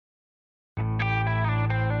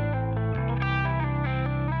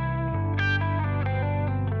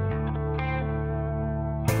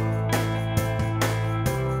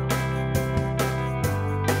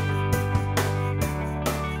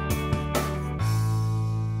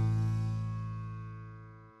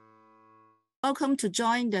Welcome to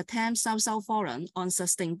join the 10th South-South Forum on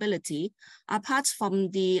Sustainability. Apart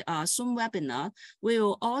from the Zoom webinar, we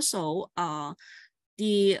will also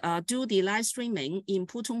do the live streaming in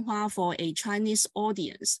Putonghua for a Chinese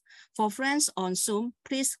audience. For friends on Zoom,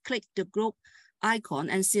 please click the group icon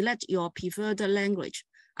and select your preferred language.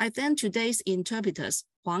 I thank today's interpreters,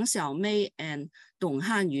 Huang Xiaomei and Dong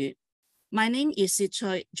Hanyu. My name is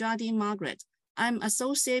Sichoy Jardine Margaret. I'm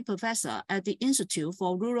Associate Professor at the Institute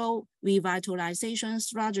for Rural Revitalization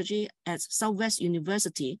Strategy at Southwest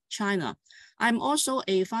University, China. I'm also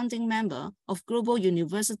a founding member of Global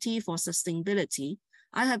University for Sustainability.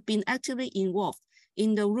 I have been actively involved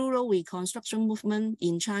in the rural reconstruction movement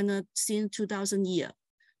in China since 2000 year.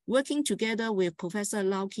 Working together with Professor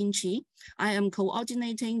Lau Qingqi, I am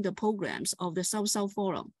coordinating the programs of the South-South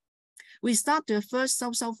Forum. We started the first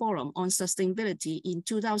South-South Forum on sustainability in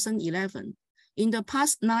 2011. In the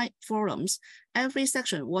past 9 forums, every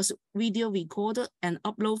section was video recorded and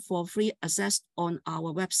uploaded for free access on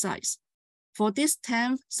our websites. For this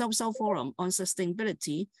 10th South-South Forum on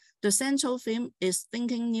sustainability, the central theme is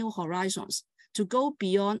Thinking New Horizons, to go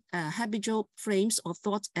beyond habitual frames of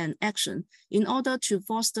thought and action in order to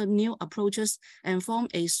foster new approaches and form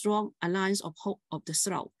a strong alliance of hope of the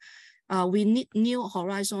South. We need new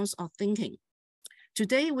horizons of thinking.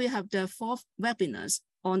 Today, we have the 4th webinars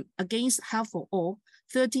on Against Health for All,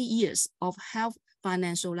 30 years of health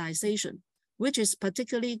financialization, which is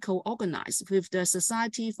particularly co-organized with the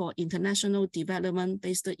Society for International Development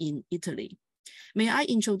based in Italy. May I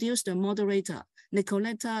introduce the moderator,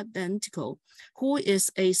 Nicoletta Dentico, who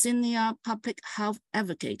is a senior public health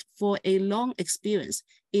advocate for a long experience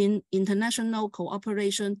in international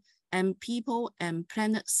cooperation and people and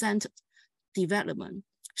planet-centered development.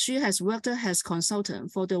 She has worked as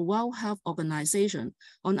consultant for the World Health Organization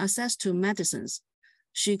on access to medicines.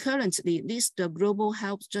 She currently leads the Global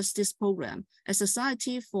Health Justice Program at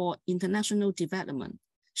Society for International Development.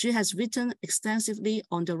 She has written extensively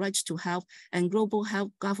on the right to health and global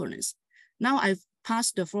health governance. Now I've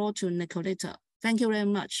passed the floor to Nicoletta. Thank you very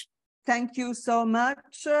much. Thank you so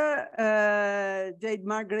much, Jade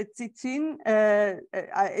Margaret Tsitsin.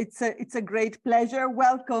 It's a great pleasure.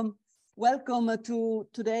 Welcome to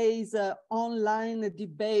today's online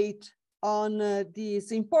debate on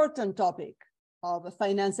this important topic of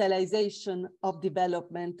financialization of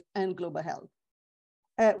development and global health.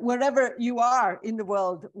 Wherever you are in the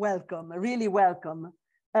world, welcome, really welcome.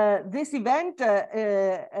 This event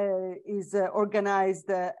is organized,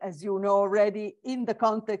 as you know already, in the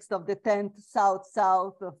context of the 10th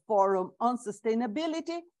South-South Forum on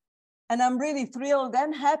Sustainability. And I'm really thrilled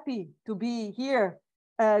and happy to be here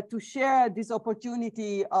to share this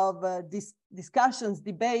opportunity of discussions,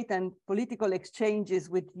 debate, and political exchanges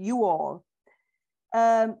with you all.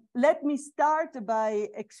 Let me start by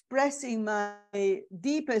expressing my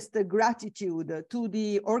deepest gratitude to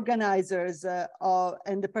the organizers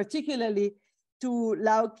and particularly to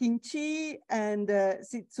Lau Qingqi and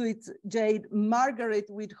Jade Margaret,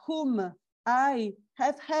 with whom I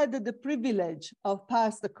have had the privilege of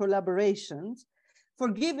past collaborations, for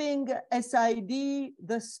giving SID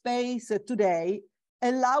the space today,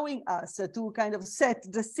 allowing us to kind of set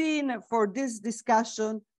the scene for this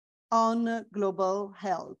discussion on global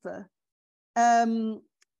health. The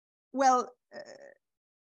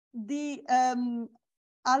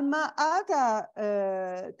Alma-Ata,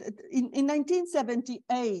 in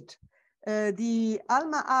 1978, the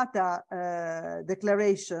Alma-Ata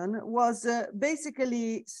Declaration was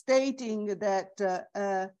basically stating that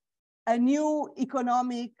a new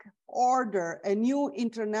economic order, a new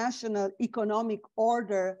international economic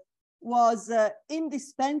order was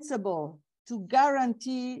indispensable to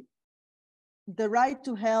guarantee the right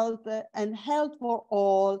to health and health for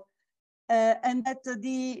all, and that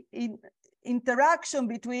the interaction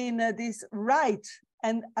between this right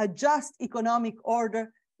and a just economic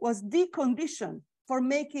order was the condition for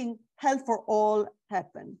making health for all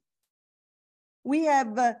happen. We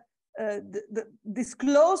have this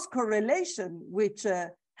close correlation, which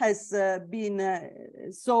has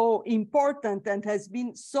been so important and has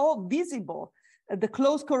been so visible, the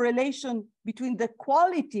close correlation between the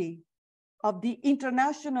quality of the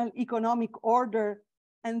international economic order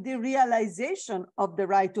and the realization of the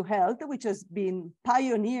right to health, which has been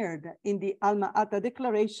pioneered in the Alma-Ata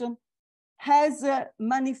Declaration, has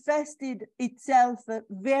manifested itself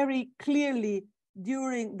very clearly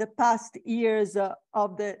during the past years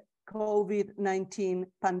of the COVID-19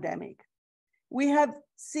 pandemic. We have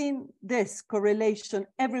seen this correlation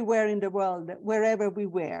everywhere in the world, wherever we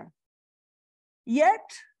were. Yet,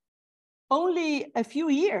 only a few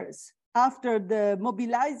years after the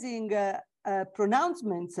mobilizing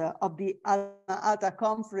pronouncements of the Alma-Ata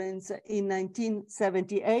Conference in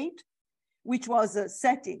 1978, which was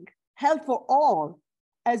setting health for all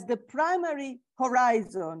as the primary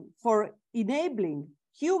horizon for enabling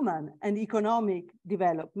human and economic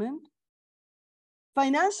development,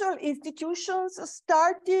 financial institutions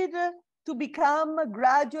started to become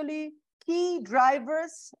gradually key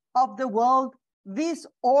drivers of the world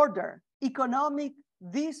disorder, economic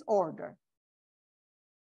disorder.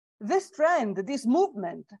 This trend, this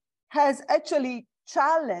movement, has actually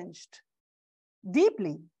challenged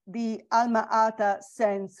deeply the Alma-Ata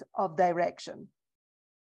sense of direction.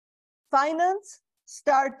 Finance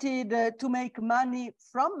started to make money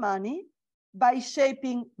from money by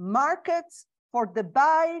shaping markets for the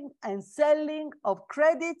buying and selling of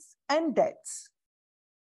credits and debts.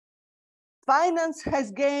 Finance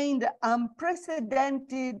has gained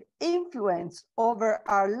unprecedented influence over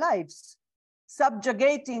our lives,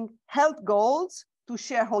 subjugating health goals to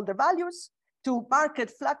shareholder values, to market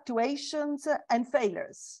fluctuations and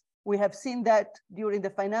failures. We have seen that during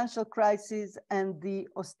the financial crisis and the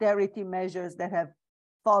austerity measures that have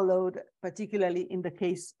followed, particularly in the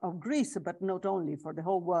case of Greece, but not only, for the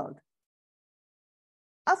whole world.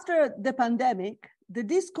 After the pandemic, the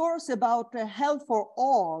discourse about health for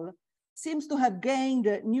all seems to have gained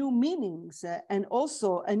new meanings and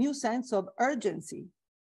also a new sense of urgency.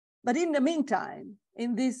 But in the meantime,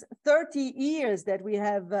 in these 30 years that we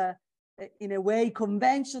have, in a way,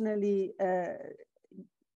 conventionally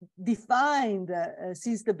defined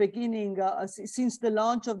since the beginning, since the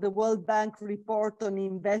launch of the World Bank report on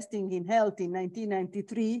investing in health in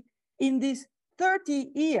 1993, in these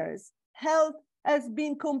 30 years, health has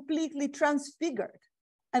been completely transfigured.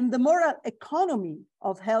 And the moral economy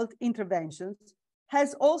of health interventions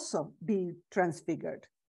has also been transfigured.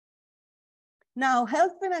 Now,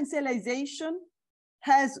 health financialization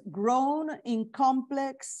has grown in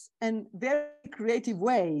complex and very creative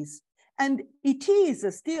ways, and it is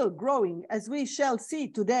still growing, as we shall see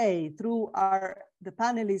today through the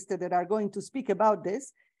panelists that are going to speak about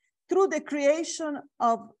this, through the creation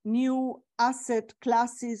of new asset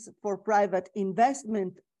classes for private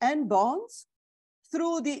investment and bonds,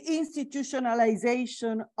 through the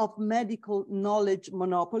institutionalization of medical knowledge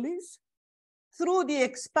monopolies, through the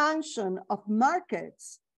expansion of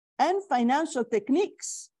markets and financial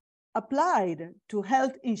techniques applied to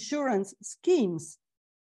health insurance schemes,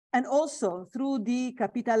 and also through the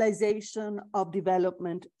capitalization of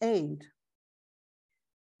development aid.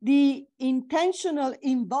 The intentional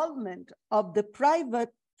involvement of the private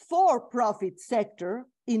for-profit sector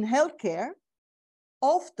in healthcare,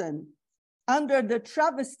 often under the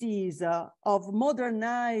travesties of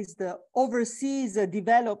modernized overseas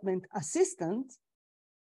development assistance,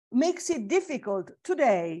 makes it difficult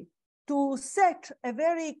today to set a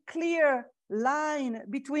very clear line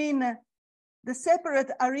between the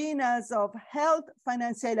separate arenas of health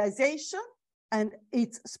financialization and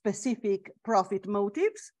its specific profit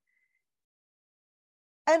motives,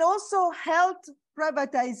 and also health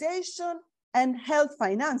privatization and health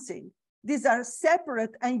financing. These are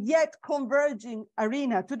separate and yet converging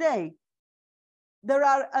arena today. There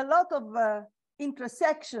are a lot of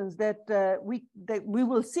intersections that we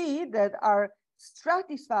will see that are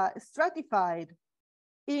stratified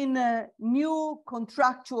in new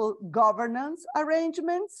contractual governance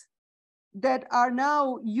arrangements that are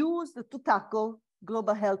now used to tackle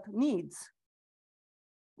global health needs.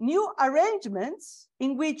 New arrangements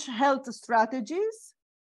in which health strategies,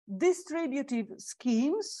 distributive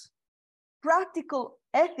schemes, practical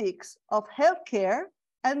ethics of healthcare,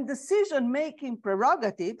 and decision-making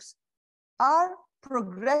prerogatives are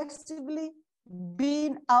progressively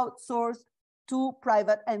being outsourced to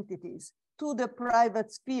private entities, to the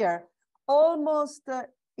private sphere, almost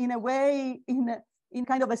in a way, in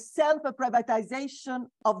kind of a self-privatization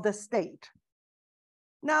of the state.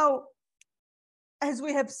 Now, as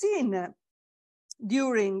we have seen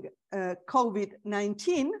during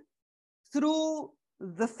COVID-19, through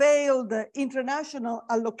the failed international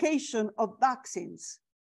allocation of vaccines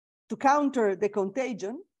to counter the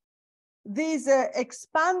contagion, this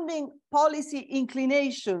expanding policy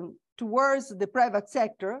inclination towards the private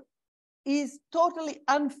sector is totally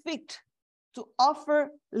unfit to offer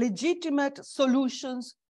legitimate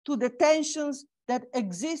solutions to the tensions that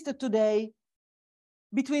exist today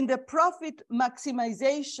between the profit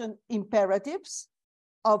maximization imperatives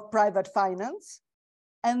of private finance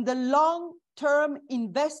and the long-term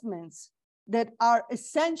investments that are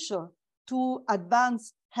essential to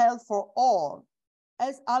advance health for all,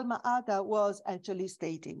 as Alma-Ata was actually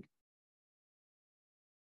stating.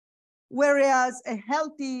 Whereas a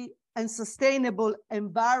healthy and sustainable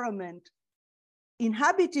environment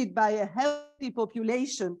inhabited by a healthy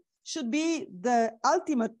population should be the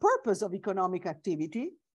ultimate purpose of economic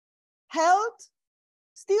activity, health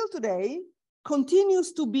still today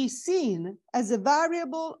continues to be seen as a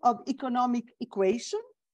variable of economic equation,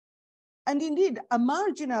 and indeed a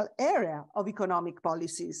marginal area of economic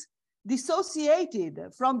policies, dissociated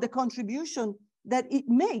from the contribution that it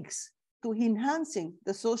makes to enhancing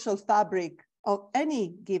the social fabric of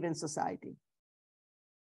any given society.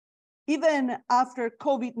 Even after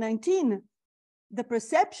COVID-19, the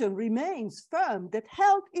perception remains firm that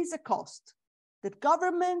health is a cost, that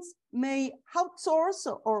governments may outsource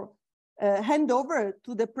or hand over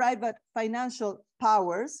to the private financial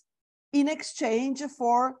powers in exchange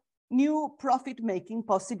for new profit-making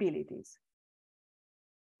possibilities.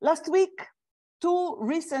 Last week, two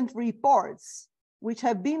recent reports, which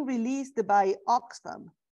have been released by Oxfam,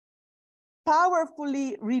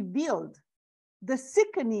 powerfully revealed the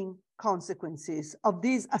sickening consequences of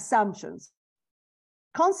these assumptions,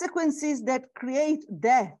 consequences that create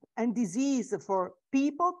death and disease for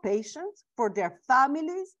people, patients, for their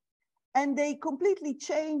families, and they completely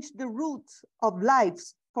change the route of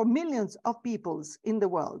lives for millions of peoples in the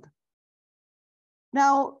world.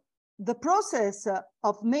 Now, the process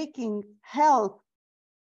of making health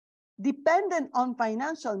dependent on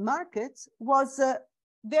financial markets was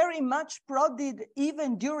very much prodded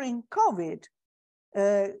even during COVID.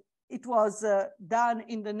 It was done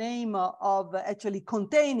in the name of actually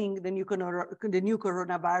containing the new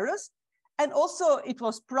coronavirus. And also it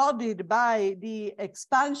was prodded by the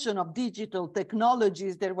expansion of digital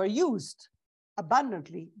technologies that were used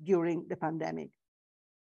abundantly during the pandemic.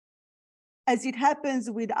 As it happens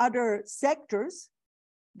with other sectors,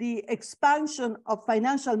 the expansion of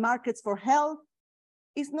financial markets for health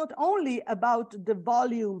is not only about the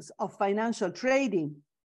volumes of financial trading,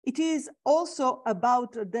 it is also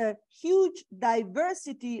about the huge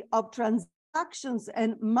diversity of transactions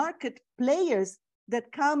and market players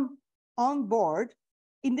that come on board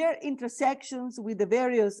in their intersections with the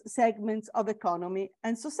various segments of economy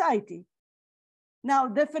and society. Now,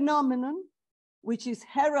 the phenomenon, which is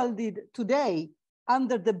heralded today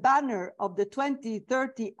under the banner of the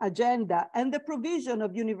 2030 agenda and the provision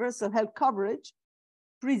of universal health coverage,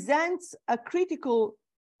 presents a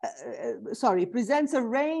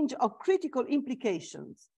range of critical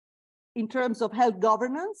implications in terms of health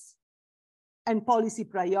governance and policy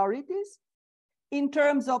priorities, in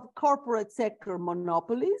terms of corporate sector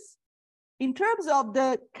monopolies, in terms of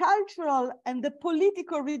the cultural and the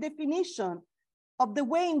political redefinition of the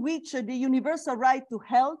way in which the universal right to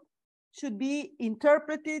health should be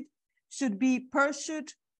interpreted, should be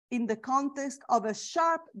pursued in the context of a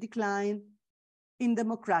sharp decline in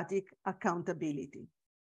democratic accountability.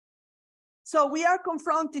 So we are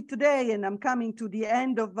confronted today, and I'm coming to the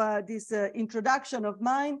end of this introduction of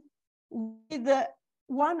mine, with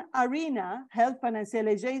one arena, health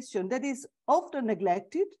financialization, that is often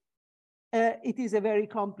neglected. It is a very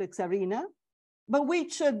complex arena, but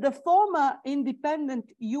which the former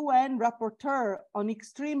independent UN rapporteur on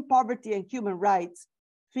extreme poverty and human rights,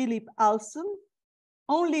 Philip Alston,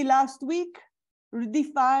 only last week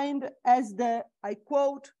redefined as the, I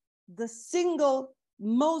quote, the single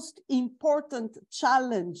most important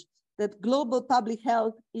challenge that global public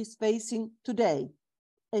health is facing today: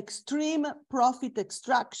 extreme profit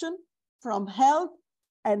extraction from health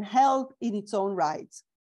and health in its own rights.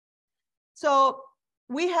 So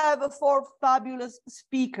we have four fabulous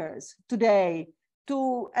speakers today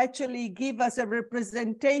to actually give us a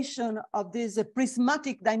representation of this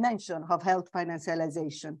prismatic dimension of health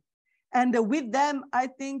financialization. And with them, I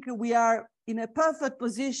think we are in a perfect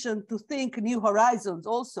position to think new horizons,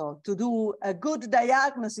 also to do a good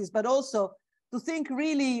diagnosis, but also to think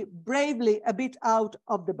really bravely a bit out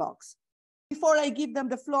of the box. Before I give them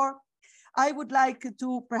the floor, I would like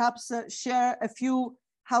to perhaps share a few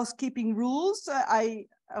housekeeping rules. I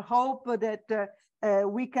hope that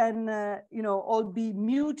we can, all be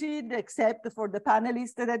muted except for the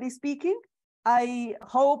panelist that is speaking. I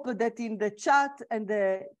hope that in the chat and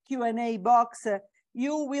the Q&A box,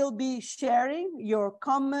 you will be sharing your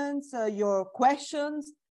comments, your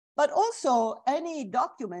questions, but also any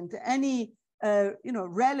document, any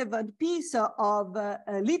relevant piece of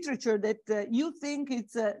literature that you think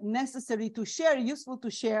it's necessary to share, useful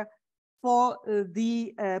to share for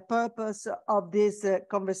the purpose of this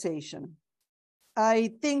conversation.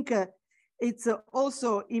 I think it's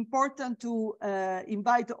also important to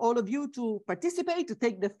invite all of you to participate, to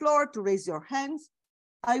take the floor, to raise your hands.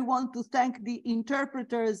 I want to thank the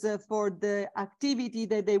interpreters for the activity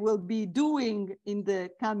that they will be doing in the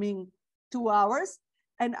coming 2 hours.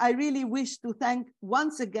 And I really wish to thank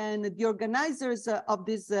once again the organizers of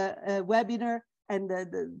this webinar and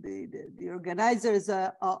the organizers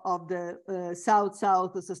of the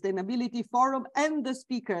South-South Sustainability Forum and the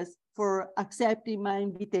speakers for accepting my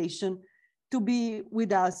invitation to be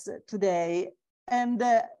with us today. And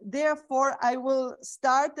therefore, I will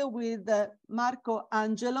start with Marco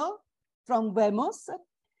Angelo from Vemos.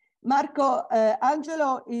 Marco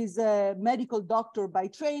Angelo is a medical doctor by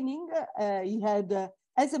training. He had,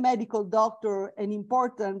 as a medical doctor, an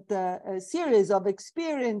important series of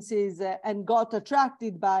experiences and got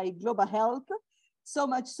attracted by global health, so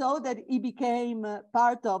much so that he became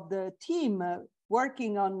part of the team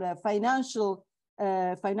working on financial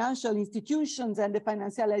institutions and the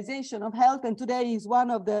financialization of health. And today he's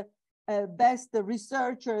one of the best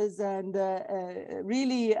researchers and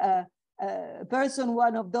really person,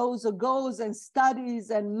 one of those who goes and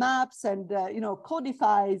studies and maps and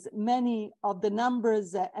codifies many of the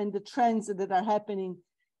numbers and the trends that are happening,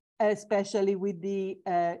 especially with the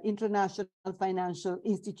international financial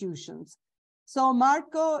institutions. So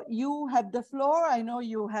Marco, you have the floor. I know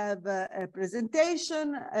you have a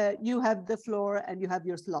presentation. You have the floor and you have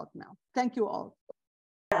your slot now. Thank you all.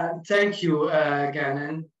 Thank you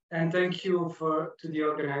again, and thank you to the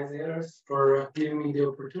organizers for giving me the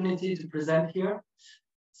opportunity to present here.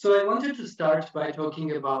 So I wanted to start by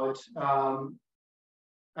talking about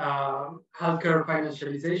healthcare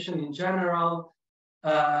financialization in general,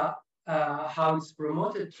 how it's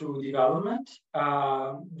promoted through development,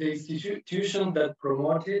 the institution that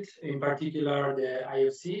promote it, in particular the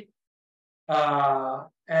IFC.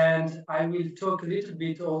 And I will talk a little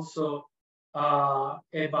bit also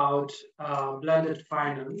about blended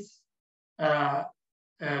finance,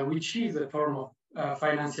 which is a form of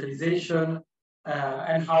financialization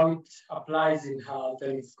and how it applies in health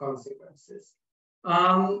and its consequences.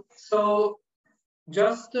 So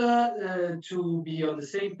just to be on the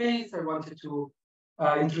same page, I wanted to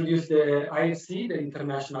introduce the IFC, the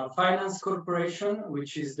International Finance Corporation,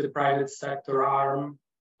 which is the private sector arm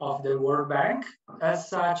of the World Bank. As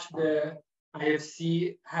such, the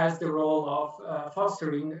IFC has the role of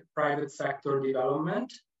fostering private sector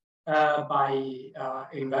development by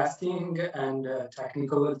investing and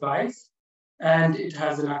technical advice. And it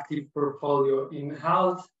has an active portfolio in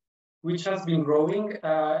health, which has been growing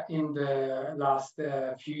in the last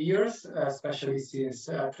few years, especially since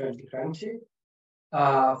 2020,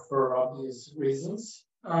 for obvious reasons.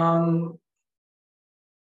 But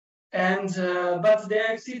the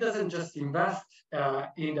IFC doesn't just invest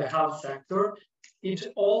in the health sector,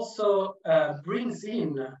 it also brings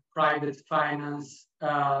in private finance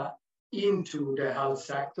into the health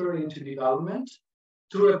sector, into development,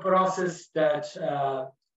 through a process that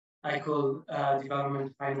I call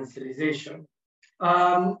development financialization.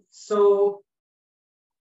 So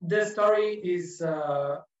the story is,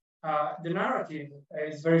 the narrative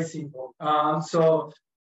is very simple. So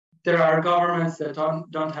there are governments that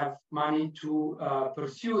don't have money to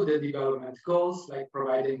pursue the development goals, like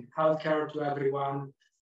providing healthcare to everyone,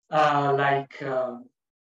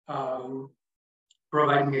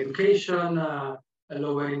 providing education,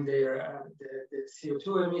 lowering the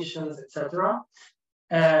CO2 emissions, etc.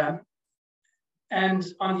 And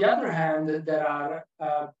on the other hand, there are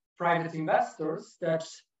private investors that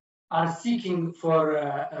are seeking for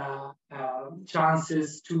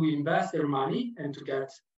chances to invest their money and to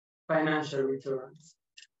get financial returns.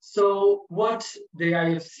 So what the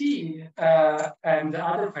IFC and the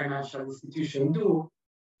other financial institutions do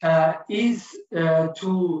is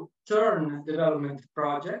to turn development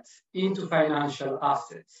projects into financial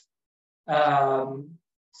assets.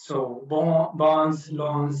 So bonds,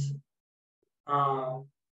 loans,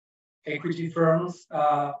 equity firms,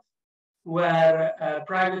 where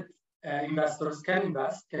private investors can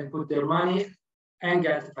invest, can put their money and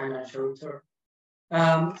get a financial return.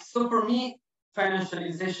 So for me,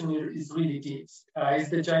 financialization is really this. It's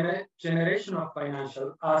the generation of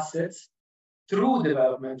financial assets through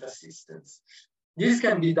development assistance. This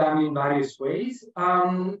can be done in various ways.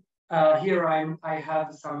 Here I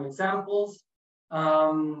have some examples.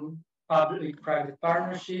 Public-private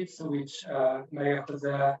partnerships, which Maria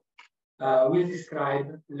Jose will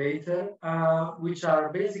describe later, which are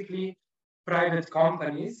basically private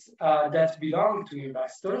companies that belong to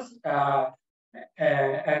investors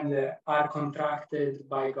and are contracted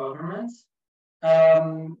by governments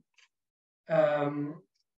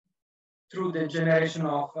through the generation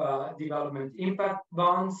of development impact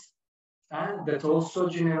bonds that also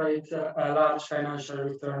generate large financial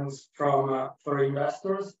returns for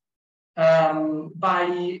investors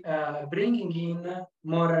by bringing in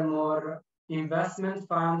more and more investment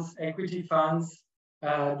funds, equity funds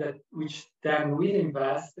which then will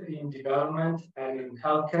invest in development and in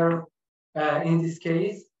healthcare in this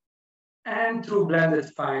case, and through blended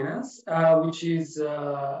finance, which is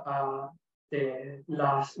one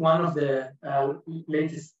of the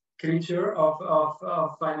latest creature of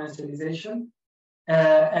financialization.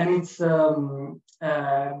 And it's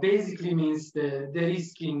basically means the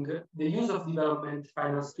use of development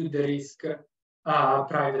finance to de-risk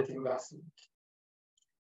private investment.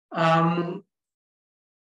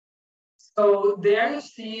 So the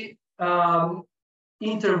IFC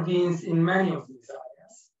intervenes in many of these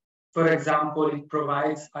areas. For example, it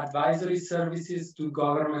provides advisory services to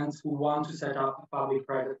governments who want to set up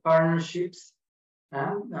public-private partnerships,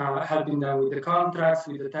 helping them with the contracts,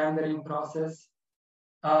 with the tendering process.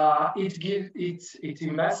 It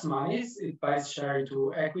invests monies, it buys share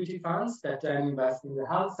to equity funds that then invest in the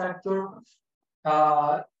health sector.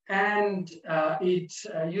 And it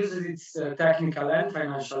uses its technical and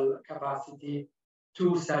financial capacity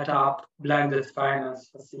to set up blended finance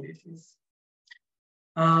facilities.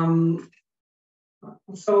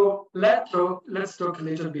 So let's talk a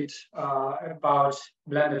little bit about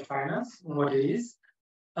blended finance, what it is.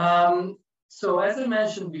 So as I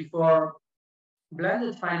mentioned before,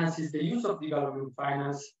 blended finance is the use of development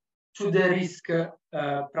finance to de-risk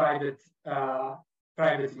private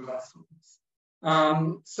investments.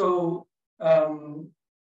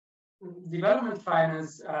 Development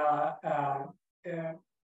finance,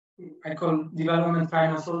 I call development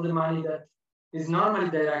finance all the money that is normally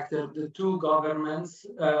directed to governments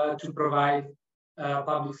to provide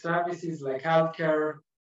public services like healthcare,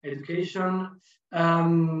 education,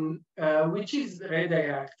 which is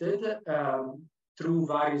redirected through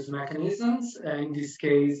various mechanisms. In this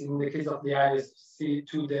case, in the case of the ISC,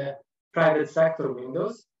 to the private sector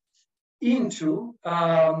windows, into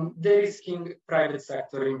de-risking private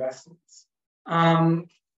sector investments.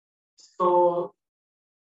 So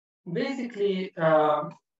basically,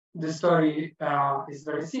 the story is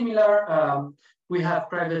very similar. We have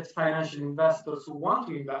private financial investors who want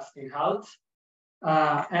to invest in health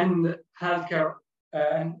and healthcare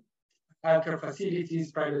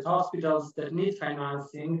facilities, private hospitals that need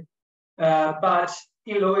financing. But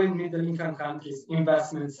in low and middle income countries,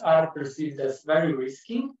 investments are perceived as very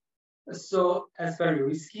risky. So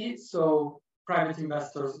private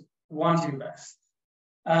investors won't invest.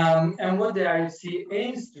 And what the IFC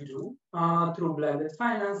aims to do through blended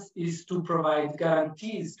finance is to provide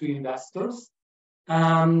guarantees to investors.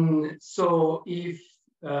 So if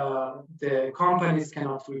the companies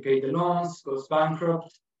cannot repay the loans, goes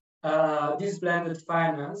bankrupt, this blended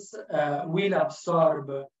finance will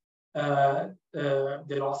absorb the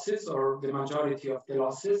losses or the majority of the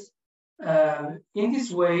losses. In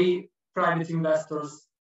this way, private investors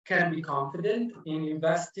can be confident in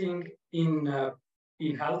investing in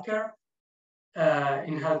healthcare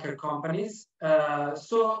companies,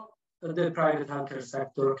 so the private healthcare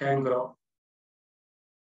sector can grow.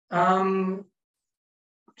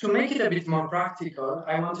 To make it a bit more practical,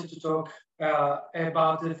 I wanted to talk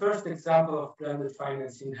about the first example of blended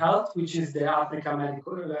finance in health, which is the Africa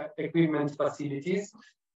Medical Equipment Facility,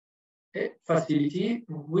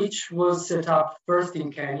 which was set up first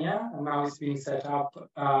in Kenya, and now it's being set up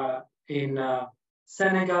in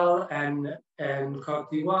Senegal and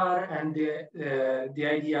Cote d'Ivoire, and the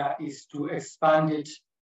idea is to expand it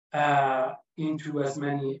into as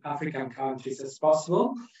many African countries as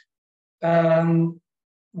possible.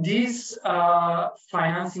 This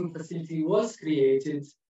financing facility was created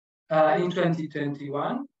in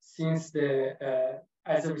 2021 since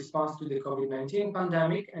as a response to the COVID-19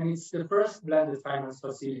 pandemic, and it's the first blended finance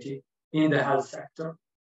facility in the health sector.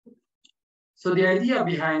 So the idea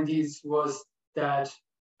behind this was that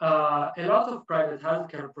a lot of private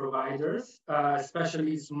healthcare providers,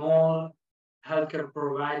 especially small healthcare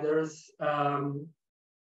providers,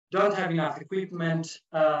 don't have enough equipment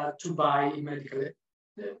to buy medical,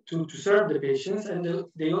 to serve the patients, and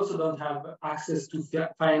they also don't have access to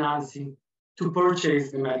financing to purchase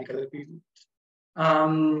the medical equipment.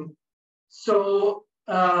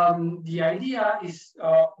 The idea is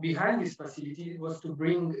behind this facility was to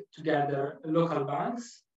bring together local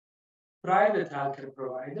banks, private healthcare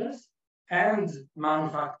providers, and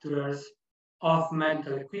manufacturers of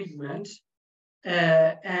medical equipment,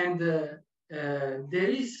 and there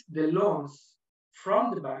is the loans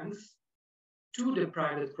from the banks to the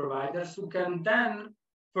private providers who can then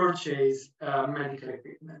purchase medical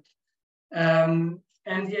equipment.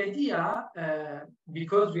 And the idea,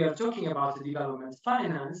 because we are talking about development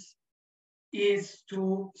finance, is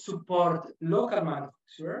to support local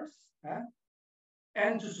manufacturers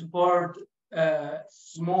and to support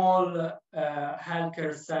small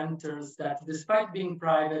healthcare centers that, despite being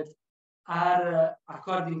private, are,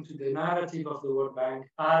 according to the narrative of the World Bank,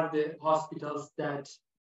 are the hospitals that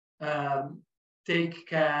take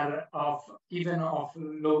care of even of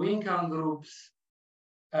low-income groups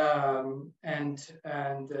and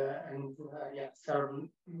serve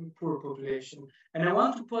poor population. And I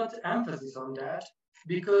want to put emphasis on that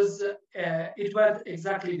because it went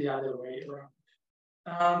exactly the other way around.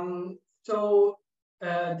 So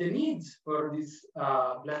the needs for these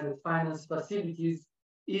blended finance facilities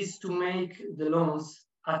is to make the loans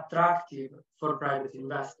attractive for private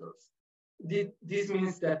investors. This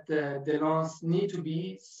means that the loans need to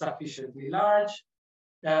be sufficiently large.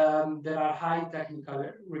 There are high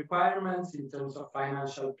technical requirements in terms of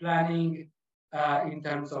financial planning, in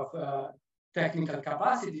terms of technical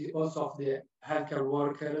capacity also of the healthcare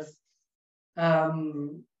workers.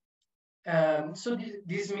 So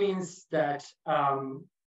this means that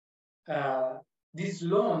these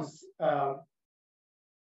loans,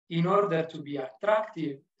 in order to be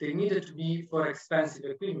attractive, they needed to be for expensive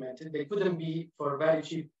equipment. They couldn't be for very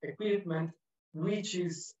cheap equipment, which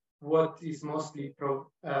is what is mostly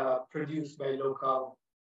produced by local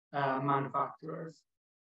manufacturers.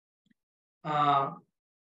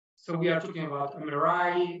 So we are talking about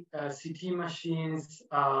MRI, CT machines,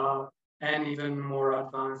 and even more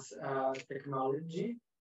advanced technology.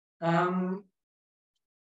 And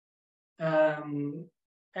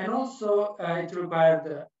also it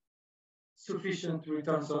required sufficient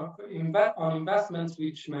returns on investments,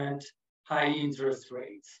 which meant high interest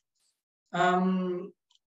rates.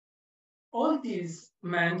 All these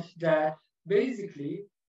meant that basically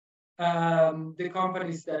the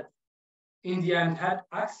companies that in the end had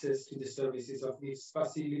access to the services of these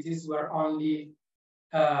facilities were only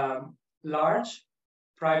large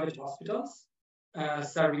private hospitals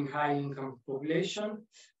serving high-income population.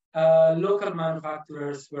 Local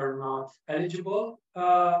manufacturers were not eligible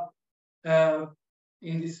for the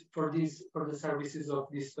services of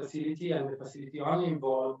this facility, and the facility only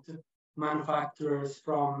involved manufacturers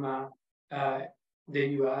from the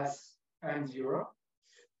US and Europe.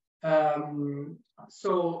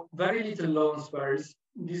 So very little loans were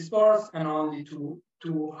disbursed, and only to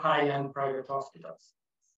high-end private hospitals.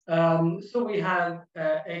 So we had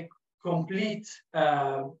a complete,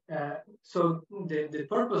 so the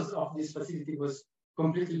purpose of this facility was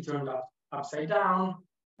completely turned upside down,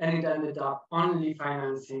 and it ended up only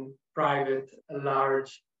financing private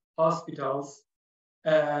large hospitals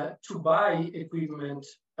to buy equipment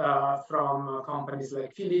from companies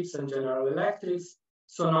like Philips and General Electric,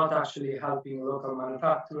 so not actually helping local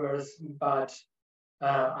manufacturers, but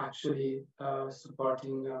actually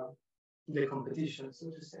supporting the competition, so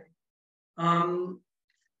to say.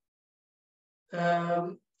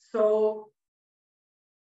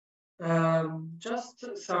 Just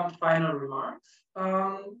some final remarks.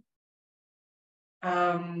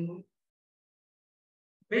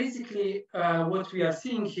 Basically, what we are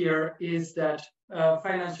seeing here is that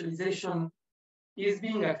financialization is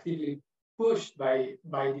being actively pushed by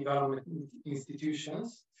development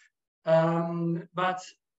institutions, but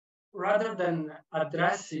rather than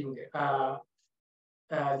addressing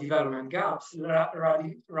development gaps,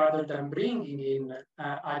 rather than bringing in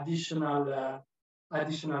additional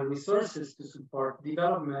resources to support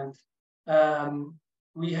development,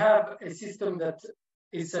 we have a system that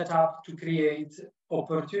is set up to create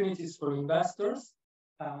opportunities for investors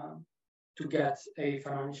to get a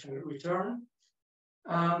financial return.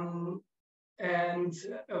 And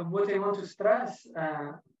what I want to stress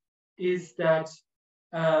is that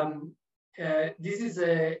this is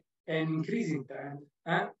an increasing trend.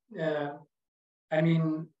 I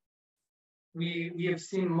mean, we have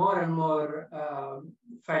seen more and more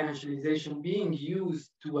financialization being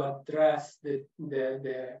used to address the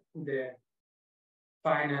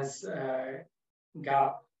finance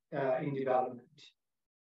gap in development.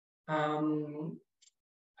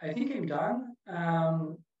 I think I'm done.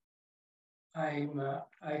 I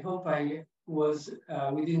hope I was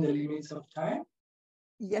within the limits of time.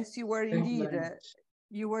 Yes, you were indeed.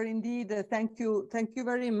 You were indeed. Thank you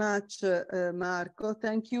very much, Marco.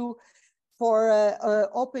 Thank you for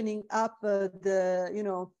opening up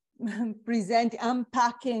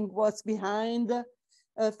unpacking what's behind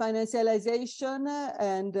financialization,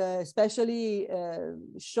 and especially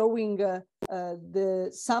showing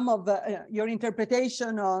some of your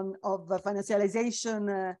interpretation of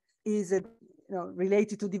financialization is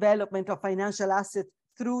related to development of financial assets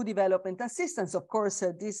through development assistance. Of course,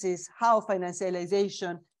 this is how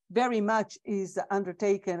financialization very much is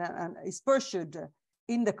undertaken and is pursued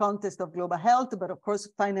in the context of global health, but of course,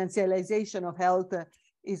 financialization of health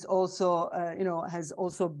is also, has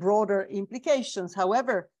also broader implications.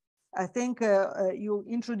 However, I think you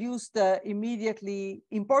introduced immediately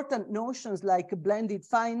important notions like blended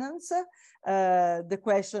finance, the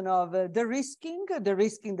question of de-risking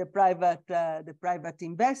the private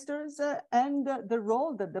investors, and the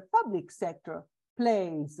role that the public sector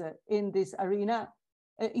plays in this arena,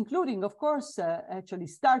 including, of course, actually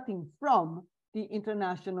starting from the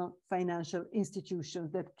international financial institutions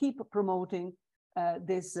that keep promoting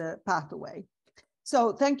this pathway.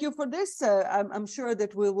 So thank you for this. I'm sure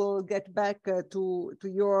that we will get back to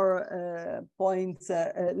your points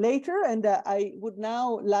later. And I would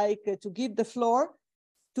now like to give the floor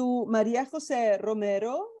to Maria Jose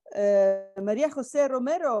Romero. Maria Jose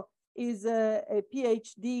Romero is a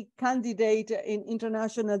PhD candidate in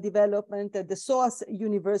international development at the SOAS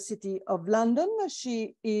University of London.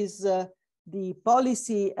 She is the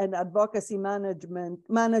Policy and Advocacy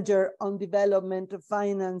Manager on Development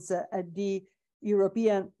Finance at the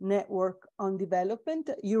European Network on Development,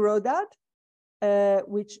 Eurodad,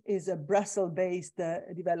 which is a Brussels-based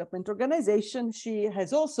development organization. She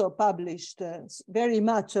has also published very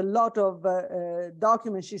much a lot of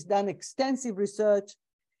documents. She's done extensive research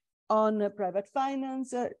on private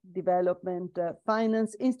finance, development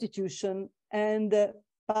finance, institution, and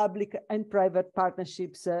public and private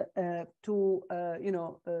partnerships to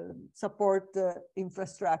support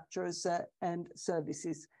infrastructures and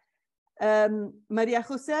services. Maria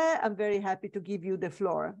Jose, I'm very happy to give you the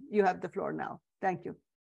floor. You have the floor now. Thank you.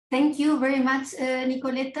 Thank you very much,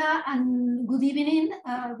 Nicoletta, and good evening,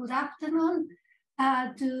 good afternoon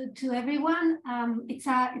to everyone.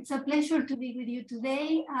 It's a pleasure to be with you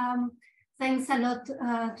today. Thanks a lot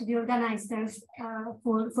to the organizers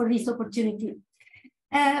for this opportunity.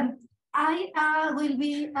 I will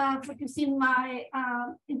be focusing my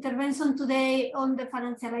intervention today on the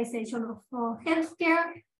financialization of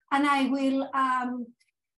healthcare, and I will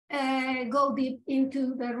go deep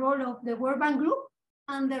into the role of the World Bank Group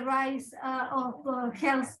and the rise of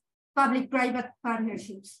health public-private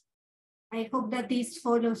partnerships. I hope that this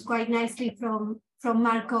follows quite nicely from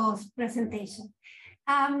Marco's presentation.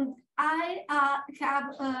 I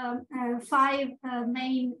have 5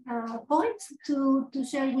 main points to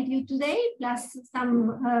share with you today, plus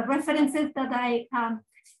some references that I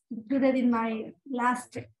included in my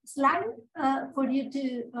last slide for you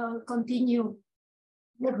to continue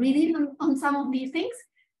the reading on some of these things.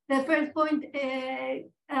 The first point,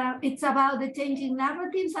 it's about the changing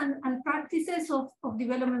narratives and practices of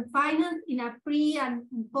development finance in a pre- and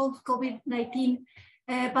post-COVID-19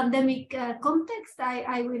 pandemic context.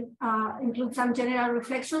 I will include some general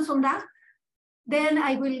reflections on that. Then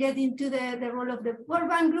I will get into the role of the World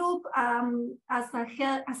Bank Group as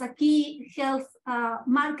a key health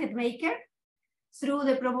market maker through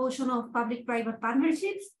the promotion of public-private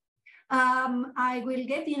partnerships. I will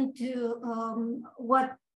get into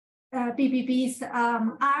what PPPs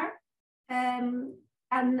are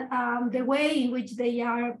and the way in which they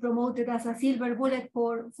are promoted as a silver bullet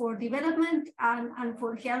for development and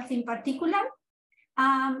for health in particular.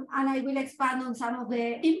 And I will expand on some of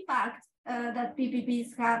the impact that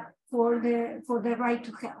PPPs have for the right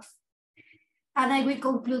to health. And I will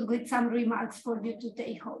conclude with some remarks for you to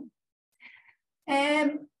take home.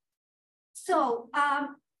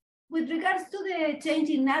 With regards to the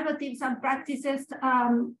changing narratives and practices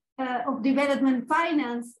of development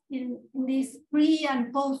finance in this pre-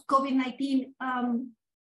 and post-COVID-19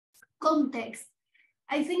 context,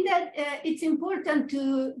 I think that it's important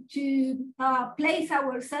to place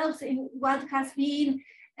ourselves in what has been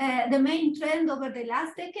the main trend over the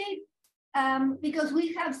last decade, because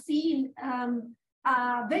we have seen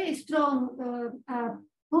a very strong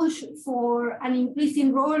push for an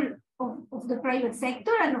increasing role of the private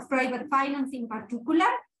sector and of private finance in particular.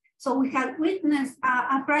 So we have witnessed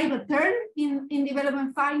a private turn in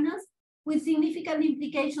development finance with significant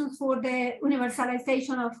implications for the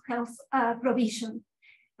universalization of health provision,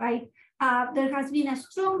 right? There has been a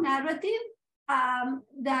strong narrative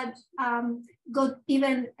that got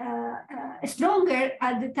even stronger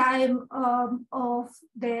at the time of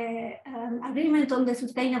the agreement on the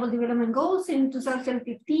Sustainable Development Goals in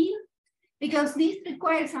 2015, because this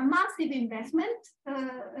requires a massive investment.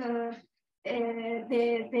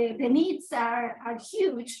 The needs are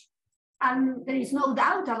huge, and there is no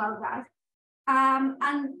doubt about that.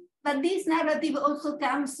 But this narrative also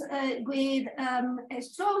comes with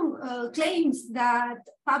strong claims that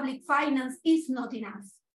public finance is not enough,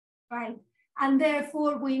 right? And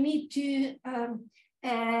therefore, we need to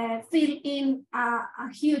fill in a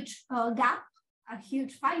huge gap, a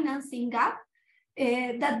huge financing gap,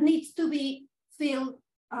 that needs to be filled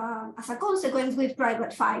as a consequence with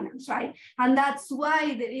private finance, right? And that's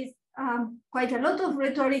why there is quite a lot of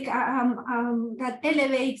rhetoric that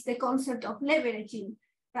elevates the concept of leveraging,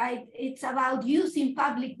 right? It's about using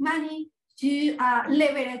public money to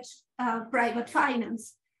leverage private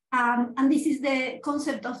finance. And this is the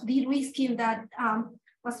concept of de-risking that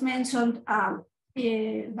was mentioned by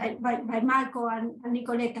Marco and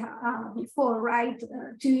Nicoletta before, right?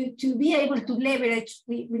 To be able to leverage,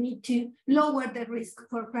 we need to lower the risk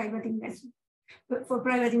for private investment, for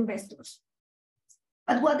private investors.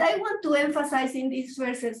 But what I want to emphasize in this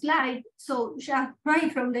first slide, so just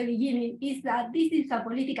right from the beginning, is that this is a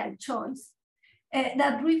political choice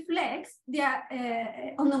that reflects,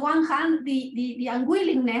 on the one hand, the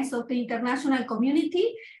unwillingness of the international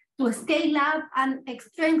community to scale up and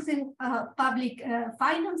strengthen public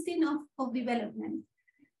financing of development,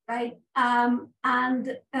 right?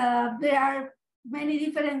 And there are many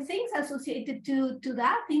different things associated to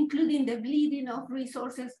that, including the bleeding of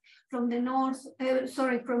resources from the north,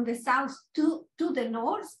 from the south to the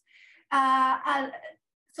north.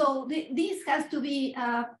 So this has to be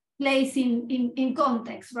placed in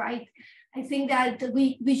context, right? I think that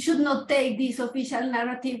we should not take this official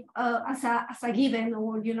narrative as a given,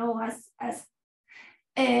 or as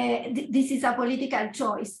this is a political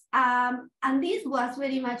choice. And this was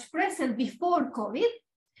very much present before COVID.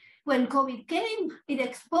 When COVID came, it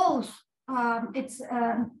exposed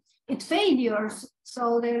its failures.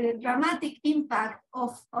 So the dramatic impact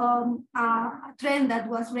of a trend that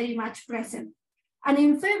was very much present. And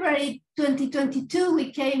in February 2022,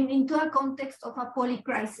 we came into a context of a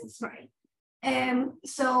polycrisis, right?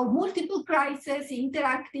 So multiple crises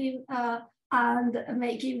interacting and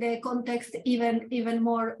making the context even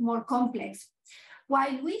more complex.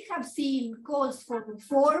 While we have seen calls for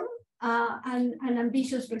reform and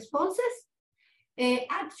ambitious responses,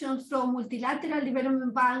 actions from multilateral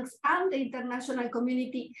development banks and the international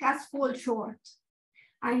community has fallen short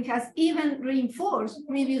and has even reinforced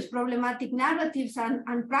previous problematic narratives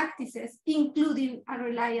and practices, including a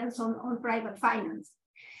reliance on private finance.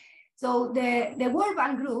 So the World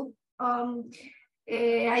Bank Group,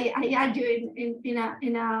 I argue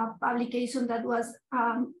in a publication that was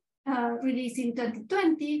released in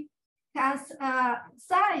 2020, has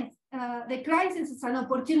sized the crisis as an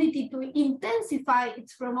opportunity to intensify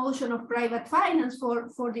its promotion of private finance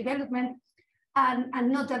for development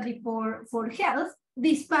and notably for health,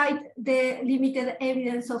 despite the limited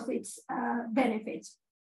evidence of its benefits.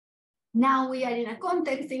 Now we are in a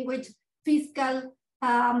context in which fiscal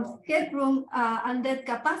headroom and debt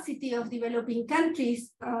capacity of developing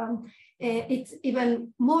countries, it's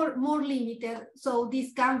even more limited. So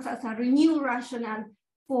this comes as a renewed rationale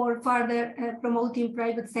for further promoting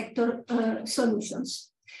private sector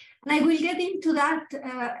solutions. And I will get into that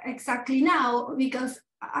exactly now, because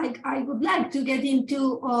I would like to get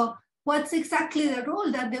into what's exactly the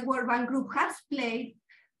role that the World Bank Group has played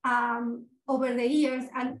over the years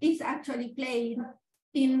and is actually playing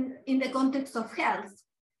in the context of health.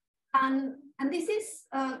 And this is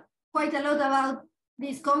quite a lot about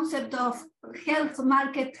this concept of health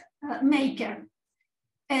market maker,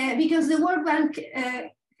 because the World Bank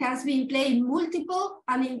has been playing multiple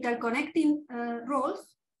and interconnecting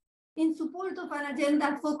roles in support of an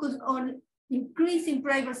agenda focused on increasing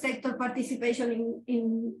private sector participation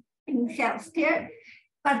in healthcare,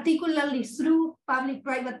 particularly through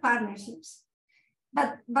public-private partnerships.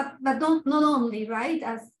 But not only, right,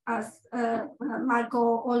 as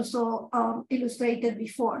Marco also illustrated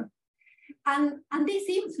before. And this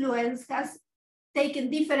influence has taken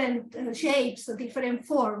different shapes, different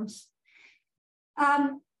forms.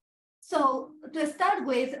 So to start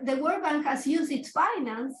with, the World Bank has used its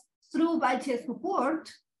finance through budget support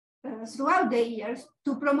throughout the years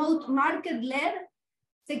to promote market-led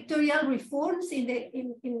sectorial reforms in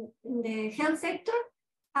the health sector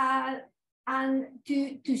and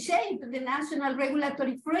to shape the national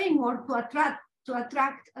regulatory framework to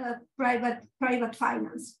attract private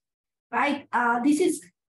finance, right? This is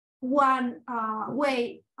one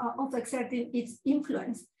way of exerting its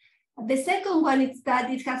influence. The second one is that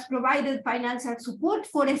it has provided financial support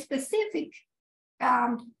for a specific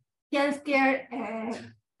healthcare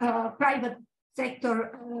private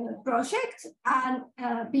sector projects and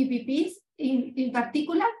PPPs in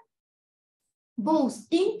particular, both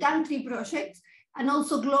in-country projects and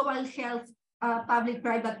also global health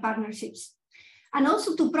public-private partnerships, and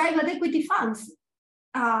also to private equity funds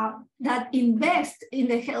that invest in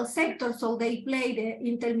the health sector, so they play the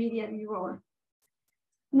intermediary role.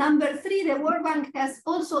 Number three, the World Bank has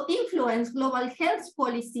also influenced global health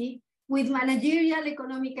policy with managerial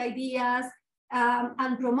economic ideas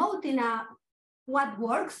and promoting a what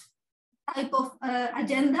works type of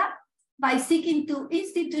agenda by seeking to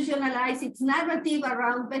institutionalize its narrative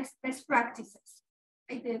around best practices.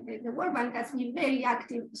 The World Bank has been very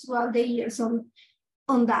active throughout the years on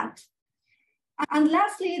that. And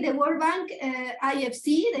lastly, the World Bank,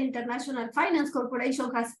 IFC, the International Finance Corporation,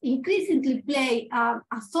 has increasingly played a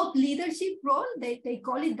thought leadership role. They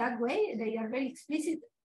call it that way. They are very explicit,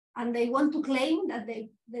 and they want to claim that they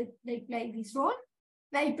play this role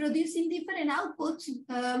by producing different outputs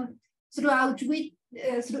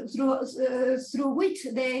through which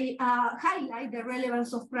they highlight the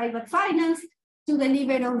relevance of private finance to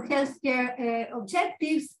deliver on healthcare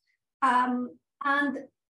objectives, and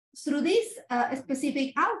through these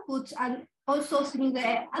specific outputs, and also through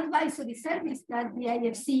the advisory service that the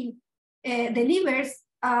IFC delivers,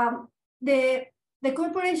 the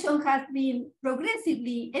corporation has been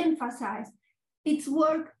progressively emphasized its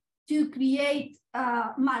work to create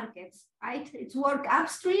markets, right? It's work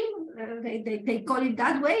upstream, they call it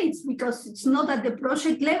that way. It's because it's not at the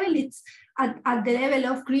project level, it's at the level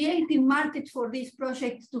of creating markets for these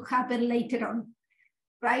projects to happen later on,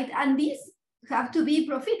 right? And these have to be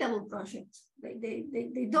profitable projects.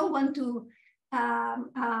 They don't want to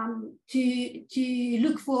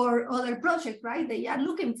look for other projects, right? They are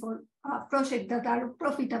looking for projects that are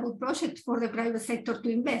profitable projects for the private sector to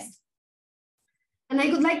invest. And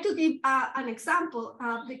I would like to give an example.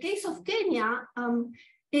 The case of Kenya,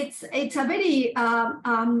 it's a very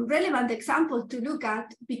relevant example to look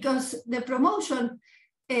at, because the promotion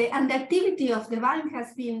and the activity of the bank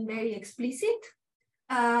has been very explicit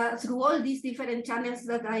through all these different channels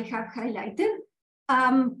that I have highlighted.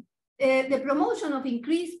 The promotion of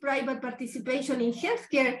increased private participation in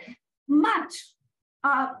healthcare match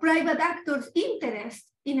private actors' interest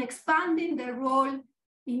in expanding their role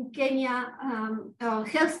in Kenya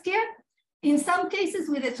healthcare, in some cases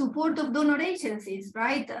with the support of donor agencies,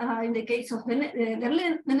 right? In the case of the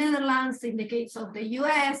Netherlands, in the case of the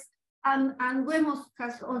US, and Buen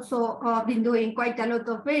has also been doing quite a lot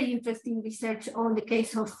of very interesting research on the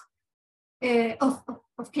case of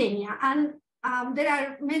Kenya. And there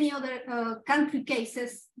are many other country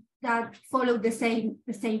cases that follow the same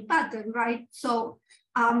pattern, right? So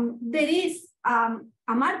there is a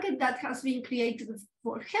market that has been created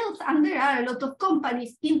for health, and there are a lot of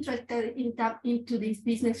companies interested in tap into these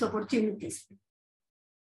business opportunities.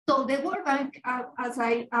 So the World Bank, as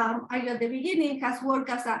I argued at the beginning, has worked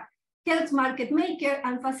as a health market maker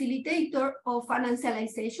and facilitator of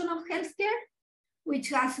financialization of healthcare, which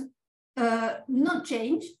has not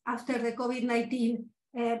changed after the COVID-19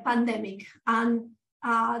 pandemic. And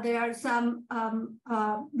there are some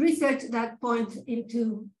research that points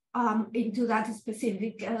into that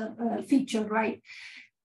specific feature, right?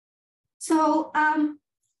 So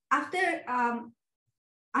after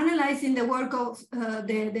analyzing the work of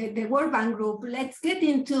the World Bank Group, let's get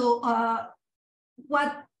into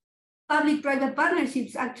what public-private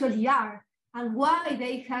partnerships actually are and why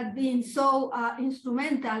they have been so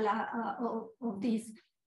instrumental of this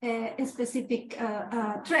specific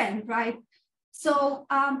trend, right? So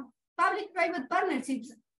public-private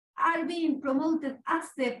partnerships are being promoted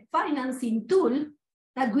as the financing tool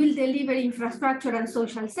that will deliver infrastructure and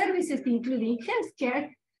social services, including healthcare,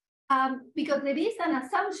 because there is an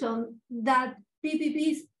assumption that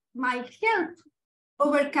PPPs might help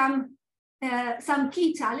overcome some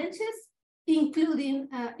key challenges, including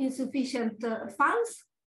insufficient funds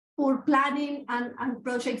for planning and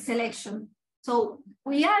project selection. So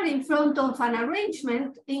we are in front of an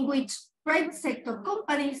arrangement in which private sector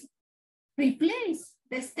companies replace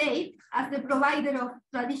the state as the provider of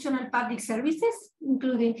traditional public services,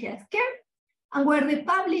 including healthcare, and where the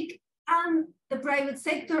public and the private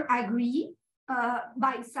sector agree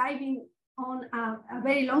by signing on a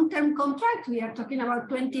very long-term contract. We are talking about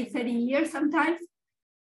 20, 30 years sometimes.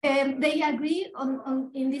 They agree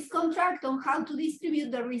in this contract on how to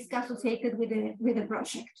distribute the risk associated with the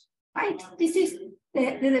project, right? This is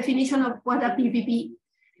the definition of what a PPP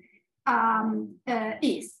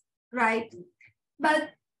is, right?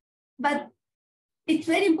 But it's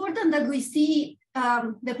very important that we see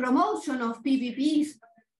the promotion of PPPs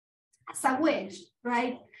as a wedge,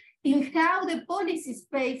 right? In how the policy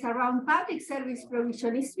space around public service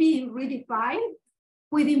provision is being redefined,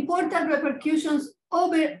 with important repercussions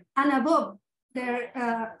over and above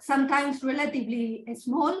their sometimes relatively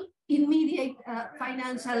small, immediate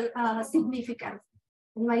financial significance.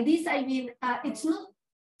 And by this, I mean, it's not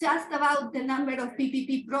just about the number of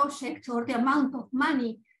PPP projects or the amount of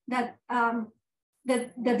money that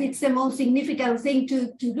it's the most significant thing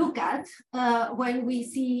to look at when we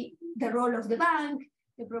see the role of the bank,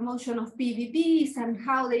 the promotion of PPPs and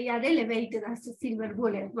how they are elevated as a silver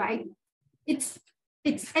bullet, right? It's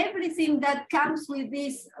everything that comes with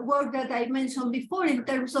this work that I mentioned before in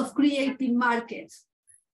terms of creating markets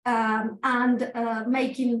and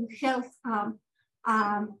making health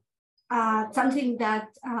something that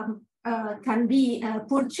can be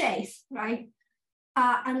purchased, right?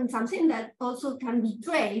 And something that also can be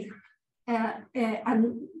traded.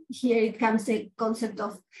 And here it comes the concept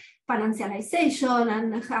of financialization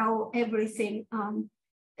and how everything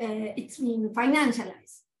it's being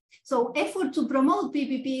financialized. So effort to promote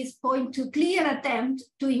PPPs point to clear attempt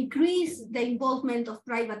to increase the involvement of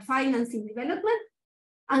private finance in development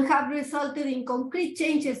and have resulted in concrete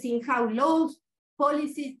changes in how laws,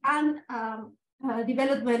 policies, and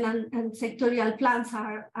development and sectorial plans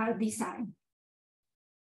are designed.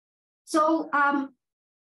 So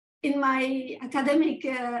in my academic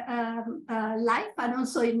life and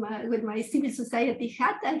also with my civil society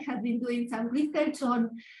hat, I have been doing some research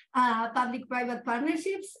on public-private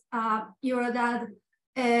partnerships. Universidad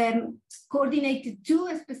coordinated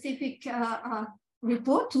 2 specific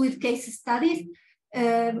reports with case studies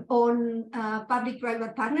on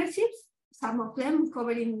public-private partnerships, some of them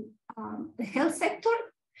covering the health sector.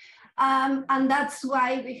 And that's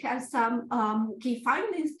why we have some key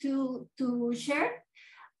findings to share.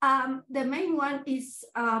 The main one is,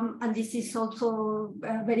 and this is also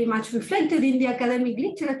very much reflected in the academic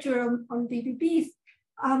literature on PPPs,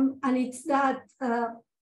 and it's that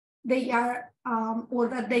they are, or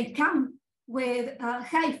that they come with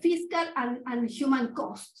high fiscal and human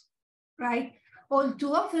cost, right? All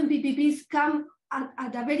too often PPPs come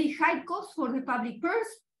at a very high cost for the public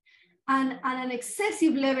purse and an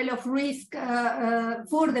excessive level of risk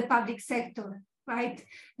for the public sector. Right?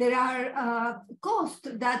 There are costs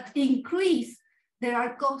that increase, there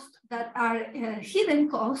are costs that are hidden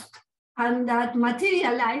costs and that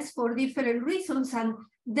materialize for different reasons, and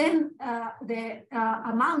then the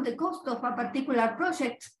amount, the cost of a particular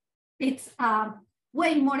project, it's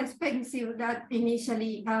way more expensive than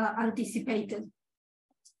initially anticipated.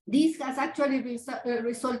 This has actually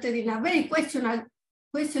resulted in a very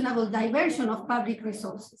questionable diversion of public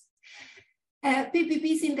resources.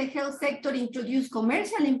 PPPs in the health sector introduce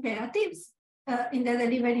commercial imperatives in the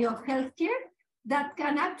delivery of healthcare that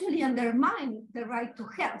can actually undermine the right to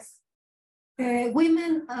health.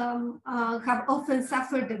 Women have often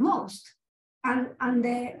suffered the most, and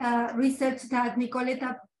the research that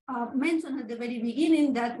Nicoleta mentioned at the very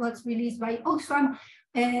beginning that was released by Oxfam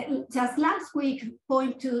just last week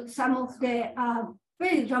point to some of the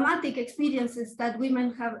very dramatic experiences that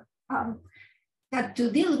women have had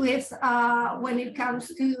to deal with when it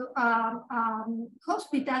comes to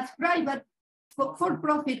hospitals, private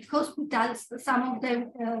for-profit hospitals, some of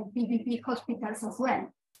them PPP hospitals as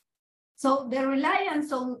well. So the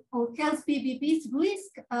reliance on health PPPs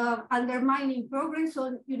risk undermining progress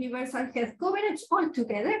on universal health coverage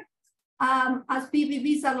altogether, as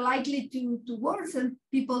PPPs are likely to worsen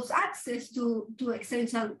people's access to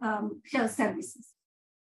essential health services.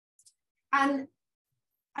 And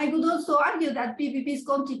I would also argue that PPPs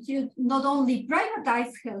constitute not only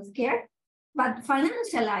privatized healthcare, but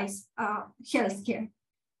financialized healthcare.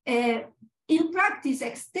 In practice,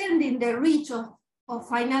 extending the reach of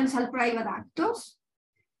financial private actors,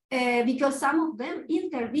 because some of them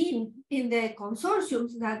intervene in the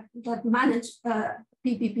consortiums that manage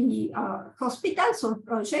PPP hospitals or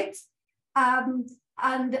projects, and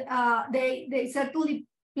they certainly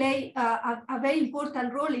play a very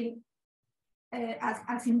important role in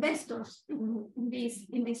as investors in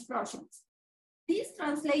these projects. This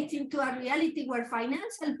translates into a reality where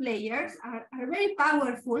financial players are very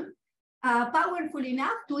powerful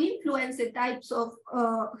enough to influence the types of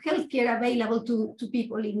healthcare available to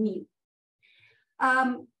people in need.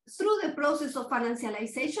 Through the process of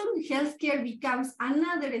financialization, healthcare becomes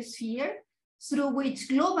another sphere through which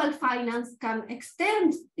global finance can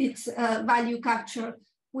extend its value capture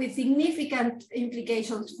with significant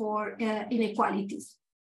implications for inequalities.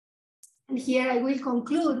 And here I will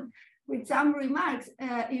conclude with some remarks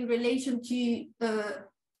in relation to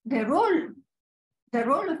the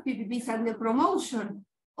role of PPPs and the promotion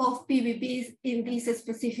of PPPs in this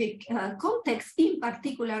specific context, in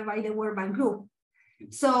particular by the World Bank Group.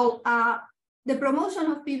 So the promotion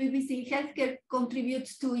of PPPs in healthcare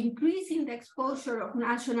contributes to increasing the exposure of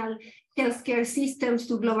national healthcare systems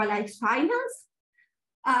to globalized finance.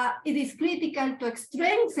 It is critical to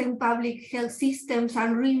strengthen public health systems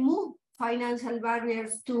and remove financial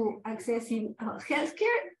barriers to accessing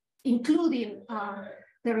healthcare, including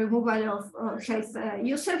the removal of health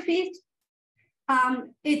user fees.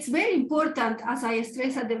 it's very important, as I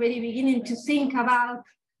stressed at the very beginning, to think about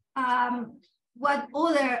what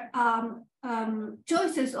other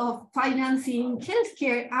choices of financing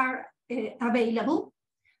healthcare are available.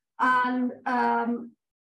 And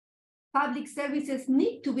public services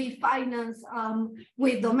need to be financed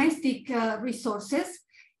with domestic resources.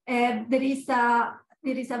 There is a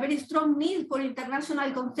very strong need for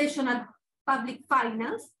international concessional public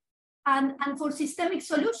finance and for systemic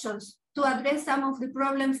solutions to address some of the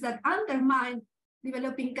problems that undermine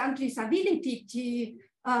developing countries' ability to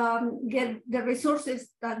get the resources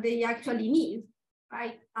that they actually need,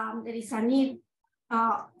 right? There is a need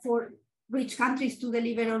for rich countries to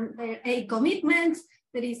deliver on their aid commitments.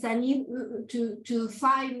 There is a need to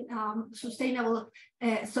find sustainable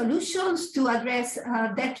solutions to address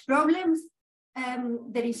debt problems.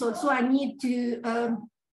 There is also a need to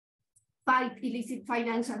fight illicit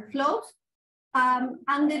financial flows.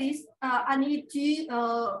 And there is a need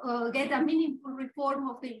to get a meaningful reform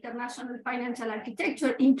of the international financial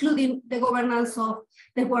architecture, including the governance of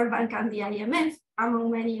the World Bank and the IMF,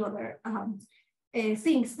 among many other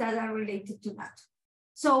things that are related to that.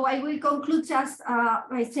 So I will conclude just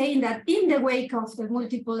by saying that in the wake of the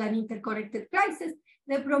multiple and interconnected crises,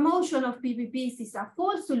 the promotion of PPPs is a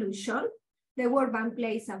false solution. The World Bank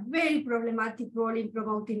plays a very problematic role in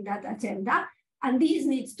promoting that agenda, and this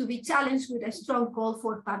needs to be challenged with a strong call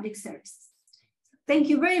for public services. Thank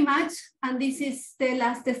you very much. And this is the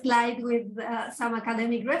last slide with some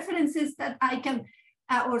academic references that I can,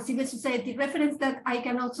 or civil society reference that I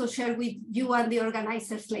can also share with you and the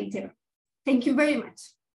organizers later. Thank you very much.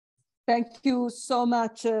 Thank you so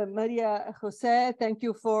much, Maria Jose. Thank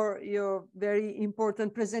you for your very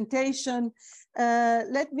important presentation.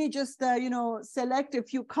 Let me just, select a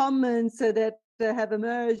few comments that have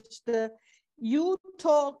emerged. You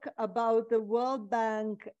talk about the World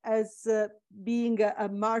Bank as being a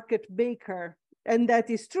market maker, and that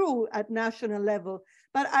is true at national level.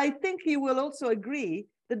 But I think you will also agree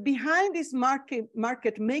that behind this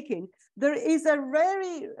market making, there is a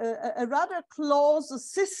rather close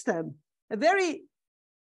system, a very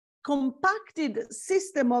compacted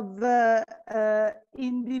system of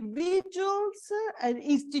individuals and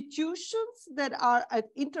institutions that are at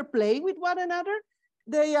interplay with one another.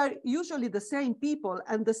 They are usually the same people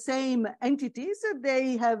and the same entities.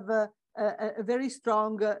 They have a very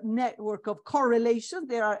strong network of correlation.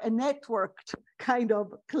 They are a networked kind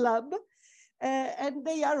of club. And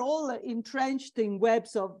they are all entrenched in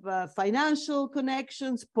webs of financial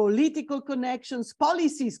connections, political connections,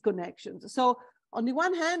 policies connections. So on the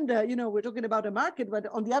one hand, we're talking about a market, but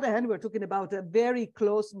on the other hand, we're talking about a very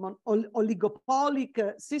close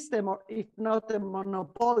oligopolic system, or if not a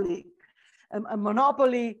monopoly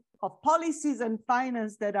of policies and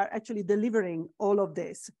finance that are actually delivering all of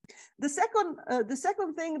this. The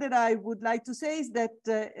second thing that I would like to say is that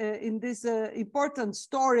in this important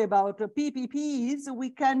story about PPPs,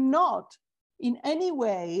 we cannot in any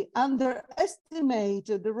way underestimate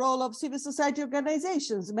the role of civil society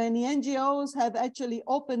organizations. Many NGOs have actually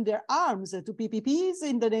opened their arms to PPPs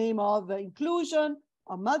in the name of inclusion,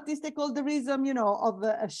 of multi-stakeholderism, of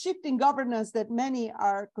a shifting governance that many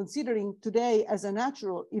are considering today as a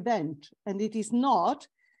natural event, and it is not.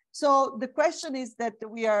 So the question is that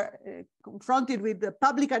we are confronted with the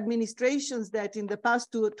public administrations that in the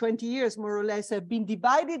past 20 years, more or less, have been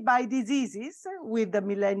divided by diseases with the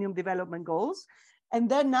Millennium Development Goals, and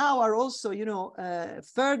then now are also,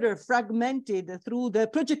 further fragmented through the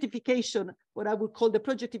projectification, what I would call the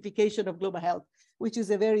projectification of global health, which is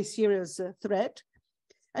a very serious threat.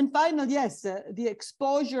 And finally, yes, the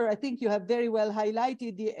exposure, I think you have very well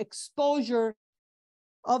highlighted the exposure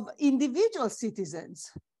of individual citizens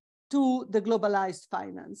to the globalized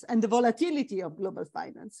finance and the volatility of global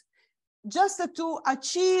finance, just to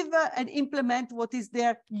achieve and implement what is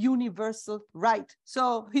their universal right.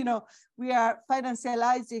 So, we are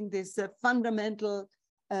financializing this fundamental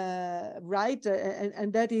right,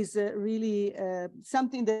 and that is really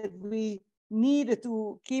something that we need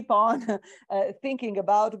to keep on thinking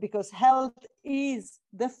about, because health is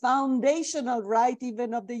the foundational right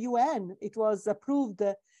even of the UN. It was approved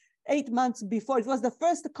 8 months before. It was the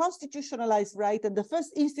first constitutionalized right and the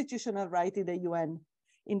first institutional right in the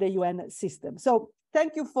UN system. So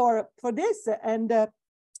thank you for this, and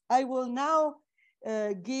I will now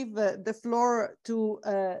give the floor to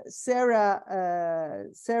Sarah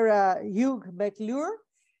Hugh McClure,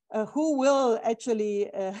 who will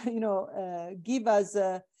actually, give us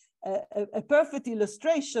a perfect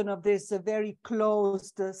illustration of this very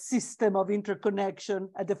closed system of interconnection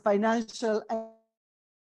at the financial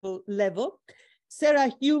level.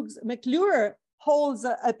 Sarah Hughes McClure holds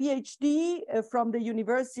a PhD from the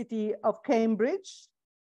University of Cambridge.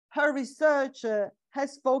 Her research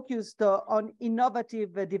has focused on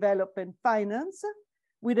innovative development finance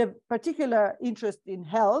with a particular interest in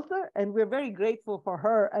health, and we're very grateful for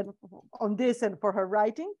her and on this and for her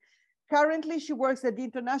writing. Currently, she works at the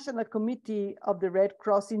International Committee of the Red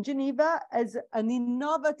Cross in Geneva as an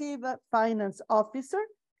innovative finance officer.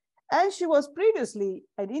 And she was previously,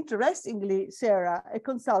 and interestingly, Sarah, a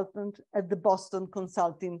consultant at the Boston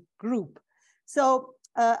Consulting Group. So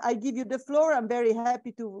I give you the floor. I'm very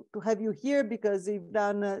happy to have you here because you've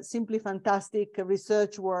done simply fantastic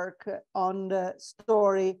research work on the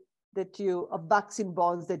story of vaccine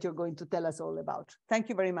bonds that you're going to tell us all about. Thank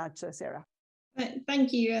you very much, Sarah.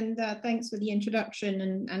 Thank you, and thanks for the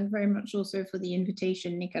introduction and very much also for the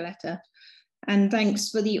invitation, Nicoletta. And thanks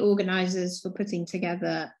for the organizers for putting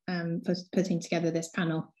together this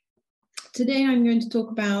panel. Today, I'm going to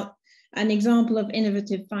talk about an example of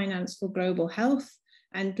innovative finance for global health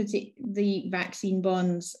and the vaccine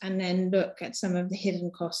bonds, and then look at some of the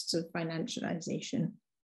hidden costs of financialization.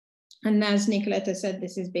 And as Nicoletta said,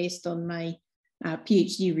 this is based on my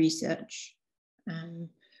PhD research,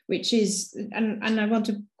 which is, and I want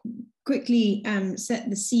to quickly set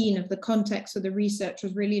the scene of the context of the research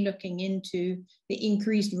was really looking into the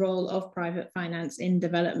increased role of private finance in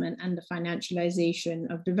development and the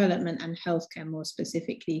financialization of development and healthcare more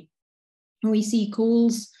specifically. And we see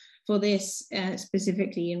calls for this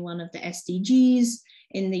specifically in one of the SDGs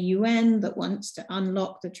in the UN that wants to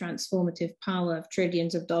unlock the transformative power of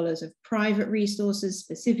trillions of dollars of private resources,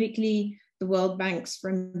 specifically the World Bank's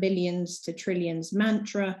from billions to trillions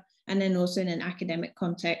mantra, and then also in an academic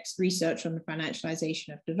context, research on the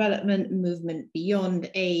financialization of development, movement beyond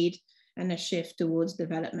aid, and a shift towards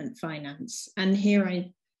development finance. And here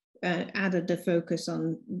I added the focus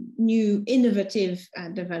on new innovative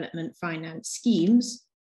development finance schemes,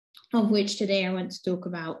 of which today I want to talk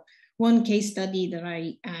about one case study that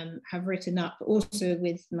I have written up also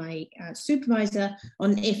with my supervisor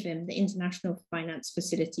on IFIM, the International Finance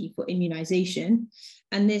Facility for Immunization.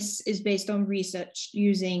 And this is based on research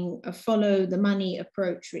using a follow the money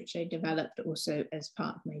approach, which I developed also as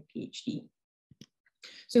part of my PhD.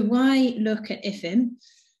 So why look at IFIM?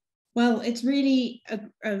 Well, it's really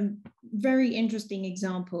a very interesting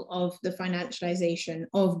example of the financialization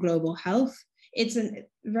of global health. It's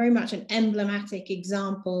very much an emblematic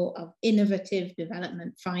example of innovative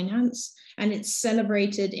development finance, and it's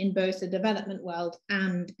celebrated in both the development world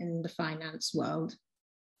and in the finance world.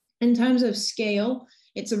 In terms of scale,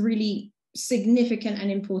 it's a really significant and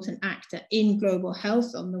important actor in global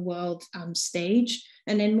health on the world stage.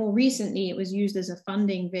 And then more recently, it was used as a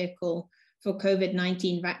funding vehicle for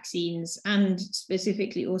COVID-19 vaccines, and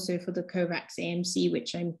specifically also for the COVAX AMC,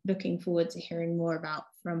 which I'm looking forward to hearing more about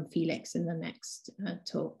from Felix in the next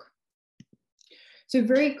talk. So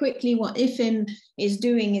very quickly, what IFIM is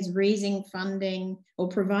doing is raising funding or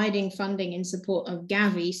providing funding in support of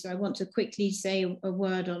Gavi. So I want to quickly say a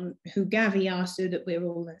word on who Gavi are so that we're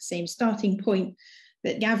all at the same starting point.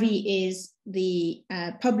 That Gavi is the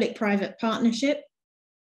public-private partnership,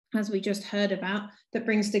 as we just heard about, that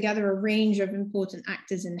brings together a range of important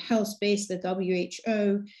actors in the health space, the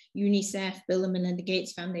WHO, UNICEF, Bill and Melinda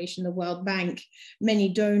Gates Foundation, the World Bank, many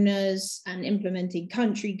donors and implementing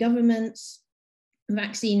country governments,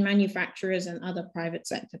 vaccine manufacturers, and other private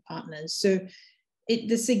sector partners. So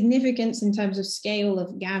the significance in terms of scale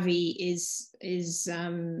of Gavi is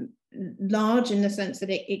large in the sense that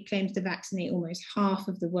it claims to vaccinate almost half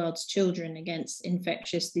of the world's children against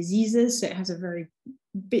infectious diseases. So it has a very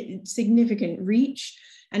significant reach.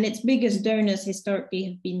 And its biggest donors historically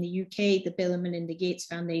have been the UK, the Bill and Melinda Gates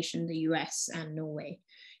Foundation, the US, and Norway.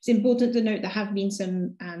 It's important to note there have been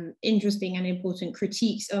some interesting and important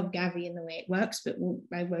critiques of Gavi and the way it works, but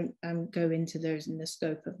I won't go into those in the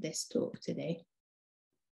scope of this talk today.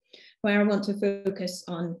 Where I want to focus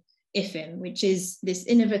on IFIM, which is this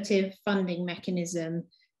innovative funding mechanism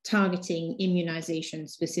targeting immunization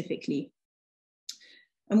specifically.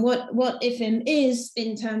 And what IFIM is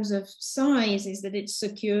in terms of size is that it's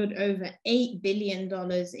secured over $8 billion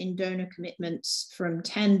in donor commitments from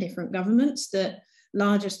 10 different governments. The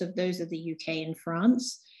largest of those are the UK and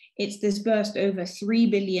France. It's disbursed over $3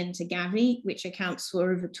 billion to Gavi, which accounts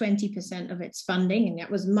for over 20% of its funding. And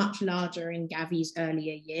that was much larger in Gavi's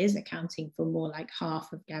earlier years, accounting for more like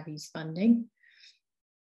half of Gavi's funding.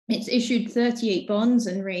 It's issued 38 bonds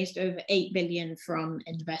and raised over $8 billion from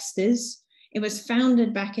investors. It was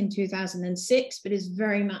founded back in 2006, but is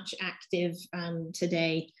very much active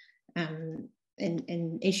today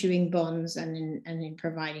in issuing bonds and in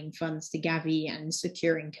providing funds to Gavi and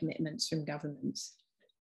securing commitments from governments.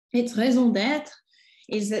 Its raison d'être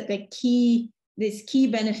is that this key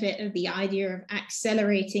benefit of the idea of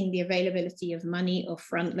accelerating the availability of money or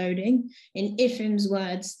front loading. In IFIM's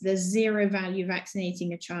words, there's zero value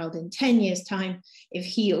vaccinating a child in 10 years' time if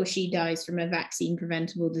he or she dies from a vaccine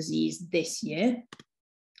preventable disease this year.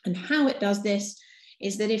 And how it does this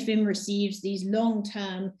is that IFIM receives these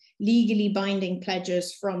long-term legally binding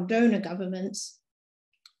pledges from donor governments,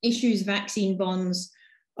 issues vaccine bonds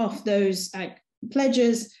off those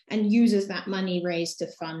pledges, and uses that money raised to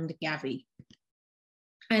fund Gavi.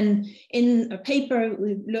 And in a paper,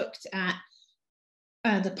 we've looked at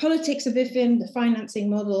the politics of IFIM, the financing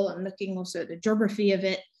model, and looking also at the geography of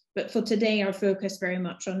it. But for today, our focus very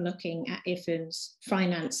much on looking at IFIM's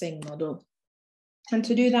financing model. And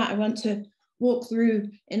to do that, I want to walk through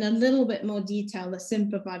in a little bit more detail a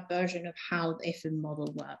simplified version of how the IFIM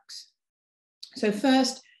model works. So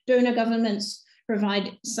first, donor governments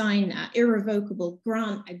sign irrevocable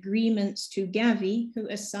grant agreements to Gavi, who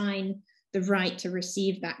assign the right to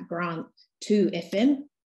receive that grant to IFIM.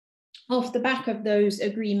 Off the back of those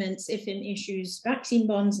agreements, IFIM issues vaccine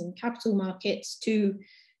bonds in capital markets to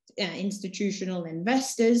institutional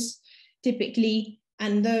investors, typically,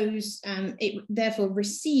 and those, it therefore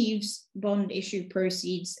receives bond issue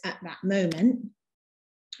proceeds at that moment,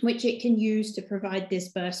 which it can use to provide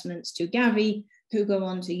disbursements to Gavi, who go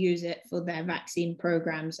on to use it for their vaccine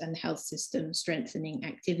programs and health system strengthening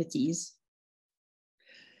activities.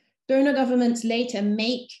 Donor governments later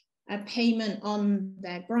make a payment on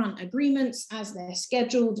their grant agreements as they're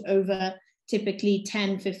scheduled over typically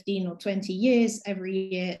 10, 15, or 20 years, every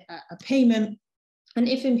year a payment. And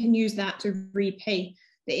IFIM can use that to repay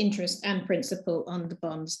the interest and principal on the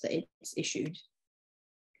bonds that it's issued.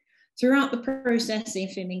 Throughout the process,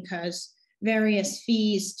 IFIM incurs various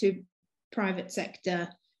fees to private sector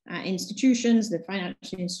institutions, the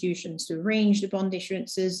financial institutions, to arrange the bond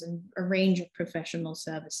issuances and a range of professional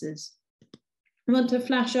services. I want to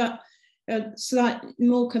flash up a slightly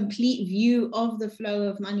more complete view of the flow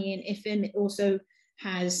of money in IFIM. It also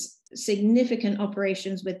has significant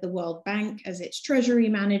operations with the World Bank as its treasury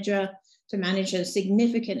manager to manage a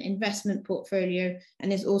significant investment portfolio,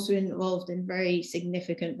 and is also involved in very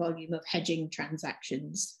significant volume of hedging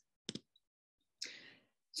transactions.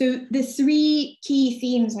 So the three key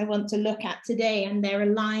themes I want to look at today, and they're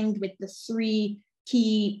aligned with the three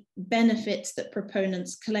key benefits that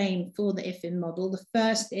proponents claim for the IFIM model. The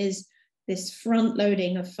first is this front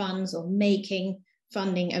loading of funds, or making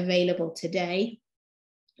funding available today.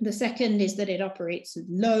 The second is that it operates with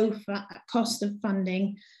low cost of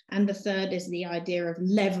funding. And the third is the idea of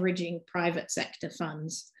leveraging private sector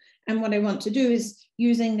funds. And what I want to do is,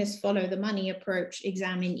 using this follow the money approach,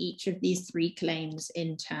 examine each of these three claims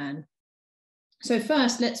in turn. So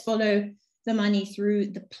first, let's follow the money through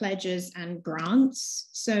the pledges and grants.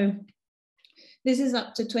 So this is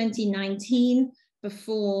up to 2019,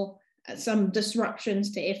 before some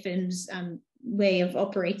disruptions to IFIM's way of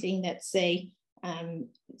operating, let's say,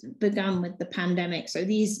 began with the pandemic. So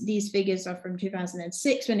these figures are from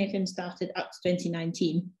 2006, when IFIM started, up to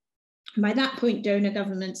 2019. By that point, donor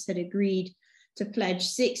governments had agreed to pledge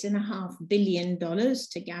 $6.5 billion to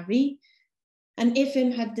Gavi, and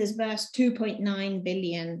IFIM had disbursed $2.9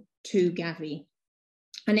 billion to Gavi.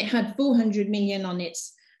 And it had $400 million on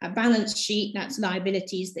its balance sheet, that's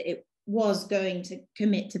liabilities that it was going to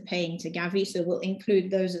commit to paying to Gavi, so we'll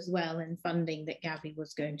include those as well in funding that Gavi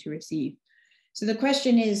was going to receive. So the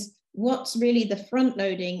question is, what's really the front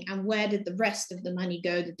loading, and where did the rest of the money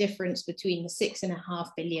go, the difference between the $6.5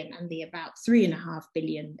 billion and the about $3.5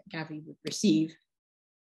 billion that Gavi would receive?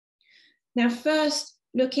 Now, first,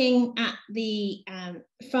 looking at the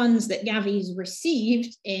funds that Gavi's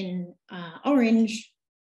received in orange,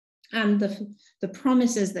 and the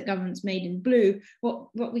promises that governments made in blue,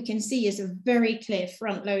 what we can see is a very clear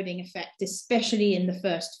front loading effect, especially in the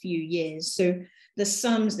first few years. So the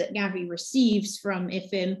sums that Gavi receives from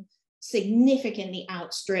IFIM significantly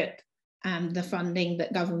outstrip the funding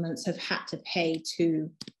that governments have had to pay to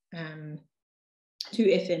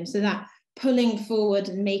IFIM. So that pulling forward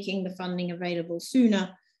and making the funding available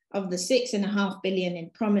sooner, of the $6.5 billion in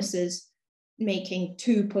promises, making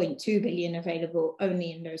 $2.2 billion available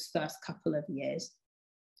only in those first couple of years.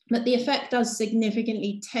 But the effect does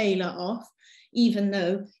significantly tailor off, even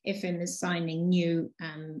though IFIM is signing new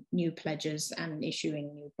pledges and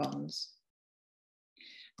issuing new bonds.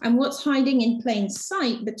 And what's hiding in plain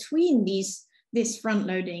sight between this front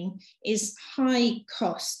loading is high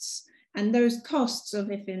costs. And those costs of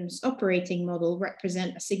IFIM's operating model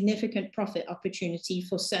represent a significant profit opportunity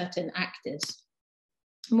for certain actors.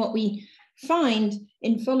 And what we find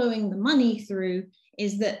in following the money through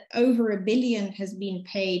is that over $1 billion has been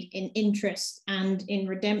paid in interest and in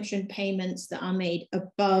redemption payments that are made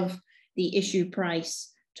above the issue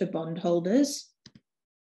price to bondholders.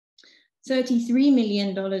 $33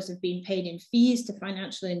 million have been paid in fees to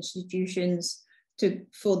financial institutions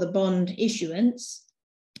for the bond issuance.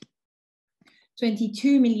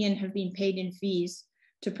 22 million have been paid in fees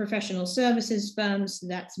to professional services firms,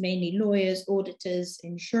 that's mainly lawyers, auditors,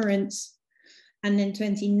 insurance. And then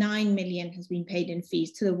 29 million has been paid in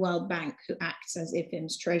fees to the World Bank, who acts as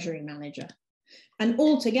IFIM's treasury manager. And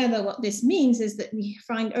altogether, what this means is that we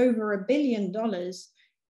find over $1 billion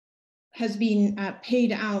has been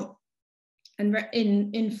paid out and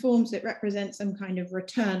in forms that represent some kind of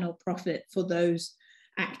return or profit for those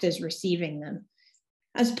actors receiving them.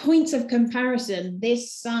 As points of comparison,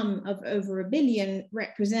 this sum of over $1 billion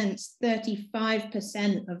represents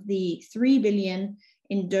 35% of the $3 billion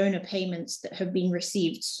in donor payments that have been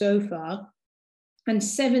received so far, and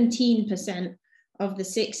 17% of the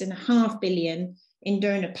 $6.5 billion in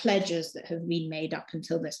donor pledges that have been made up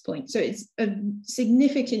until this point. So it's a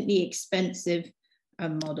significantly expensive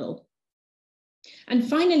model. And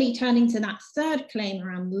finally, turning to that third claim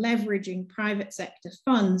around leveraging private sector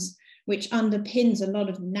funds, which underpins a lot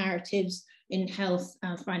of narratives in health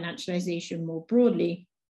financialization more broadly,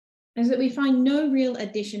 is that we find no real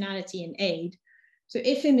additionality in aid. So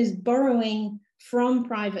IFIM is borrowing from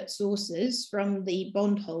private sources, from the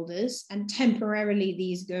bondholders, and temporarily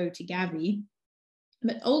these go to Gavi.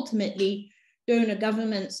 But ultimately, donor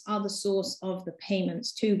governments are the source of the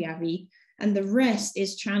payments to Gavi, and the rest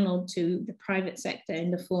is channeled to the private sector in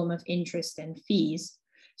the form of interest and fees.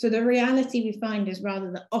 So the reality we find is rather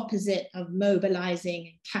the opposite of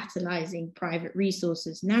mobilizing and catalyzing private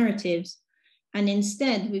resources narratives. And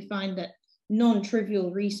instead, we find that non-trivial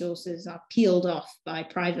resources are peeled off by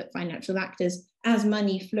private financial actors as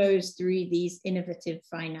money flows through these innovative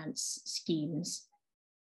finance schemes.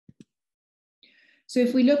 So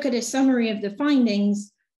if we look at a summary of the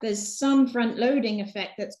findings, there's some front-loading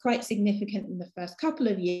effect that's quite significant in the first couple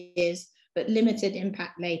of years, but limited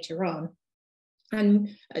impact later on. And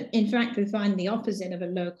in fact, we find the opposite of a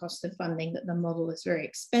low cost of funding, that the model is very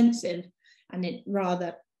expensive, and it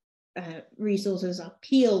rather resources are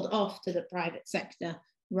peeled off to the private sector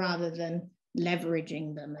rather than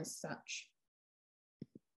leveraging them as such.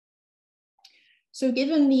 So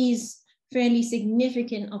given these fairly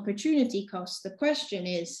significant opportunity costs, the question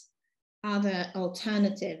is, are there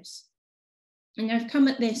alternatives? And I've come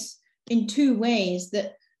at this in two ways.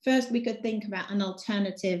 That first, we could think about an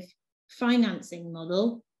alternative financing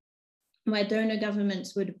model where donor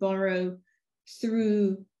governments would borrow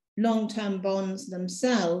through long-term bonds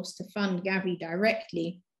themselves to fund Gavi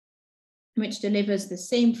directly, which delivers the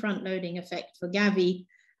same front-loading effect for Gavi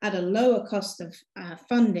at a lower cost of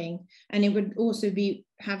funding, and it would also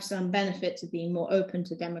have some benefits of being more open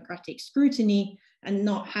to democratic scrutiny and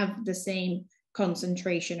not have the same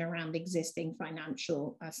concentration around existing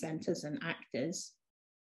financial centers and actors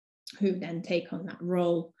who then take on that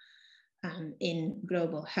role in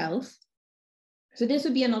global health. So this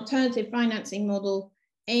would be an alternative financing model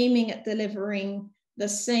aiming at delivering the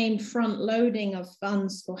same front loading of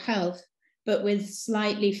funds for health, but with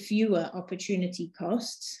slightly fewer opportunity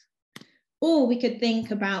costs. Or we could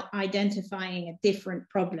think about identifying a different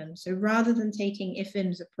problem. So rather than taking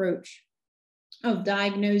IFIM's approach of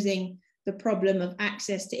diagnosing the problem of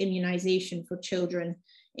access to immunization for children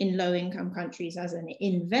in low-income countries as an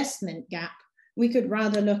investment gap, we could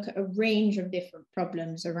rather look at a range of different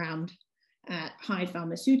problems around high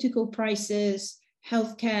pharmaceutical prices,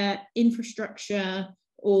 healthcare infrastructure,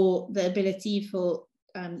 or the ability for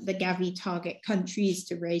the Gavi target countries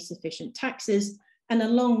to raise sufficient taxes. And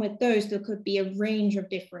along with those, there could be a range of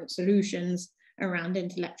different solutions around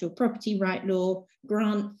intellectual property right law,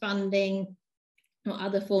 grant funding, or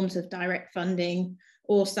other forms of direct funding,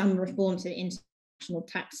 or some reform to international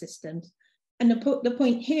tax systems. And the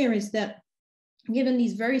point here is that given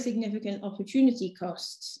these very significant opportunity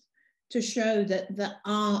costs, to show that there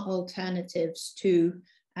are alternatives to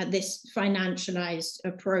this financialized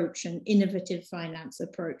approach and innovative finance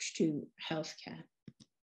approach to healthcare.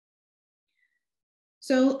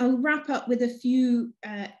 So I'll wrap up with a few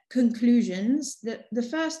conclusions. The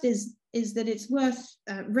first is that it's worth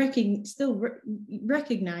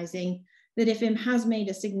recognizing that IFIM has made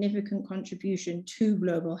a significant contribution to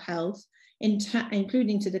global health,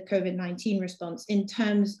 including to the COVID-19 response, in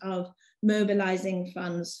terms of mobilizing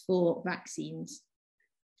funds for vaccines.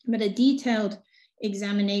 But a detailed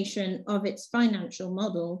examination of its financial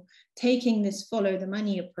model, taking this follow the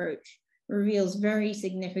money approach, reveals very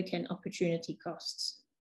significant opportunity costs.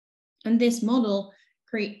 And this model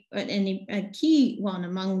a key one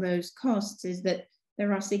among those costs is that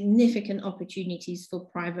there are significant opportunities for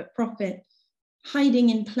private profit hiding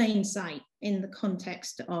in plain sight in the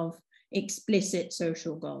context of explicit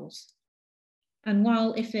social goals. And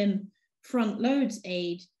while IFIM front loads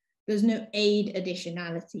aid, there's no aid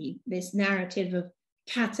additionality, this narrative of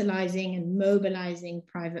catalyzing and mobilizing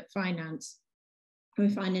private finance. We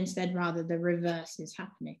find instead rather the reverse is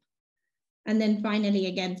happening. And then finally,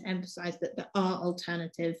 again, to emphasize that there are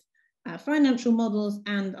alternative financial models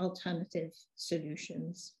and alternative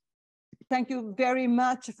solutions. Thank you very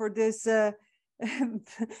much for this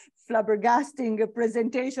flabbergasting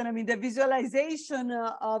presentation. I mean, the visualization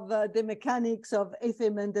of the mechanics of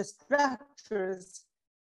IFIM and the structures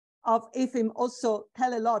of IFIM also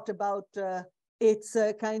tell a lot about its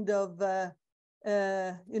kind of,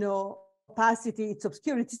 opacity, its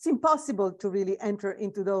obscurity. It's impossible to really enter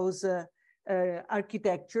into those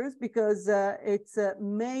architectures because it's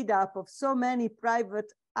made up of so many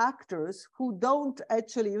private actors who don't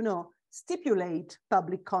actually, stipulate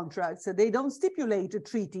public contracts. They don't stipulate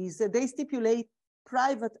treaties. They stipulate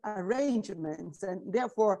private arrangements, and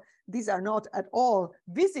therefore these are not at all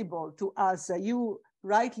visible to us. You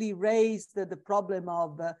rightly raised the problem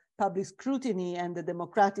of public scrutiny and the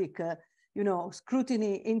democratic,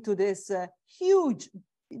 scrutiny into this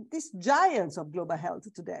these giants of global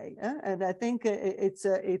health today. And I think it's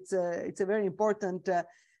a very important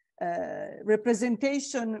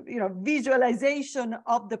representation, visualization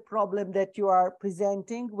of the problem that you are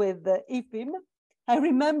presenting with IFIM. I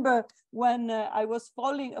remember when I was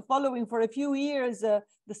following for a few years the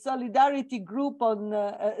solidarity group on,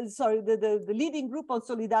 the leading group on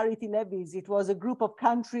solidarity levies. It was a group of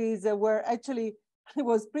countries where actually I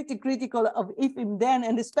was pretty critical of IFIM then,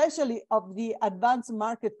 and especially of the advanced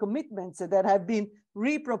market commitments that have been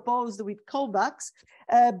reproposed with COVAX,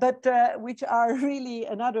 but which are really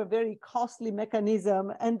another very costly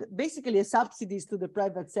mechanism and basically a subsidies to the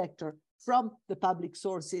private sector from the public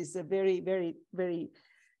sources, a very, very, very,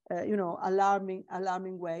 alarming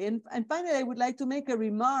way. And finally, I would like to make a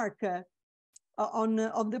remark on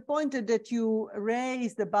the point that you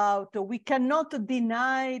raised about we cannot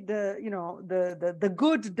deny the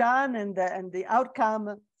good done and the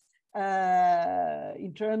outcome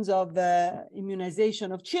in terms of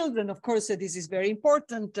immunization of children. Of course, this is very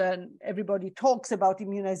important, and everybody talks about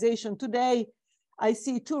immunization today. I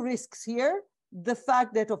see two risks here. The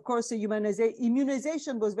fact that, of course,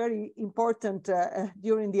 immunization was very important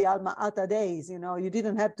during the Alma Ata days. You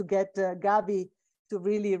didn't have to get Gavi to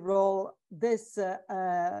really roll this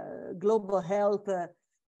global health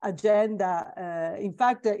agenda. In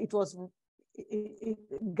fact,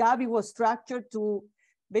 Gavi was structured to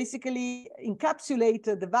basically encapsulate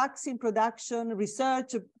the vaccine production,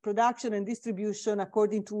 research, production, and distribution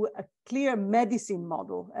according to a clear medicine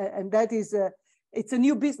model. And that is, it's a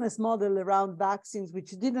new business model around vaccines,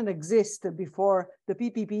 which didn't exist before the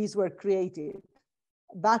PPPs were created.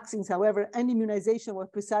 Vaccines, however, and immunization were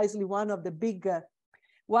precisely one of the big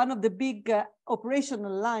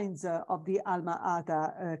operational lines of the Alma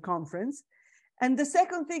Ata conference. And the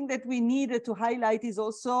second thing that we needed to highlight is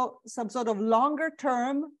also some sort of longer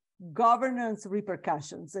term governance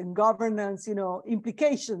repercussions and governance,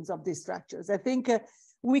 implications of these structures. I think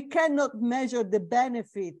we cannot measure the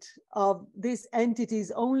benefit of these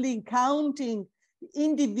entities only counting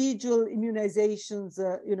individual immunizations,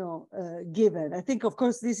 given. I think, of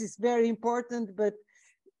course, this is very important, but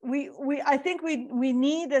I think we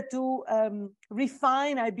need to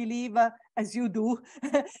refine, I believe, as you do,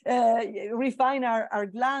 refine our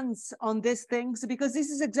glance on these things, because this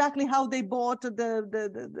is exactly how they bought the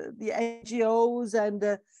NGOs and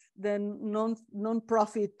the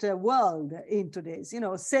non-profit world into this,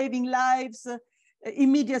 saving lives,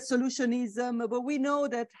 immediate solutionism. But we know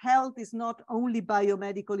that health is not only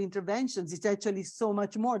biomedical interventions, it's actually so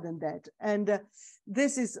much more than that. And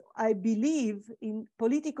this is, I believe, in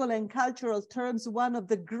political and cultural terms, one of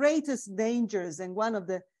the greatest dangers and one of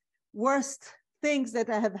the worst things that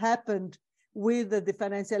have happened with the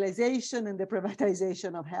financialization and the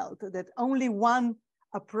privatization of health, that only one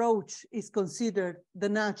approach is considered the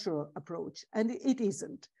natural approach, and it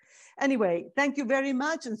isn't. Anyway, thank you very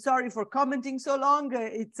much, and sorry for commenting so long.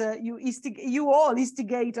 It's you all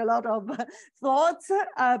instigate a lot of thoughts,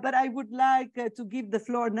 but I would like to give the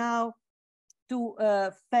floor now to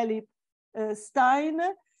Felix Stein.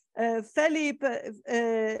 Felix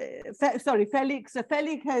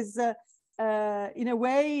has, in a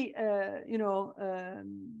way,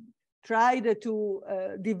 tried to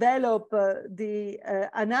develop the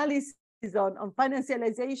analysis on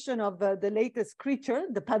financialization of the latest creature,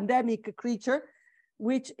 the pandemic creature,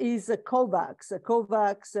 which is COVAX.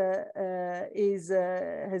 COVAX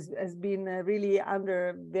has been really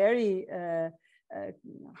under very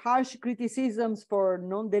harsh criticisms for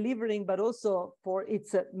non-delivering, but also for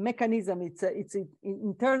its mechanism, its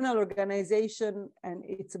internal organization and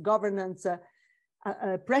its governance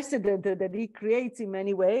precedent that it creates in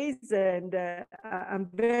many ways. And I'm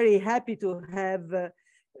very happy to have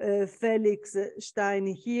Felix Stein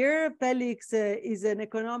here. Felix is an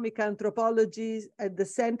economic anthropologist at the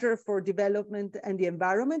Center for Development and the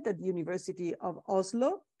Environment at the University of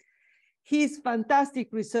Oslo. His fantastic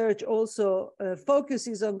research also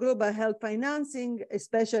focuses on global health financing,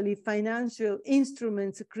 especially financial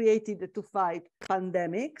instruments created to fight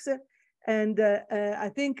pandemics. And I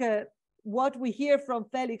think what we hear from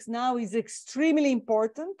Felix now is extremely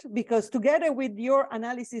important, because together with your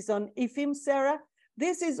analysis on IFIM, Sarah,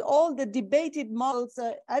 this is all the debated models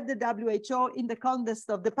at the WHO in the context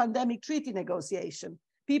of the pandemic treaty negotiation.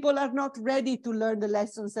 People are not ready to learn the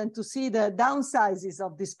lessons and to see the downsizes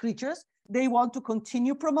of these creatures. They want to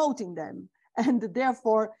continue promoting them. And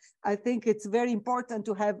therefore, I think it's very important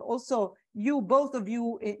to have also you, both of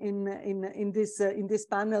you in this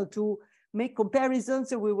panel to make comparisons.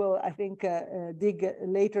 So we will, I think, dig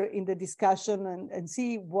later in the discussion and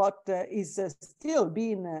see what is still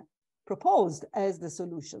being proposed as the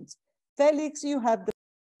solutions. Felix, you have the...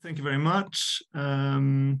 Thank you very much.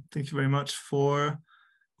 Thank you very much for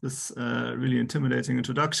this really intimidating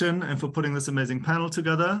introduction and for putting this amazing panel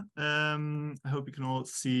together. I hope you can all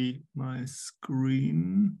see my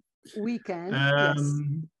screen. We can, yes.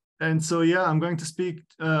 And so, yeah, I'm going to speak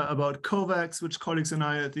about COVAX, which colleagues and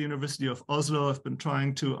I at the University of Oslo have been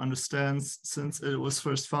trying to understand since it was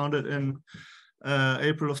first founded in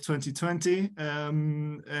April of 2020.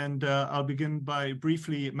 I'll begin by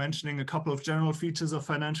briefly mentioning a couple of general features of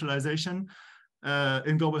financialization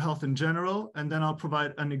in global health in general, and then I'll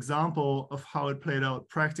provide an example of how it played out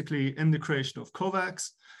practically in the creation of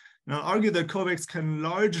COVAX. And I'll argue that COVAX can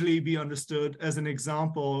largely be understood as an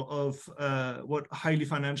example of what highly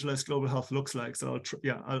financialized global health looks like. So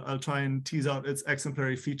I'll try and tease out its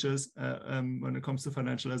exemplary features when it comes to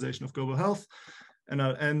financialization of global health. And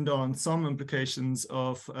I'll end on some implications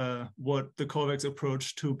of what the COVAX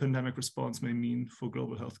approach to pandemic response may mean for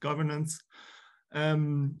global health governance.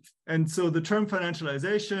 And so the term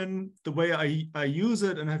financialization, the way I use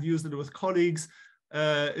it and have used it with colleagues,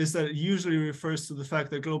 is that it usually refers to the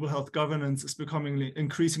fact that global health governance is becoming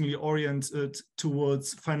increasingly oriented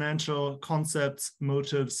towards financial concepts,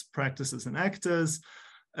 motives, practices, and actors.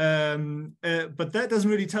 But that doesn't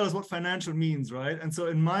really tell us what financial means, right? And so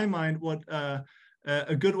in my mind, what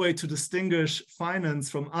a good way to distinguish finance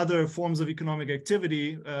from other forms of economic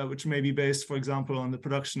activity, which may be based, for example, on the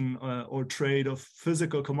production or trade of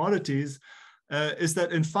physical commodities, is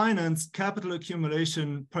that in finance, capital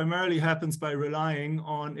accumulation primarily happens by relying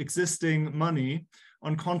on existing money,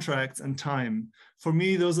 on contracts and time. For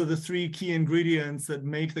me, those are the three key ingredients that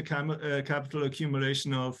make the capital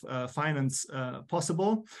accumulation of finance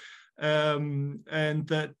possible. And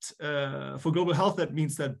that for global health, that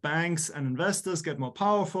means that banks and investors get more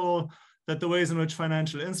powerful, that the ways in which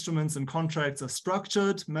financial instruments and contracts are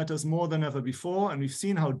structured matters more than ever before. And we've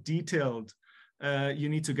seen how detailed you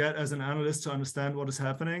need to get as an analyst to understand what is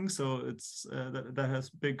happening. So it's that has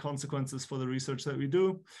big consequences for the research that we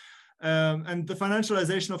do. And the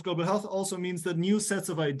financialization of global health also means that new sets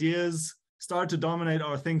of ideas start to dominate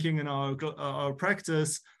our thinking and our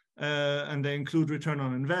practice. And they include return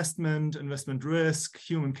on investment, investment risk,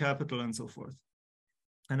 human capital, and so forth.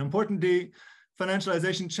 And importantly,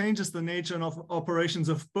 financialization changes the nature and operations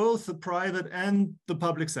of both the private and the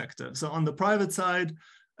public sector. So on the private side,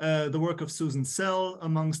 the work of Susan Sell,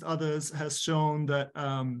 amongst others, has shown that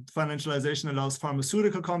financialization allows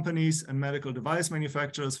pharmaceutical companies and medical device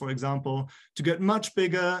manufacturers, for example, to get much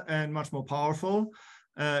bigger and much more powerful.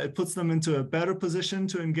 It puts them into a better position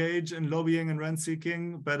to engage in lobbying and rent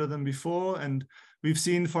seeking better than before. And we've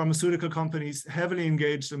seen pharmaceutical companies heavily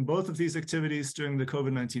engaged in both of these activities during the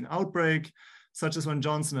COVID-19 outbreak, such as when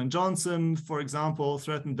Johnson & Johnson, for example,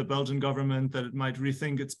 threatened the Belgian government that it might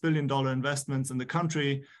rethink its billion-dollar investments in the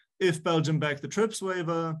country if Belgium backed the TRIPS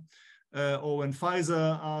waiver, or when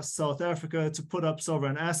Pfizer asked South Africa to put up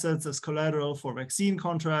sovereign assets as collateral for vaccine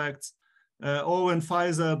contracts, or when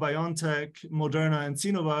Pfizer, BioNTech, Moderna, and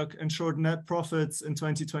Sinovac ensured net profits in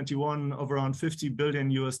 2021 of around $50 billion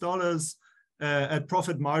at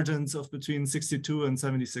profit margins of between 62 and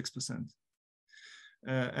 76%.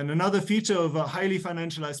 And another feature of a highly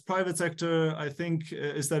financialized private sector, I think,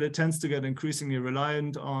 is that it tends to get increasingly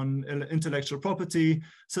reliant on intellectual property,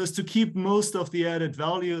 so as to keep most of the added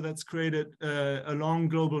value that's created along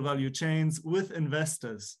global value chains with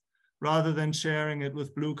investors, rather than sharing it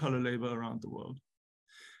with blue-collar labor around the world.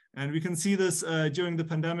 And we can see this during the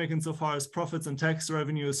pandemic insofar as profits and tax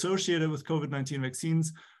revenue associated with COVID-19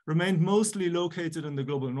 vaccines remained mostly located in the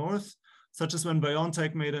global north, such as when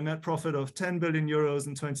BioNTech made a net profit of 10 billion euros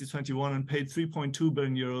in 2021 and paid 3.2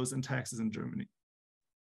 billion euros in taxes in Germany.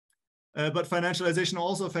 But financialization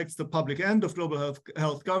also affects the public end of global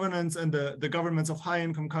health governance, and the governments of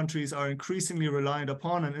high-income countries are increasingly reliant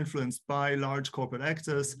upon and influenced by large corporate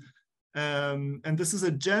actors. And this is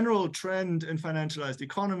a general trend in financialized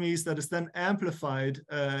economies that is then amplified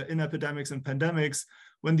in epidemics and pandemics,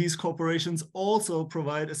 when these corporations also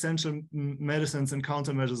provide essential medicines and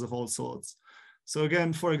countermeasures of all sorts. So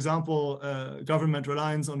again, for example, government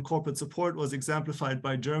reliance on corporate support was exemplified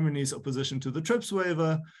by Germany's opposition to the TRIPS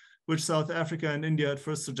waiver, which South Africa and India had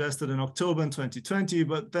first suggested in October in 2020,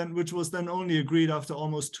 but then which was then only agreed after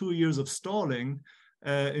almost 2 years of stalling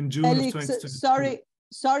in June of 2022.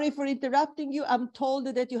 Sorry for interrupting you. I'm told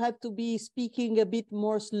that you have to be speaking a bit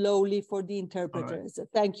more slowly for the interpreters. Right.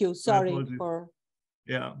 Thank you. Sorry for...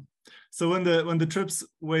 Yeah. So when the TRIPS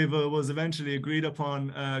waiver was eventually agreed upon,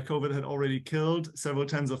 COVID had already killed several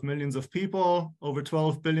tens of millions of people. Over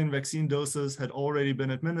 12 billion vaccine doses had already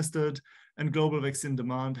been administered, and global vaccine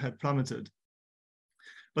demand had plummeted.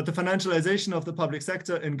 But the financialization of the public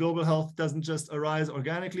sector in global health doesn't just arise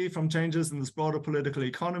organically from changes in this broader political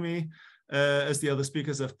economy, as the other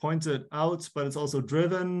speakers have pointed out, but it's also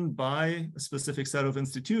driven by a specific set of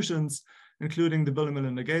institutions, including the Bill and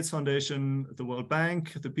Melinda Gates Foundation, the World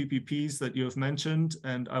Bank, the PPPs that you have mentioned,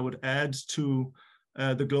 and I would add to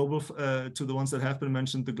to the ones that have been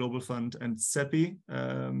mentioned, the Global Fund and CEPI,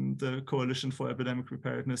 the Coalition for Epidemic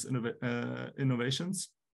Preparedness Innovations.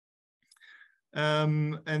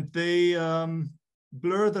 And they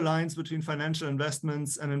blur the lines between financial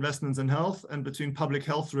investments and investments in health, and between public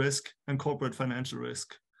health risk and corporate financial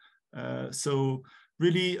risk. So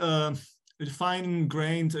really,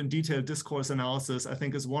 fine-grained and detailed discourse analysis, I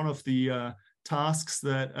think, is one of the tasks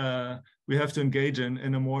that we have to engage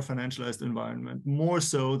in a more financialized environment, more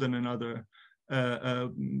so than in other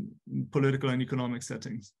political and economic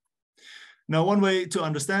settings. Now, one way to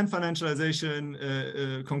understand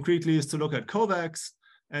financialization concretely is to look at COVAX.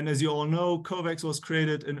 And as you all know, COVAX was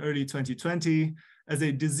created in early 2020 as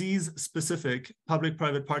a disease-specific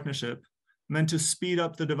public-private partnership meant to speed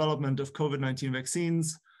up the development of COVID-19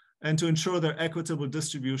 vaccines and to ensure their equitable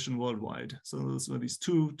distribution worldwide. So those were these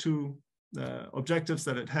two objectives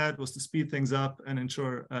that it had, was to speed things up and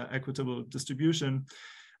ensure equitable distribution.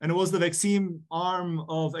 And it was the vaccine arm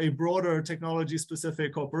of a broader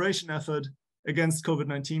technology-specific cooperation effort against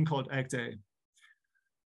COVID-19 called ACT-A.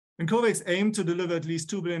 And COVAX aimed to deliver at least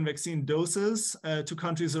 2 billion vaccine doses to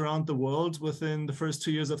countries around the world within the first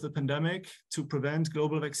 2 years of the pandemic to prevent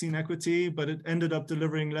global vaccine equity, but it ended up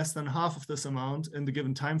delivering less than half of this amount in the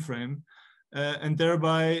given time frame. And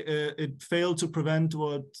thereby, it failed to prevent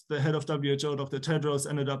what the head of WHO, Dr. Tedros,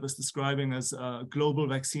 ended up as describing as global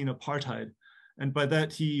vaccine apartheid. And by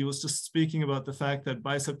that, he was just speaking about the fact that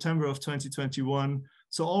by September of 2021,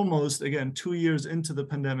 so almost, again, 2 years into the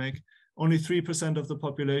pandemic, only 3% of the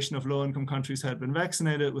population of low-income countries had been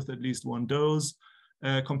vaccinated with at least one dose,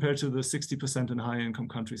 compared to the 60% in high-income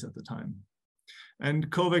countries at the time. And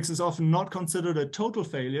COVAX is often not considered a total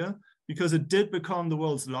failure because it did become the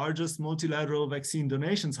world's largest multilateral vaccine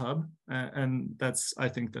donations hub. And I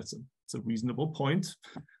think that's a reasonable point.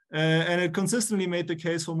 And it consistently made the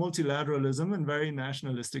case for multilateralism in very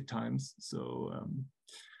nationalistic times. So,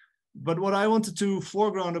 but what I wanted to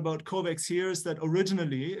foreground about COVAX here is that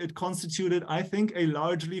originally it constituted, I think, a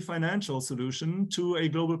largely financial solution to a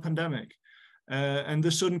global pandemic. And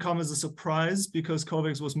this shouldn't come as a surprise because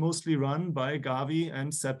COVAX was mostly run by Gavi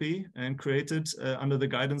and CEPI and created under the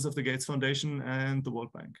guidance of the Gates Foundation and the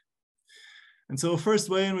World Bank. And so first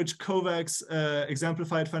way in which COVAX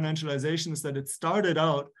exemplified financialization is that it started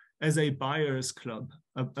out as a buyers club,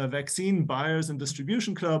 a vaccine buyers and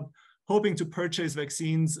distribution club, hoping to purchase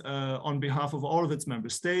vaccines on behalf of all of its member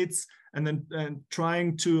states, and then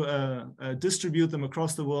trying to distribute them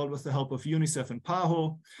across the world with the help of UNICEF and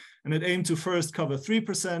PAHO. And it aimed to first cover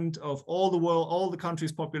 3% of all the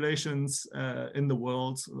countries' populations in the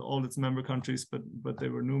world, all its member countries, but they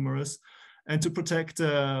were numerous. And to protect,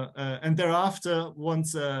 and thereafter,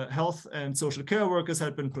 once health and social care workers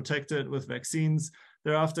had been protected with vaccines,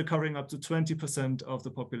 thereafter covering up to 20% of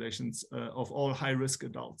the populations of all high-risk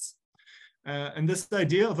adults. And this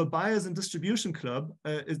idea of a buyers and distribution club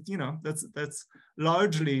is, that's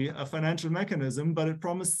largely a financial mechanism, but it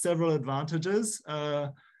promised several advantages.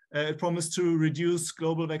 It promised to reduce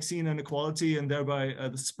global vaccine inequality and thereby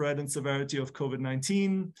the spread and severity of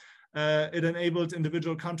COVID-19. It enabled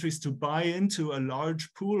individual countries to buy into a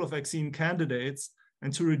large pool of vaccine candidates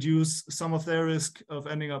and to reduce some of their risk of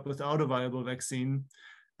ending up without a viable vaccine.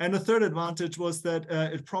 And the third advantage was that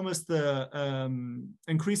it promised the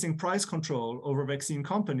increasing price control over vaccine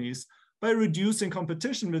companies by reducing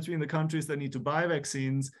competition between the countries that need to buy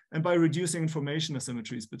vaccines and by reducing information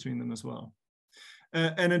asymmetries between them as well.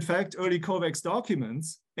 And in fact, early COVAX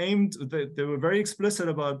documents they were very explicit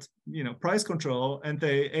about price control, and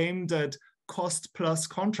they aimed at cost plus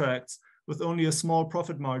contracts with only a small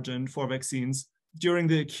profit margin for vaccines during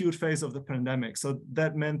the acute phase of the pandemic. So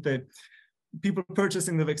that meant that people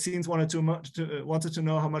purchasing the vaccines wanted to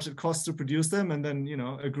know how much it costs to produce them, and then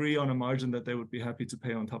agree on a margin that they would be happy to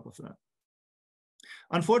pay on top of that.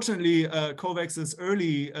 Unfortunately, COVAX's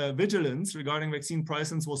early vigilance regarding vaccine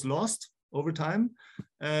prices was lost over time,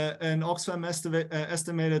 and Oxfam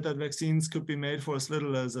estimated that vaccines could be made for as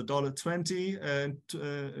little as $1.20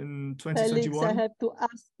 in 2021. Felix, I have to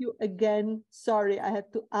ask you again. Sorry, I have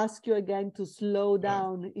to ask you again to slow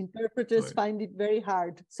down. Interpreters find it very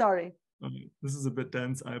hard. Sorry. This is a bit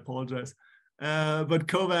dense, I apologize. But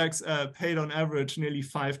COVAX paid on average nearly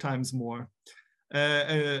 5 times more.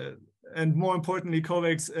 And more importantly,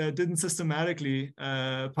 COVAX didn't systematically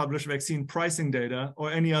publish vaccine pricing data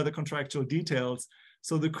or any other contractual details.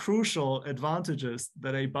 So the crucial advantages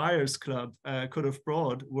that a buyer's club could have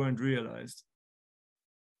brought weren't realized.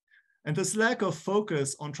 And this lack of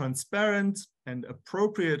focus on transparent and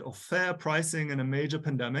appropriate or fair pricing in a major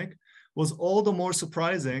pandemic was all the more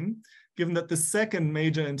surprising, given that the second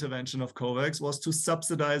major intervention of COVAX was to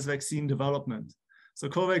subsidize vaccine development. So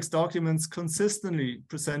COVAX documents consistently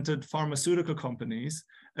presented pharmaceutical companies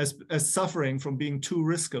as suffering from being too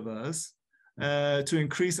risk averse to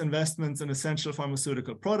increase investments in essential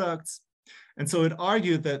pharmaceutical products. And so it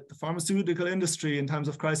argued that the pharmaceutical industry in times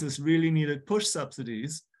of crisis really needed push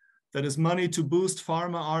subsidies, that is money to boost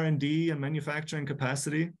pharma R&D and manufacturing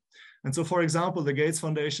capacity. And so, for example, the Gates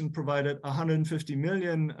Foundation provided $150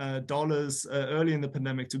 million early in the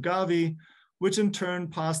pandemic to Gavi, which in turn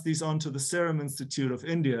passed these on to the Serum Institute of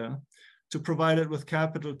India to provide it with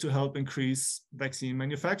capital to help increase vaccine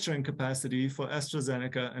manufacturing capacity for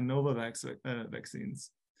AstraZeneca and Novavax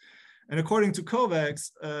vaccines. And according to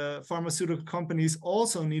COVAX, pharmaceutical companies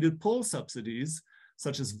also needed pull subsidies,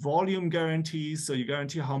 such as volume guarantees, so you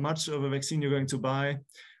guarantee how much of a vaccine you're going to buy,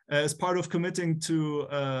 as part of committing to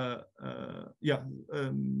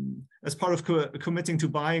committing to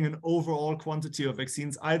buying an overall quantity of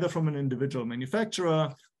vaccines, either from an individual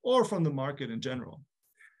manufacturer or from the market in general.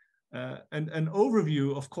 And an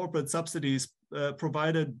overview of corporate subsidies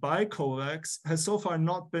provided by COVAX has so far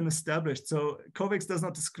not been established. So COVAX does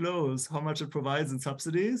not disclose how much it provides in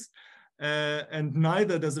subsidies, and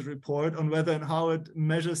neither does it report on whether and how it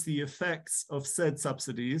measures the effects of said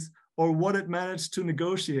subsidies or what it managed to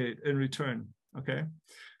negotiate in return, okay?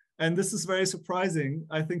 And this is very surprising,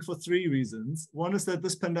 I think, for 3 reasons. One is that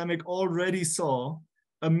this pandemic already saw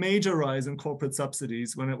a major rise in corporate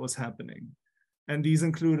subsidies when it was happening. And these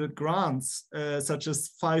included grants, such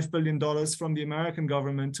as $5 billion from the American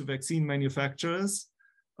government to vaccine manufacturers,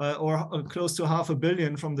 or close to $500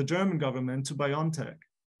 million from the German government to BioNTech.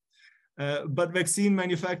 But vaccine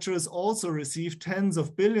manufacturers also received tens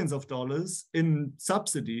of billions of dollars in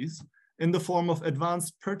subsidies in the form of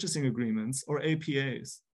advanced purchasing agreements, or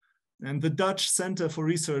APAs. And the Dutch Center for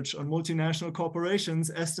Research on Multinational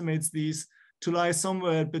Corporations estimates these to lie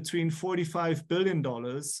somewhere between $45 billion to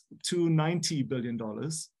 $90 billion.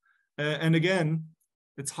 And again,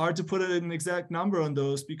 it's hard to put an exact number on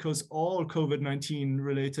those because all COVID-19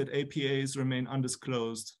 related APAs remain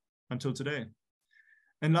undisclosed until today.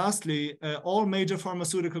 And lastly, all major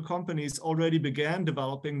pharmaceutical companies already began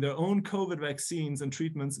developing their own COVID vaccines and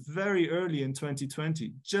treatments very early in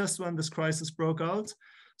 2020, just when this crisis broke out.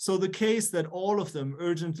 So the case that all of them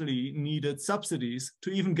urgently needed subsidies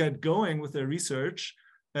to even get going with their research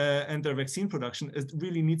and their vaccine production, it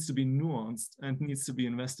really needs to be nuanced and needs to be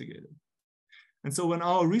investigated. And so when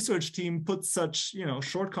our research team put such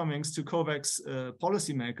shortcomings to COVAX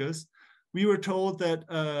policymakers, we were told that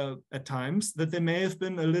at times that they may have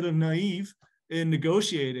been a little naive in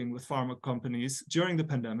negotiating with pharma companies during the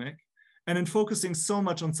pandemic and in focusing so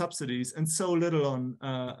much on subsidies and so little on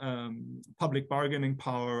public bargaining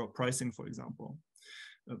power or pricing, for example.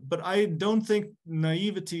 But I don't think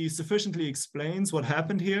naivety sufficiently explains what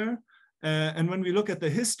happened here. And when we look at the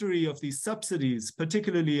history of these subsidies,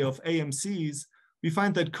 particularly of AMCs, we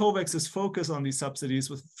find that COVAX's focus on these subsidies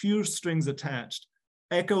with few strings attached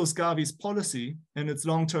echoes Gavi's policy and its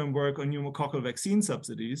long-term work on pneumococcal vaccine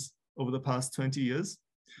subsidies over the past 20 years.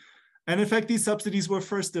 And in fact, these subsidies were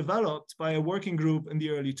first developed by a working group in the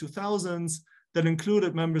early 2000s that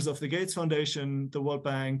included members of the Gates Foundation, the World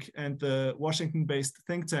Bank, and the Washington-based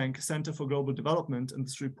think tank Center for Global Development in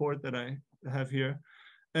this report that I have here,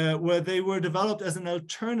 where they were developed as an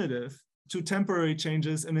alternative to temporary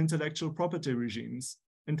changes in intellectual property regimes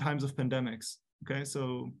in times of pandemics. Okay,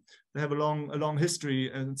 so they have a long history,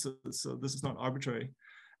 and so this is not arbitrary.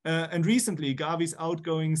 And recently, Gavi's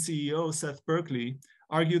outgoing CEO, Seth Berkley,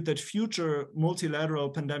 argued that future multilateral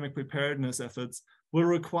pandemic preparedness efforts will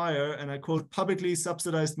require, and I quote, publicly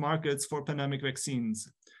subsidized markets for pandemic vaccines.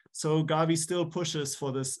 So Gavi still pushes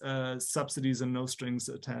for this subsidies and no strings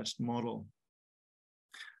attached model.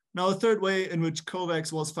 Now, a third way in which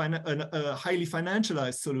COVAX was a highly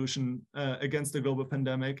financialized solution against the global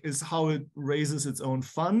pandemic is how it raises its own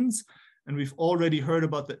funds. And we've already heard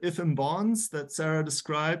about the IFM bonds that Sarah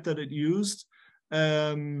described that it used,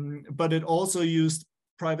 but it also used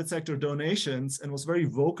private sector donations and was very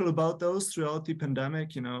vocal about those throughout the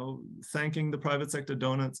pandemic, you know, thanking the private sector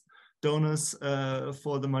donors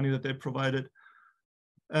for the money that they provided.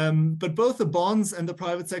 But both the bonds and the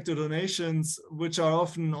private sector donations, which are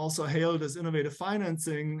often also hailed as innovative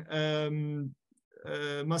financing,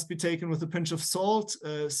 must be taken with a pinch of salt.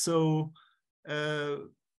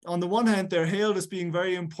 On the one hand, they're hailed as being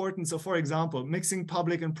very important. So for example, mixing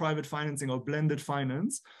public and private financing or blended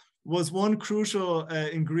finance was one crucial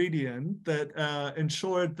ingredient that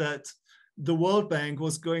ensured that the World Bank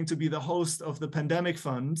was going to be the host of the pandemic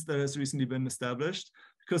fund that has recently been established,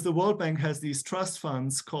 because the World Bank has these trust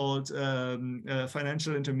funds called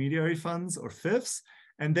financial intermediary funds, or FIFs,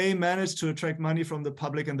 and they managed to attract money from the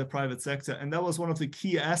public and the private sector. And that was one of the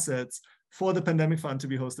key assets for the pandemic fund to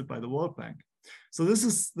be hosted by the World Bank. So this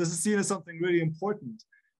is seen as something really important.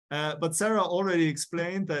 But Sarah already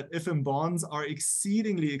explained that IFM bonds are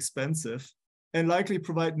exceedingly expensive and likely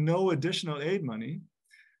provide no additional aid money.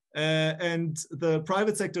 And the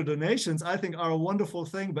private sector donations, I think, are a wonderful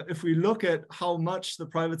thing. But if we look at how much the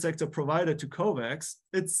private sector provided to COVAX,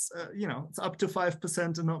 it's it's up to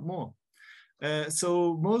 5% and not more.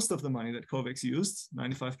 So most of the money that COVAX used,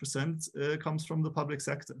 95%, comes from the public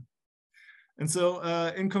sector. And so,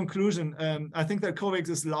 in conclusion, I think that COVAX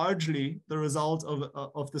is largely the result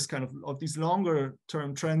of this of these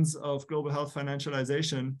longer-term trends of global health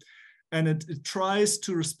financialization. And it tries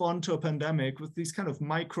to respond to a pandemic with these kind of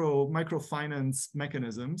microfinance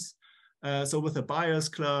mechanisms. So with a buyer's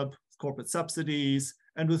club, corporate subsidies,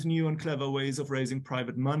 and with new and clever ways of raising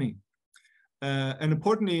private money. And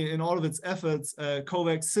importantly, in all of its efforts,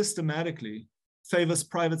 COVAX systematically favors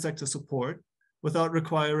private sector support without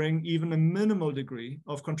requiring even a minimal degree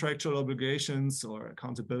of contractual obligations or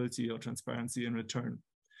accountability or transparency in return.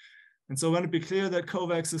 And so when it became clear that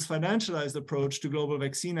COVAX's financialized approach to global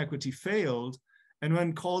vaccine equity failed, and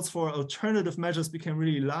when calls for alternative measures became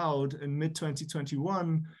really loud in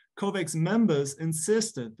mid-2021, COVAX members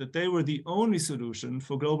insisted that they were the only solution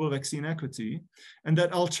for global vaccine equity, and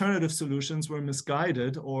that alternative solutions were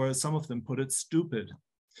misguided, or as some of them put it, stupid.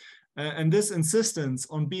 And this insistence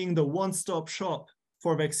on being the one-stop shop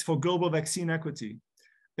for global vaccine equity,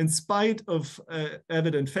 in spite of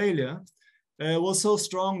evident failure, was so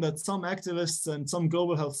strong that some activists and some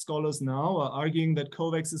global health scholars now are arguing that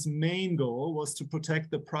COVAX's main goal was to protect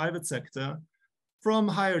the private sector from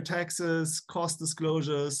higher taxes, cost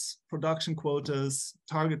disclosures, production quotas,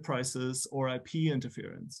 target prices, or IP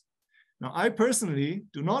interference. Now, I personally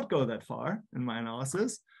do not go that far in my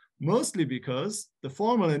analysis, mostly because the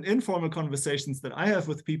formal and informal conversations that I have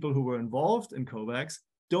with people who were involved in COVAX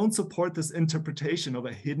don't support this interpretation of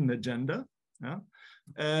a hidden agenda. Yeah?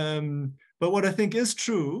 But what I think is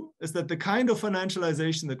true is that the kind of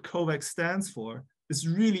financialization that COVAX stands for is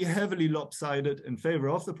really heavily lopsided in favor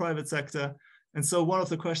of the private sector. And so one of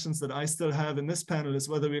the questions that I still have in this panel is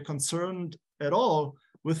whether we're concerned at all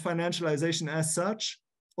with financialization as such,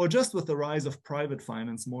 or just with the rise of private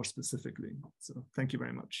finance more specifically. So thank you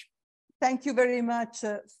very much. Thank you very much,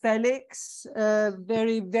 Felix.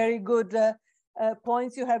 Very, very good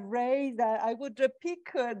points you have raised. I would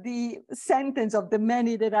pick the sentence of the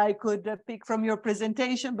many that I could pick from your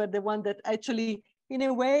presentation, but the one that actually, in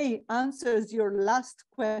a way, answers your last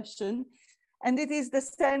question. And it is the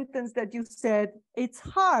sentence that you said, it's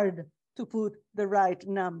hard to put the right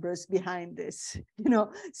numbers behind this,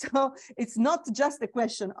 so it's not just a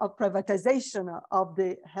question of privatization of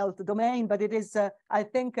the health domain, but it is, I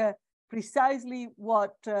think, precisely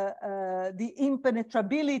what the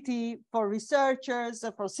impenetrability for researchers,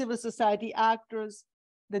 for civil society actors,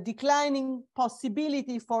 the declining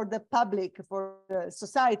possibility for the public, for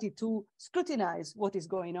society to scrutinize what is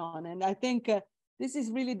going on. And I think this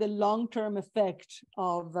is really the long-term effect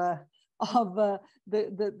of the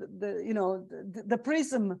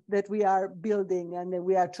prism that we are building and that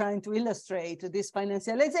we are trying to illustrate, this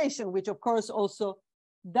financialization, which of course also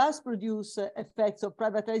does produce effects of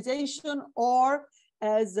privatization, or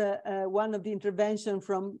as one of the intervention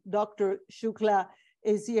from Dr. Shukla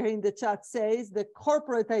is here in the chat says, the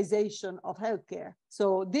corporatization of healthcare.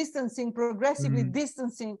 So progressively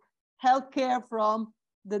distancing healthcare from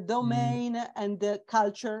the domain and the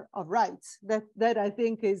culture of rights. That I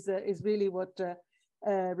think is really what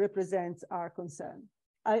represents our concern.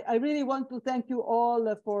 I really want to thank you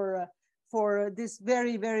all for this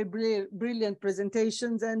very, very brilliant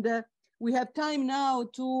presentations, and we have time now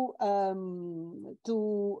to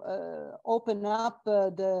open up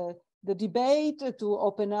the debate, to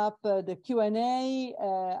open up the Q&A.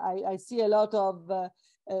 I see a lot of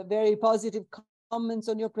very positive comments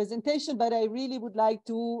on your presentation, but I really would like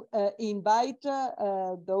to invite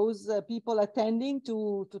those people attending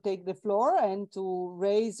to take the floor and to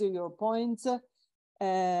raise your points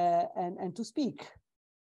and to speak.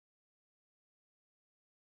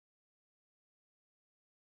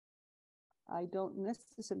 I don't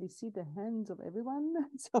necessarily see the hands of everyone,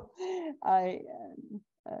 so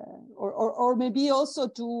or maybe also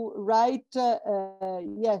to write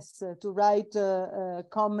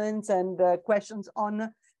comments and questions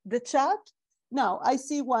on the chat. Now I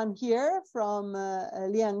see one here from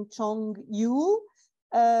Liang Chong Yu.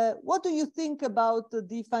 What do you think about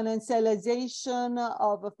the financialization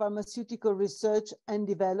of pharmaceutical research and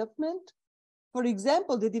development? For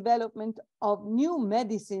example, the development of new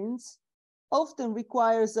medicines often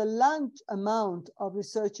requires a large amount of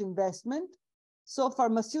research investment. So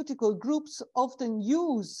pharmaceutical groups often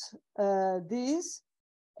use this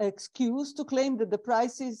excuse to claim that the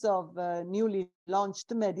prices of newly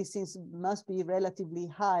launched medicines must be relatively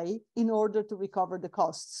high in order to recover the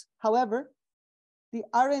costs. However, the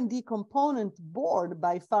R&D component borne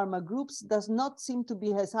by pharma groups does not seem to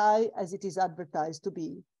be as high as it is advertised to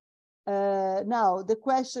be. Now, the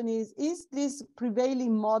question is this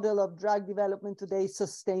prevailing model of drug development today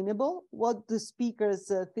sustainable? What do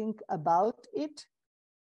speakers think about it?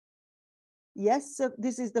 Yes,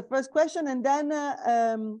 this is the first question. And then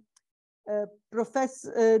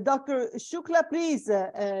Dr. Shukla, please,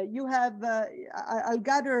 you have, I'll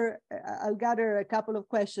gather a couple of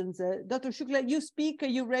questions. Dr. Shukla, you speak,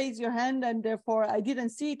 you raise your hand, and therefore I didn't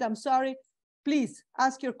see it, I'm sorry. Please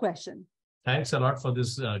ask your question. Thanks a lot for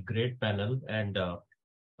this great panel. And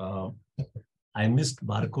I missed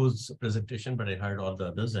Marco's presentation, but I heard all the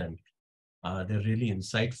others, and they're really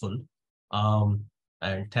insightful.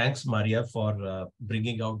 And thanks, Maria, for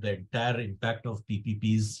bringing out the entire impact of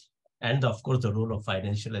PPPs and, of course, the role of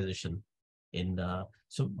financialization.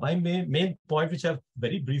 So my main point, which I've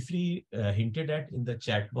very briefly hinted at in the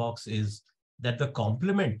chat box, is that the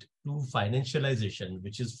complement to financialization,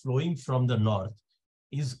 which is flowing from the north,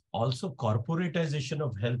 is also corporatization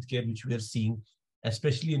of healthcare, which we are seeing,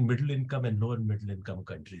 especially in middle income and lower middle income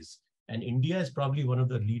countries. And India is probably one of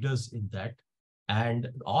the leaders in that. And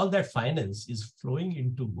all that finance is flowing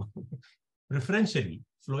into, preferentially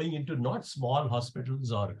flowing into not small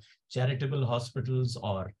hospitals or charitable hospitals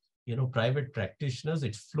or private practitioners.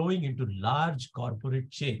 It's flowing into large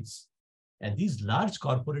corporate chains. And these large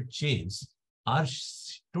corporate chains are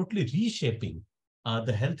totally reshaping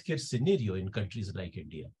the healthcare scenario in countries like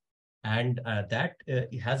India. And that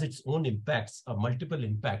has its own impacts, multiple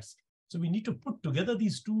impacts. So we need to put together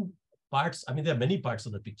these two parts. I mean, there are many parts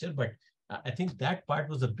of the picture, but I think that part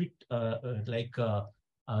was a bit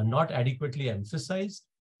not adequately emphasized.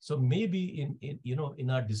 So maybe in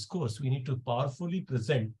our discourse, we need to powerfully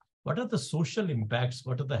present what are the social impacts,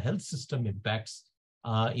 what are the health system impacts,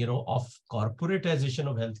 of corporatization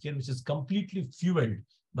of healthcare, which is completely fueled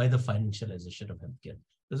by the financialization of healthcare.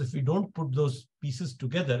 Because if we don't put those pieces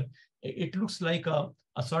together, it looks like a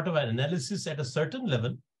sort of an analysis at a certain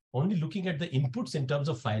level, only looking at the inputs in terms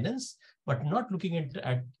of finance, but not looking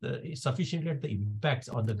at sufficiently at the impacts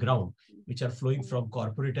on the ground, which are flowing from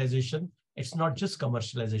corporatization. It's not just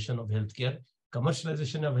commercialization of healthcare.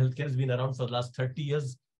 Commercialization of healthcare has been around for the last 30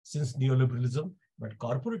 years since neoliberalism, but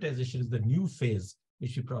corporatization is the new phase,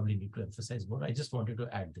 which we probably need to emphasize more. I just wanted to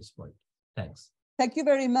add this point. Thanks. Thank you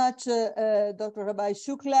very much, Dr. Rabbi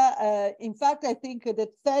Shukla. In fact, I think that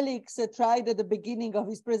Felix tried at the beginning of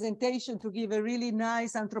his presentation to give a really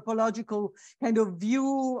nice anthropological kind of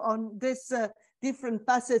view on this different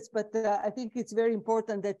facets, but I think it's very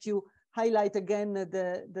important that you highlight again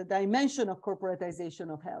the dimension of corporatization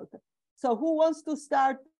of health. So who wants to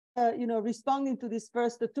start, responding to these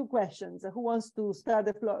first two questions? Who wants to start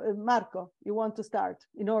the floor? Marco, you want to start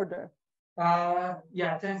in order?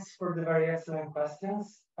 Yeah, thanks for the very excellent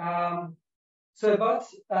questions. So about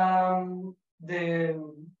the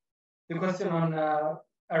question on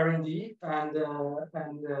R&D and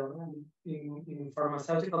in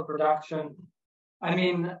pharmaceutical production, I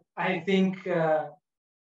mean, I think the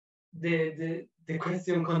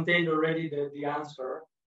question contained already the answer.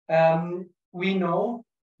 We know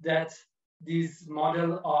that this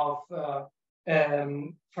model of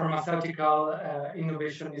pharmaceutical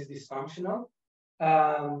innovation is dysfunctional.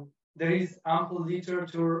 There is ample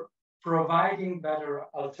literature providing better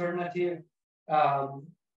alternative. I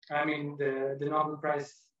mean, the Nobel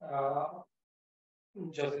Prize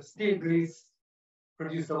Joseph Stiglitz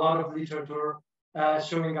produced a lot of literature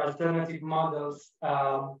showing alternative models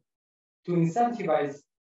to incentivize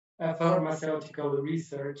pharmaceutical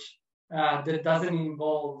research that doesn't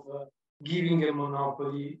involve giving a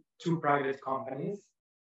monopoly to private companies,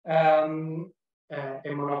 a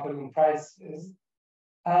monopoly in prices.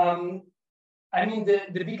 I mean,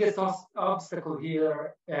 the biggest obstacle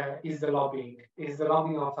here is the lobbying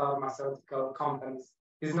of pharmaceutical companies.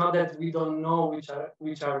 It's not that we don't know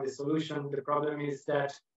which are the solutions. The problem is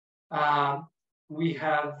that we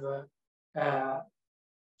have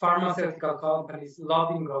pharmaceutical companies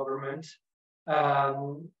lobbying government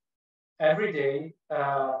every day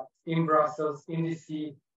in Brussels, in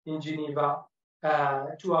DC, in Geneva,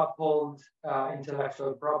 to uphold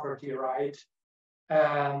intellectual property right,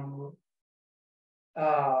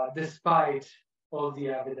 despite all the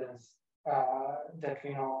evidence that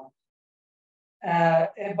we know.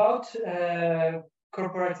 About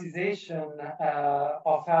corporatization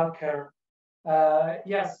of healthcare,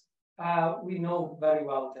 yes, we know very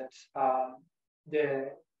well that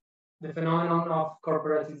the phenomenon of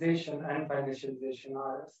corporatization and financialization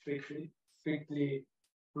are strictly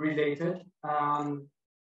related.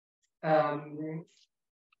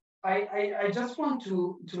 I just want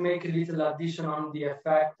to make a little addition on the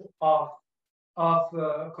effect of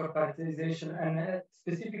corporatization and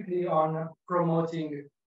specifically on promoting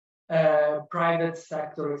private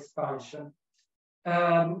sector expansion.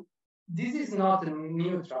 This is not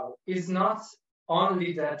neutral. It's not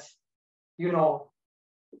only that,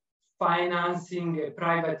 financing a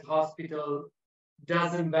private hospital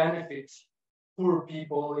doesn't benefit poor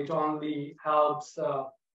people. It only helps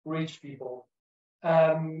rich people.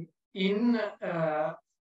 There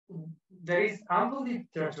is ample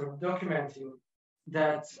literature documenting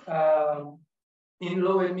that in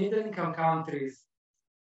low and middle income countries,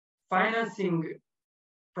 financing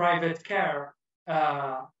private care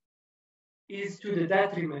is to the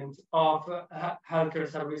detriment of healthcare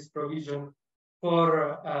service provision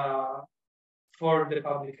for the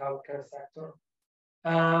public healthcare sector.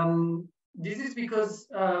 This is because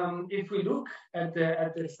if we look at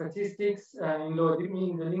the statistics in low and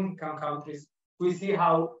middle income countries, we see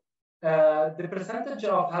how the percentage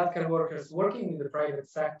of healthcare workers working in the private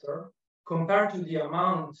sector compared to the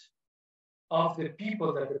amount of the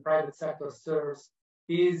people that the private sector serves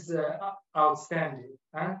is outstanding.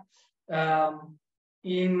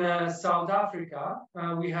 In South Africa,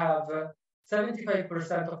 we have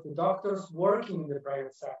 75% of the doctors working in the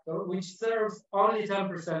private sector, which serves only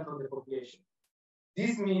 10% of the population.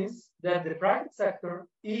 This means that the private sector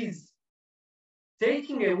is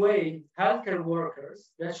taking away healthcare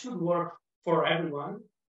workers that should work for everyone,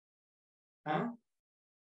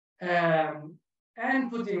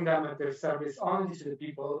 and putting them at their service only to the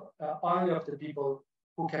people, only of the people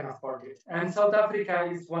who can afford it. And South Africa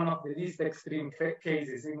is one of the least extreme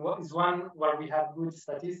cases. It's one where we have good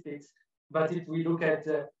statistics. But if we look at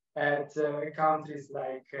countries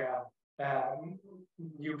like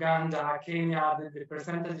Uganda, Kenya, the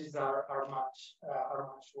percentages are much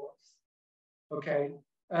worse. Okay.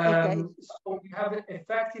 So we have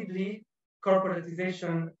effectively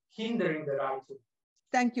corporatization hindering the right to.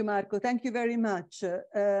 Thank you, Marco. Thank you very much.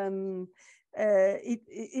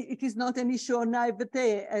 It is not an issue of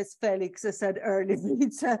naivete, as Felix said earlier.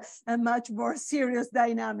 It's a much more serious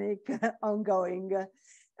dynamic ongoing.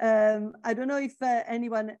 I don't know if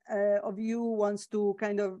anyone of you wants to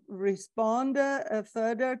kind of respond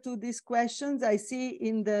further to these questions. I see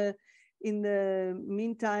in the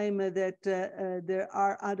meantime that there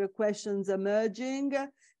are other questions emerging.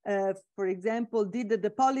 For example, did the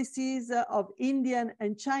policies of Indian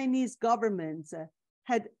and Chinese governments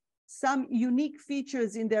had some unique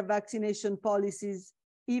features in their vaccination policies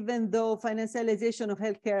even though financialization of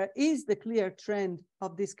healthcare is the clear trend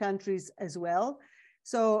of these countries as well.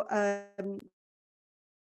 So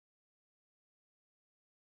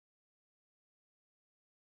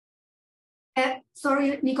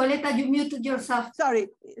sorry, Nicoletta, you muted yourself. Sorry,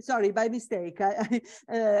 by mistake.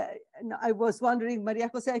 I was wondering, Maria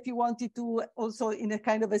Jose, if you wanted to also, in a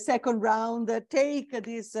kind of a second round, take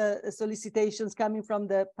these solicitations coming from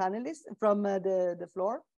the panelists, from the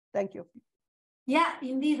floor. Thank you. Yeah,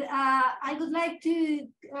 indeed. I would like to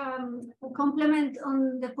complement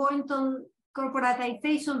on the point on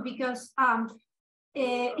corporatization, because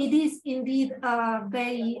it is indeed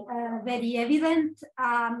very evident,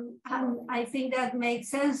 and I think that makes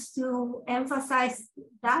sense to emphasize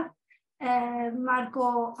that.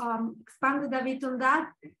 Marco expanded a bit on that,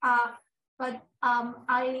 but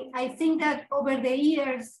I think that over the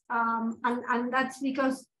years, and that's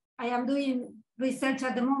because I am doing research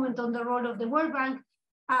at the moment on the role of the World Bank,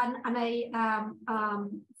 and I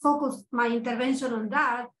focused my intervention on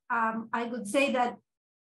that. I would say that,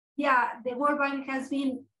 yeah, the World Bank has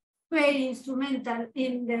been very instrumental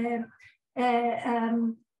in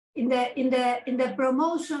the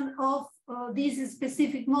promotion of this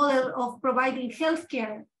specific model of providing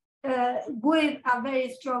healthcare with a very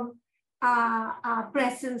strong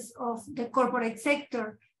presence of the corporate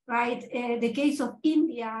sector, right? The case of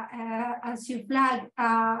India, as you flagged,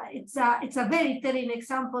 it's a very telling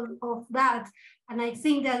example of that, and I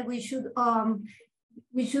think that we should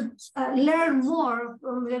learn more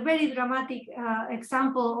from the very dramatic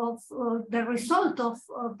example of the result of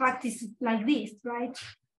practices like this, right?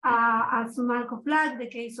 As Marco flagged, the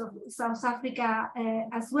case of South Africa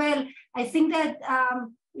as well. I think that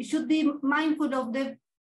we should be mindful of the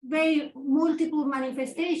very multiple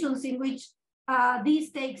manifestations in which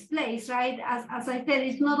this takes place, right? As I said,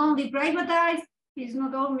 it's not only privatized, it's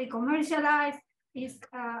not only commercialized, it's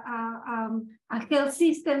a health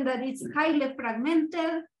system that is highly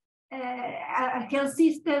fragmented, a health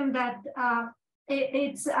system that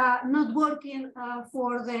it's not working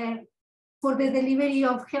for the delivery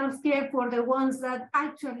of healthcare for the ones that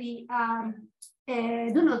actually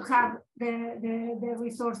do not have the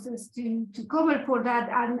resources to cover for that,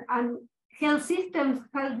 and health systems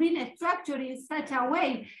have been structured in such a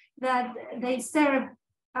way that they serve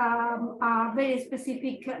a very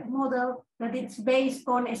specific model that it's based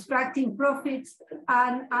on extracting profits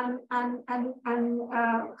and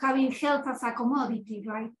having health as a commodity,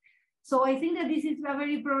 right? So I think that this is a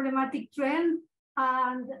very problematic trend,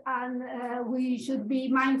 and we should be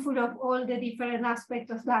mindful of all the different aspects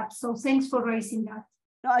of that. So thanks for raising that.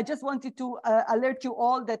 No, I just wanted to alert you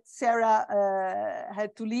all that Sarah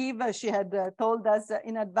had to leave. She had told us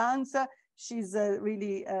in advance. She's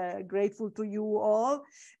really grateful to you all.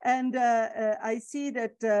 And I see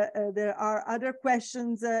that there are other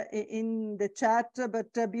questions in the chat,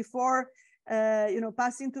 but before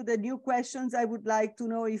passing to the new questions, I would like to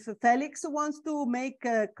know if Felix wants to make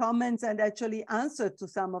comments and actually answer to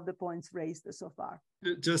some of the points raised so far.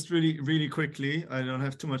 Just really quickly, I don't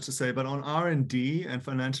have too much to say, but on R&D and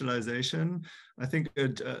financialization, I think,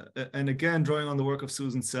 and again, drawing on the work of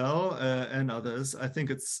Susan Sell and others, I think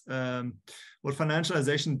it's what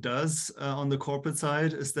financialization does on the corporate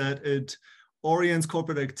side is that it orients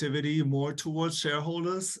corporate activity more towards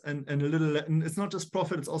shareholders and it's not just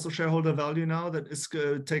profit, it's also shareholder value now that is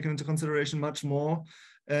taken into consideration much more.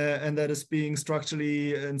 And that is being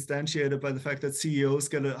structurally instantiated by the fact that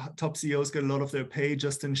top CEOs get a lot of their pay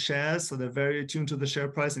just in shares, so they're very attuned to the share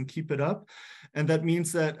price and keep it up. And that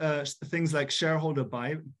means that things like shareholder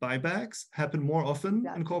buybacks happen more often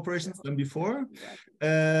in corporations than before.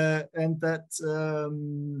 And that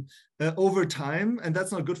over time, and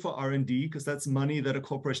that's not good for R&D because that's money that a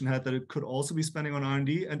corporation had that it could also be spending on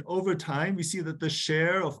R&D. And over time, we see that the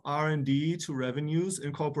share of R&D to revenues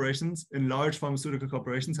in corporations, in large pharmaceutical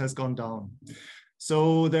corporations, has gone down.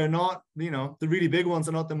 So they're not, the really big ones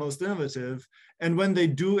are not the most innovative. And when they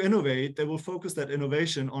do innovate, they will focus that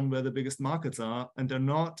innovation on where the biggest markets are. And they're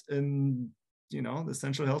not in, the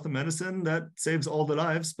essential health and medicine that saves all the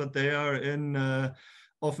lives, but they are in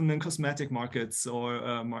often in cosmetic markets or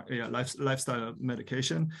lifestyle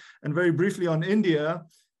medication. And very briefly on India,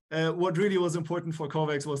 what really was important for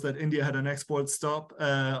COVAX was that India had an export stop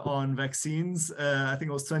on vaccines. I think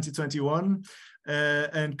it was 2021.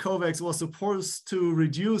 And COVAX was supposed to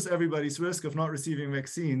reduce everybody's risk of not receiving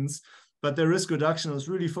vaccines, but the risk reduction was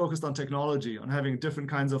really focused on technology, on having different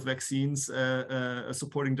kinds of vaccines,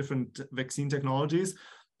 supporting different vaccine technologies.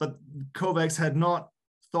 But COVAX had not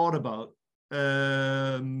thought about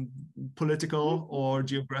political or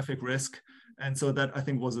geographic risk. And so that, I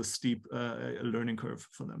think, was a steep learning curve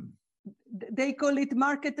for them. they call it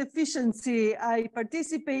market efficiency. I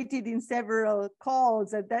participated in several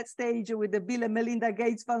calls at that stage with the Bill and Melinda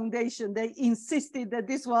Gates Foundation. They insisted that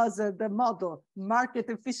this was the model, market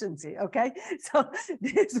efficiency, okay? So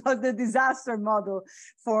this was the disaster model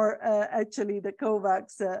for actually the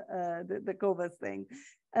COVAX, the COVAX thing.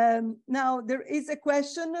 Now there is a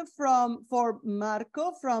question for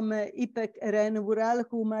Marco from IPEC Eren Wural,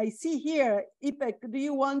 whom I see here. IPEC, do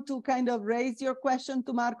you want to kind of raise your question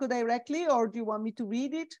to Marco directly, or do you want me to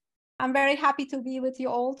read it? I'm very happy to be with you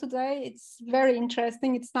all today. It's very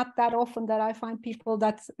interesting. It's not that often that I find people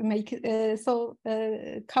that make so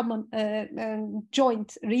common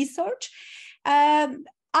joint research.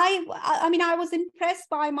 I mean, I was impressed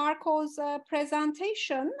by Marco's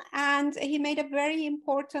presentation, and he made a very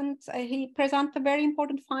important, he presented a very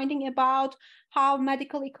important finding about how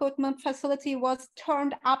medical equipment facility was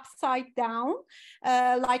turned upside down,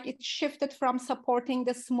 like it shifted from supporting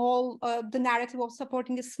the small, the narrative of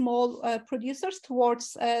supporting the small producers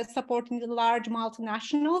towards supporting the large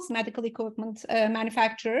multinationals, medical equipment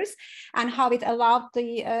manufacturers, and how it allowed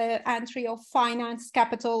the entry of finance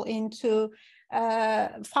capital into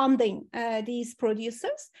funding these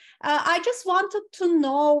producers. I just wanted to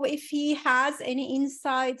know if he has any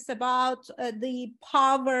insights about the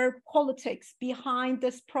power politics behind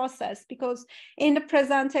this process, because in the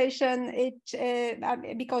presentation,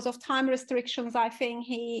 because of time restrictions, I think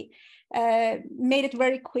he made it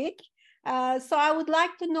very quick. So I would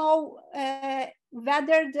like to know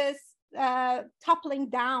whether this toppling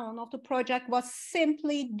down of the project was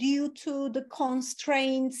simply due to the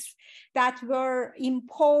constraints that were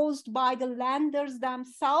imposed by the lenders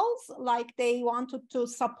themselves, like they wanted to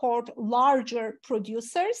support larger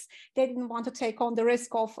producers. They didn't want to take on the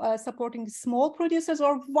risk of supporting the small producers,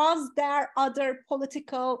 or was there other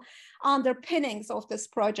political underpinnings of this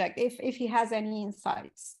project, if he has any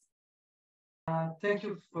insights? Thank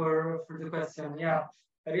you for the question. Yeah.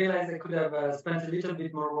 I realized I could have spent a little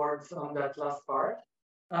bit more words on that last part.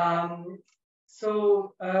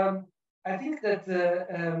 I think that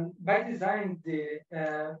by design,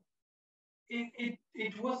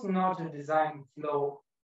 it was not a design flaw.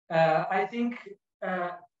 I think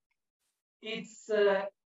it's a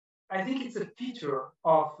feature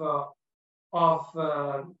of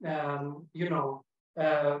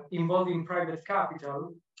involving private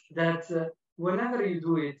capital that whenever you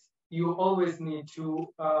do it, you always need to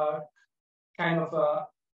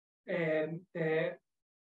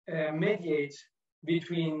mediate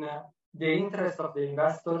between the interest of the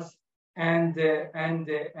investors and the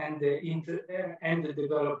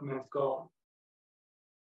development goal,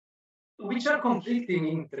 which are conflicting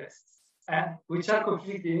interests,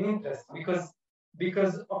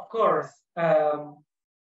 because of course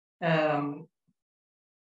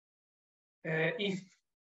if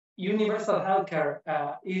universal healthcare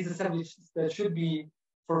is a service that should be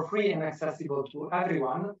for free and accessible to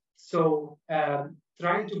everyone. So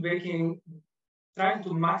trying to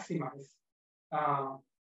maximize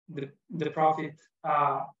the profit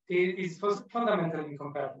is fundamentally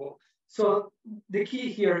incompatible. So the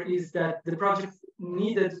key here is that the project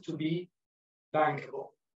needed to be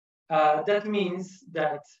bankable. That means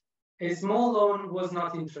that a small loan was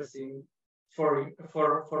not interesting for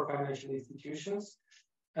financial institutions.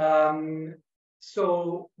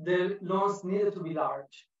 So the loans needed to be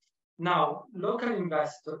large. Now, local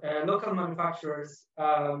manufacturers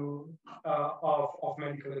of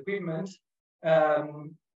medical equipment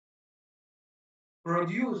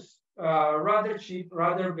produce rather cheap,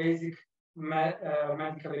 rather basic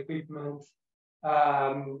medical equipment,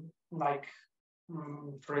 like,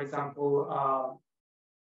 for example,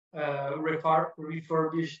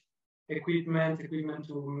 refurbished equipment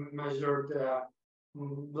to measure the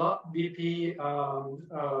blood BP,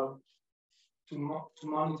 to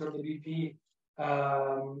monitor the BP,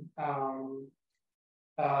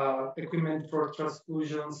 equipment for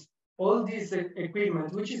transfusions, all this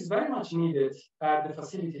equipment, which is very much needed at the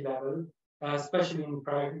facility level, especially in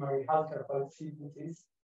primary healthcare facilities,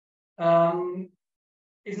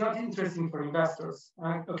 is not interesting for investors.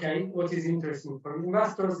 Okay, what is interesting for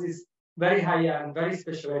investors is very high-end, very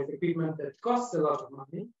specialized equipment that costs a lot of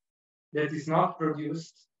money, that is not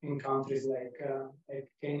produced in countries like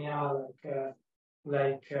Kenya,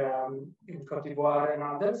 like in Cote d'Ivoire and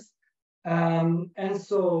others. And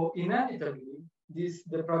so inevitably,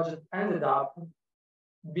 the project ended up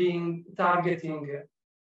targeting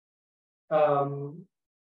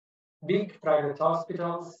big private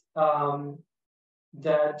hospitals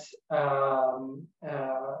that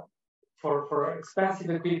for expensive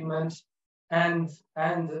equipment and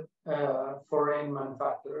foreign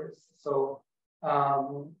manufacturers. So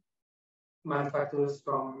manufacturers,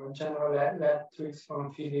 from General Electric,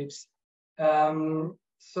 from Philips.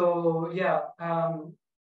 So yeah,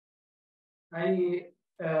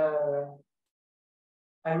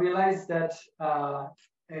 I realized that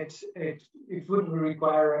it would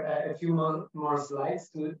require a few more slides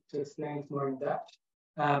to explain it more in depth,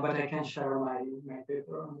 but I can share my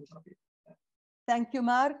paper on the topic. Thank you,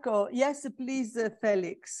 Marco. Yes, please,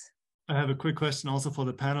 Felix. I have a quick question also for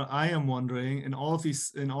the panel. I am wondering, in all of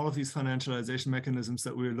these financialization mechanisms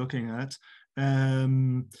that we're looking at,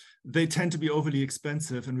 they tend to be overly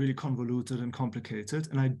expensive and really convoluted and complicated.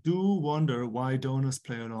 And I do wonder why donors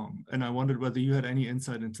play along. And I wondered whether you had any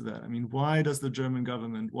insight into that. I mean, why does the German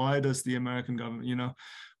government, why does the American government, you know,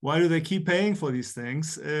 why do they keep paying for these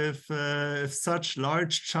things if such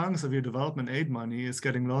large chunks of your development aid money is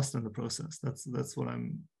getting lost in the process? That's what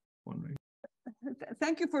I'm wondering.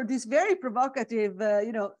 Thank you for this very provocative,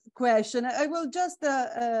 question. I will just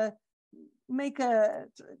make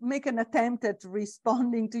an attempt at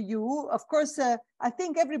responding to you. Of course, I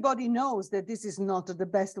think everybody knows that this is not the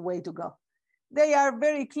best way to go. They are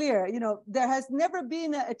very clear. You know, there has never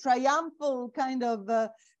been a triumphal kind of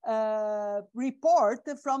report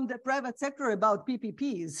from the private sector about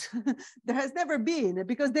PPPs. There has never been,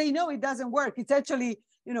 because they know it doesn't work. It's actually,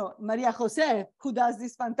 you know, Maria Jose, who does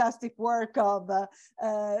this fantastic work of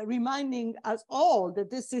reminding us all that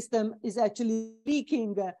this system is actually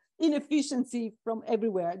leaking inefficiency from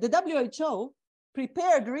everywhere. The WHO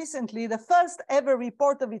prepared recently the first ever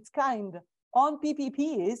report of its kind on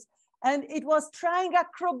PPPs, and it was trying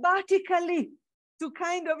acrobatically to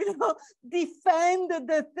kind of, defend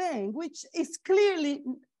the thing, which is clearly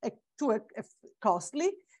too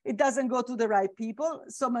costly. It doesn't go to the right people,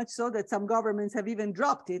 so much so that some governments have even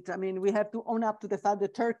dropped it. I mean, we have to own up to the fact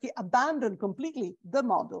that Turkey abandoned completely the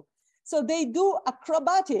model. So they do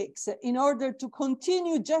acrobatics in order to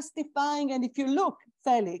continue justifying. And if you look,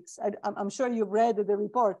 Felix, I'm sure you've read the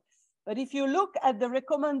report, but if you look at the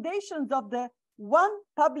recommendations of the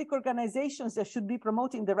public organizations that should be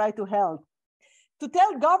promoting the right to health, to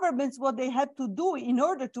tell governments what they have to do in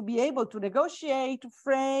order to be able to negotiate,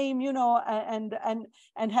 frame,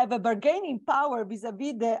 and have a bargaining power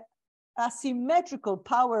vis-a-vis the asymmetrical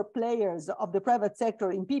power players of the private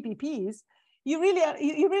sector in PPPs, you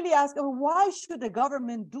really ask, why should the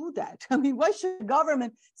government do that? I mean, why should the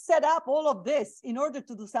government set up all of this in order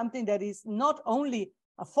to do something that is not only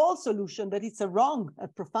a false solution, but it's a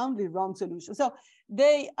profoundly wrong solution? So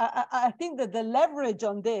I think that the leverage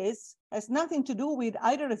on this has nothing to do with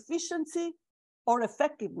either efficiency or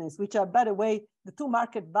effectiveness, which are, by the way, the two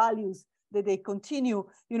market values that they continue,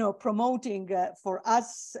 promoting for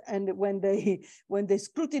us, and when they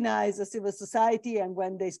scrutinize the civil society and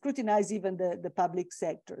when they scrutinize even the public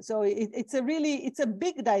sector. So it's a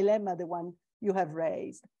big dilemma, the one you have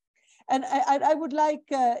raised. And I would like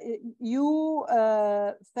you,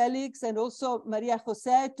 Felix, and also Maria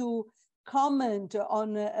Jose to comment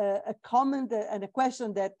on a comment and a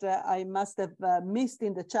question that I must have missed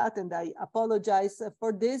in the chat, and I apologize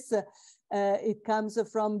for this. It comes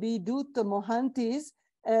from Bidut Mohanties,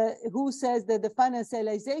 who says that the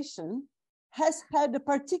financialization has had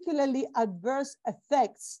particularly adverse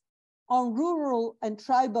effects on rural and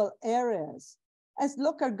tribal areas, as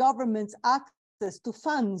local governments' access to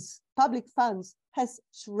funds, public funds, has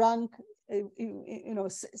shrunk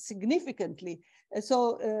significantly.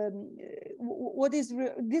 So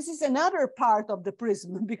this is another part of the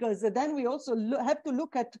prism, because then we also have to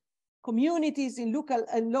look at communities in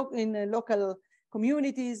local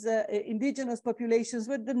communities, indigenous populations,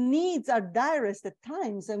 where the needs are direst at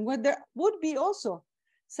times, and where there would be also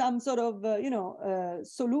some sort of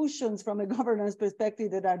solutions from a governance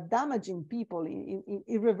perspective that are damaging people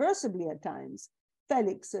irreversibly at times.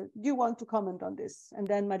 Felix, do you want to comment on this? And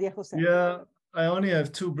then Maria Jose. Yeah, I only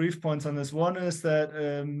have two brief points on this. One is that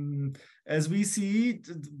as we see,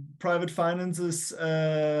 private finances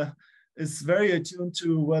is very attuned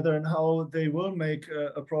to whether and how they will make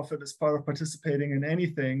a profit as part of participating in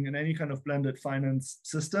anything, in any kind of blended finance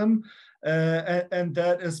system. And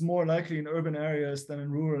that is more likely in urban areas than in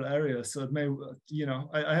rural areas. So it may,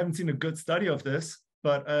 I haven't seen a good study of this,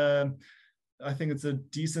 but I think it's a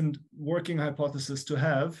decent working hypothesis to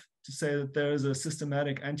have, to say that there is a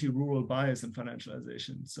systematic anti-rural bias in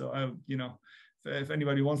financialization. So if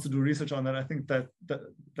anybody wants to do research on that, I think that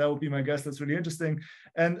would be my guess. That's really interesting.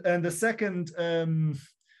 And the second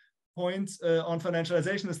point on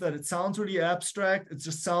financialization is that it sounds really abstract. It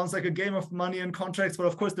just sounds like a game of money and contracts, but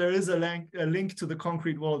of course there is a link to the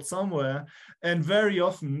concrete world somewhere. And very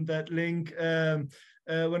often that link,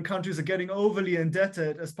 when countries are getting overly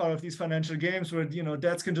indebted as part of these financial games, where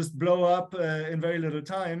debts can just blow up in very little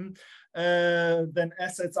time, then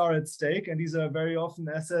assets are at stake. And these are very often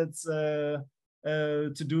assets to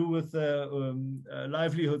do with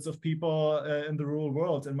livelihoods of people in the rural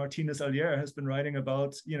world. And Martinez Alier has been writing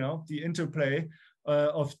about, the interplay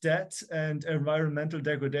of debt and environmental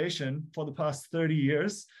degradation for the past 30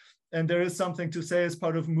 years. And there is something to say as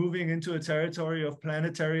part of moving into a territory of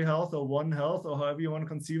planetary health or One Health, or however you want to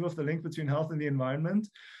conceive of the link between health and the environment,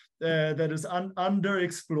 that is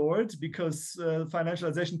underexplored, because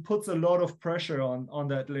financialization puts a lot of pressure on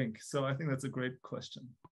that link. So I think that's a great question.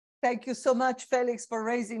 Thank you so much, Felix, for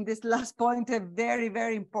raising this last point. Very,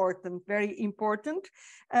 very important, very important.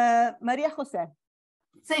 Maria Jose.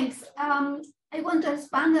 Thanks. I want to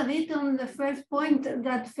expand a bit on the first point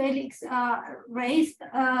that Felix raised,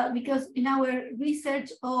 because in our research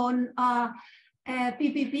on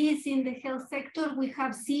PPPs in the health sector, we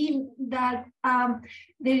have seen that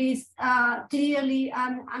there is clearly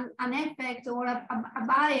an effect or a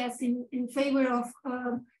bias in favor of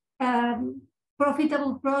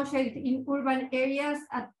profitable projects in urban areas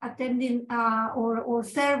attending or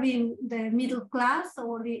serving the middle class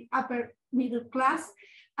or the upper middle class.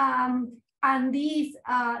 And these,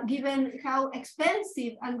 given how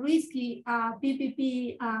expensive and risky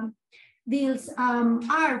PPP deals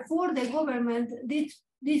are for the government,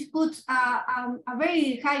 this puts a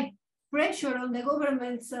very high pressure on the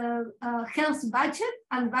government's health budget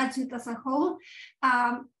and budget as a whole,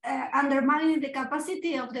 undermining the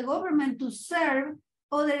capacity of the government to serve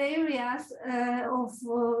other areas of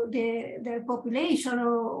their population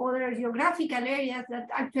or other geographical areas that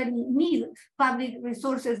actually need public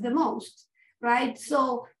resources the most, right?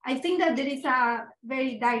 So I think that there is a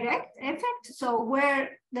very direct effect. So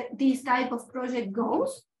where this type of project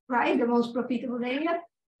goes, right, the most profitable area,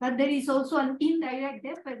 but there is also an indirect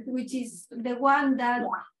effect, which is the one that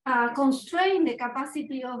constrains the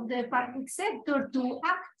capacity of the public sector to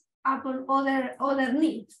act upon other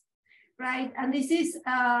needs, right? And this is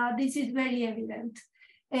very evident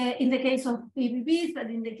in the case of PPPs, but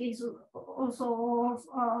in the case of also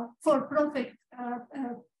of for-profit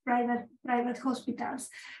private hospitals.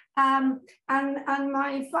 And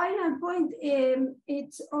my final point,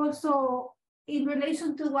 it's also in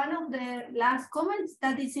relation to one of the last comments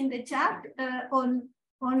that is in the chat on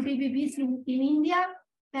PPPs in India,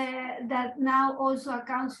 that now also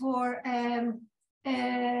accounts for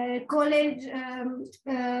college,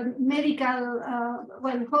 medical,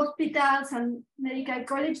 hospitals and medical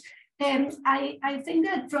college. I think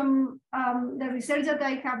that from the research that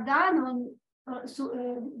I have done on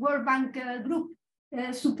World Bank group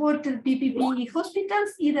supported PPP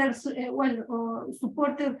hospitals, either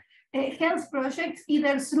supported health projects,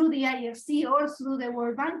 either through the IFC or through the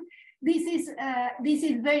World Bank. This is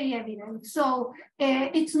very evident. So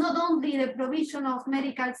it's not only the provision of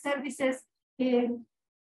medical services through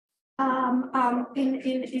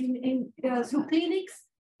clinics,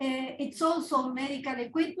 it's also medical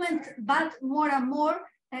equipment, but more and more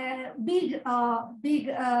big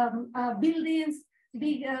buildings,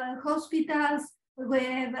 big hospitals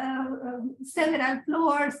with several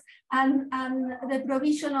floors, and the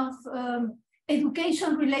provision of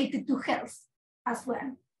education related to health as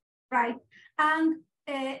well, right? And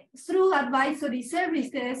through advisory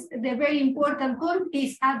services, the very important point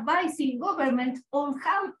is advising government on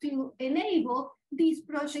how to enable these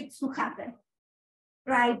projects to happen,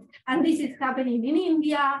 right? And this is happening in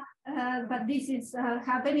India, but this is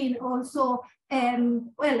happening also,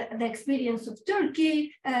 the experience of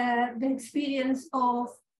Turkey, the experience of,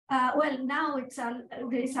 now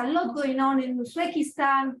there is a lot going on in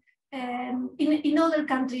Uzbekistan, in other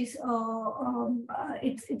countries,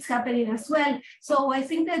 it's happening as well. So I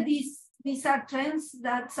think that these are trends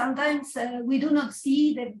that sometimes we do not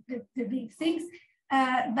see the big things,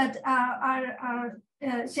 but are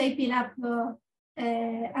shaping up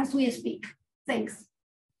as we speak. Thanks.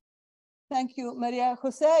 Thank you, Maria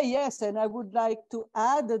Jose. Yes, and I would like to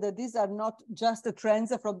add that these are not just the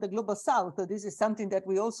trends from the global south. This is something that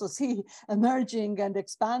we also see emerging and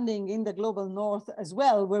expanding in the global north as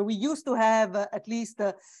well, where we used to have at least,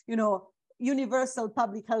 universal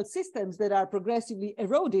public health systems that are progressively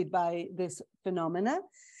eroded by this phenomena.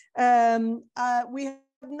 We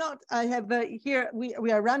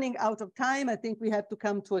are running out of time. I think we have to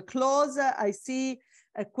come to a close. I see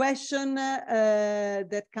a question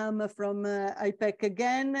that come from IPEC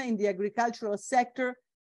again. In the agricultural sector,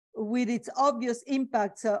 with its obvious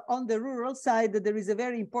impacts on the rural side, there is a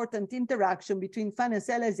very important interaction between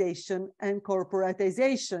financialization and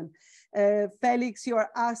corporatization. Felix, you are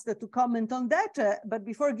asked to comment on that, but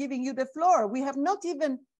before giving you the floor, we have not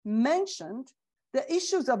even mentioned the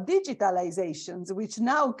issues of digitalizations, which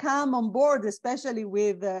now come on board, especially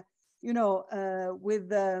with with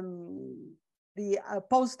the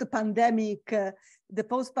post-pandemic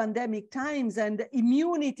times and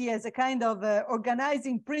immunity as a kind of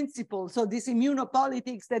organizing principle. So this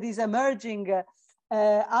immunopolitics that is emerging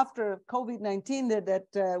after COVID-19 that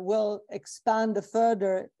will expand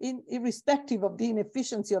further, irrespective of the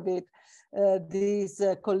inefficiency of it, this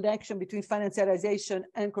connection between financialization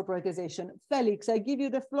and corporatization. Felix, I give you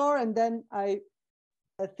the floor, and then I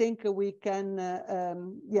think we can,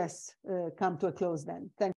 come to a close then.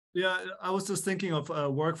 Thank you. Yeah, I was just thinking of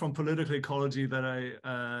work from political ecology that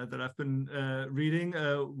I've been reading,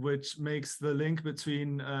 which makes the link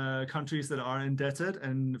between countries that are indebted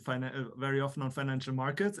and very often on financial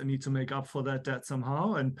markets and need to make up for that debt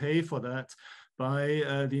somehow and pay for that by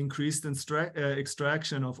the increased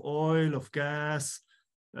extraction of oil, of gas,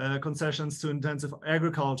 concessions to intensive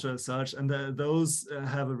agriculture as such, and those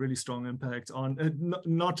have a really strong impact on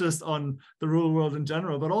not just on the rural world in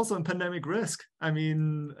general, but also on pandemic risk. I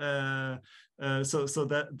mean, so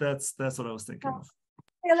that's what I was thinking of.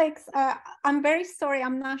 Felix, I'm very sorry,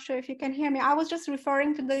 I'm not sure if you can hear me. I was just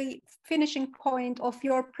referring to the finishing point of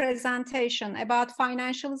your presentation about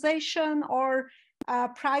financialization or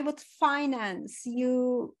private finance.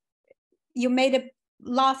 You made a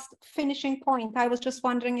last finishing point. I was just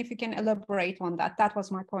wondering if you can elaborate on that. That was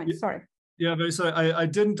my point. Sorry. Yeah, very sorry. I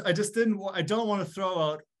don't want to throw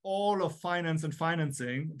out all of finance and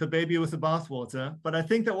financing, the baby with the bathwater. But I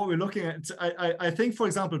think that what we're looking at, I think, for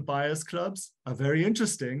example, buyers clubs are very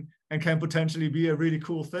interesting and can potentially be a really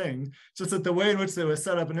cool thing. Just that the way in which they were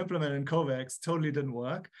set up and implemented in COVAX totally didn't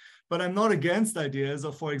work. But I'm not against ideas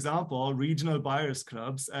of, for example, regional buyers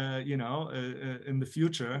clubs, in the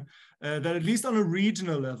future, that at least on a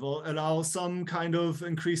regional level allow some kind of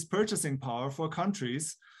increased purchasing power for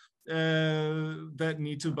countries that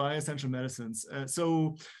need to buy essential medicines.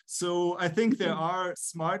 So I think there are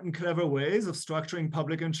smart and clever ways of structuring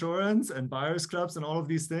public insurance and buyers clubs and all of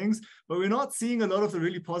these things, but we're not seeing a lot of the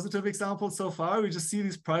really positive examples so far. We just see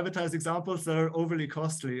these privatized examples that are overly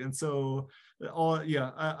costly. And so,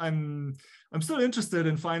 I'm still interested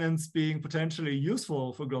in finance being potentially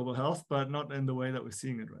useful for global health, but not in the way that we're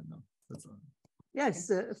seeing it right now. That's all.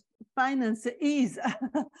 Yes, finance is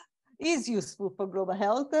useful for global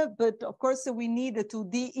health, but of course we need to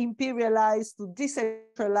de-imperialize, to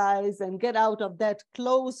decentralize, and get out of that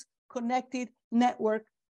close, connected network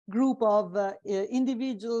group of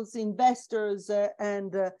individuals, investors,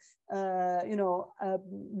 and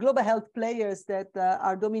global health players that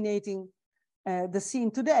are dominating the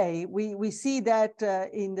scene today. We see that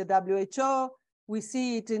in the WHO. We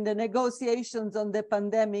see it in the negotiations on the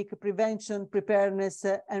pandemic prevention, preparedness,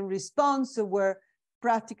 and response, where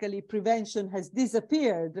practically prevention has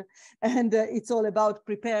disappeared, and it's all about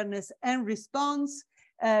preparedness and response.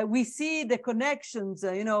 We see the connections,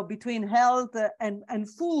 between health and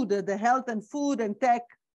food, the health and food and tech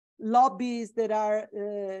lobbies that are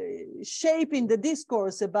shaping the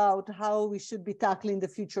discourse about how we should be tackling the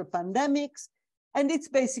future pandemics. And it's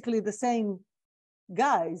basically the same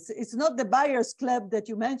guys. It's not the buyers club that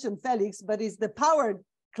you mentioned, Felix, but it's the power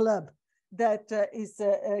club that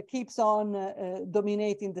keeps on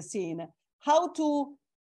dominating the scene. How to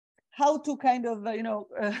kind of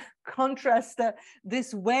contrast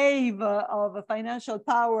this wave of financial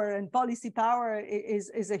power and policy power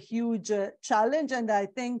is a huge challenge, and I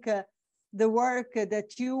think the work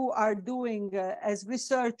that you are doing as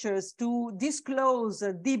researchers to disclose,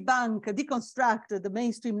 debunk, deconstruct the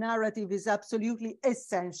mainstream narrative is absolutely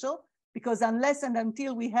essential, because unless and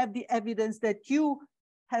until we have the evidence that you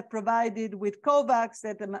have provided with COVAX,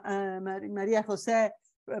 that Maria Jose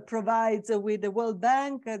provides with the World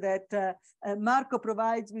Bank, that Marco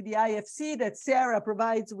provides with the IFC, that Sarah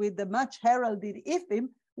provides with the much heralded IFIM,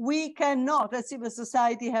 we cannot, as civil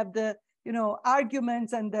society, have the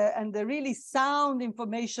arguments and the really sound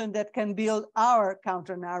information that can build our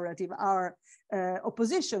counter narrative, our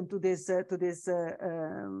opposition to this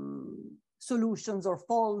solutions, or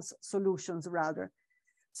false solutions rather.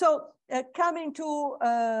 So coming to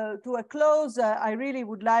a close, I really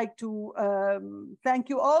would like to thank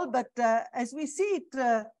you all. But as we see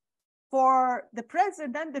it for the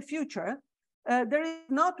present and the future, there is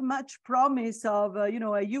not much promise of a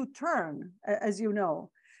U-turn, as you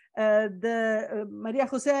know. Maria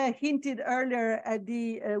Jose hinted earlier at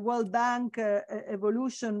the World Bank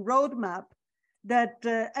evolution roadmap that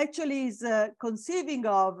actually is conceiving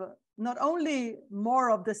of not only more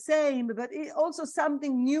of the same, but also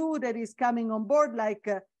something new that is coming on board, like,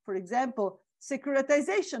 for example,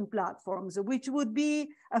 securitization platforms, which would be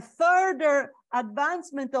a further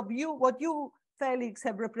advancement of what you, Felix,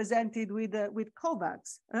 have represented with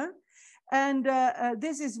COVAX. And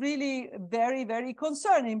this is really very, very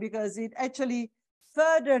concerning because it actually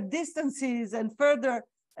further distances and further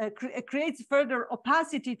creates further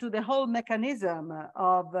opacity to the whole mechanism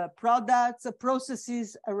of products,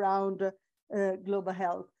 processes around global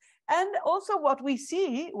health. And also what we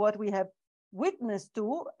see, what we have witnessed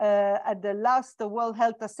to at the last World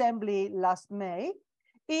Health Assembly last May,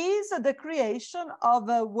 is the creation of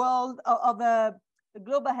a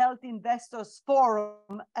Global Health Investors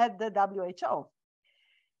Forum at the WHO.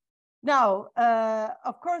 Now,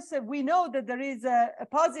 of course, we know that there is a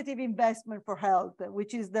positive investment for health,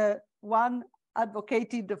 which is the one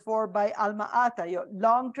advocated for by Alma Ata,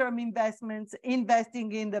 long-term investments,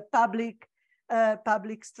 investing in the public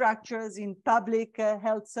structures, in public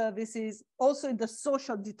health services, also in the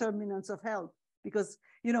social determinants of health, because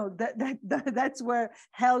that's where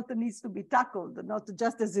health needs to be tackled, not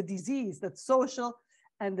just as a disease, that social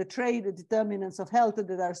and the trade determinants of health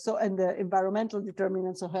that are so, and the environmental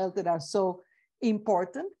determinants of health that are so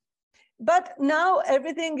important. But now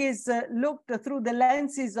everything is looked through the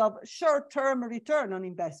lenses of short-term return on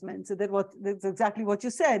investments. That's exactly what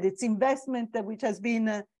you said. It's investment which has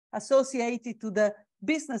been associated to the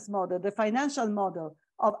business model, the financial model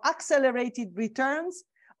of accelerated returns,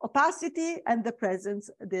 opacity, and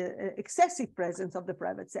the excessive presence of the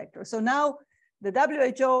private sector. So now the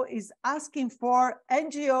WHO is asking for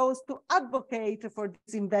NGOs to advocate for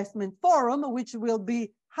this investment forum, which will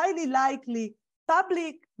be highly likely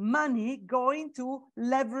public money going to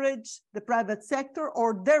leverage the private sector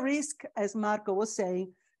or the risk, as Marco was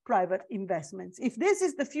saying, private investments. If this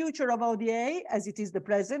is the future of ODA, as it is the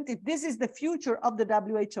present, if this is the future of the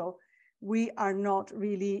WHO, we are not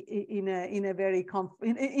really in a very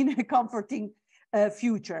comforting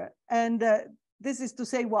future. And this is to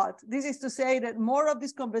say what? This is to say that more of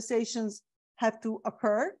these conversations have to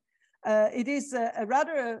occur. It is a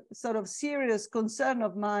rather sort of serious concern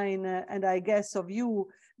of mine, and I guess of you,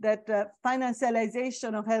 that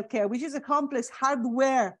financialization of healthcare, which is a complex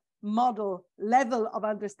hardware model level of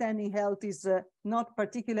understanding health, is not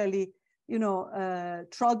particularly,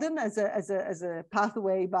 trodden as a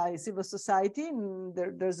pathway by civil society. And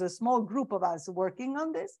there's a small group of us working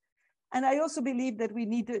on this. And I also believe that we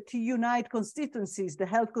need to unite constituencies, the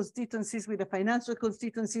health constituencies with the financial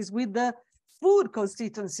constituencies, with the food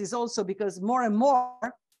constituencies also, because more and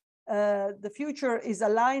more the future is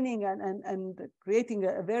aligning and creating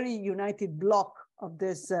a very united block of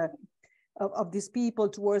this of these people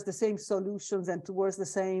towards the same solutions and towards the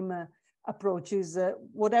same approaches,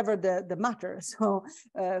 whatever the matter. So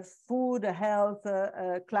food, health,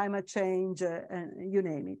 climate change, you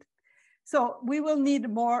name it. So we will need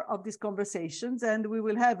more of these conversations, and we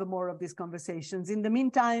will have more of these conversations. In the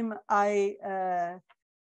meantime, I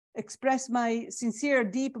express my sincere,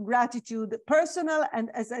 deep gratitude, personal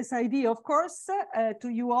and as SID, of course, to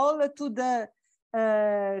you all, to the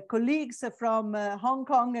colleagues from Hong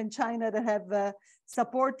Kong and China that have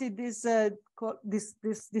supported this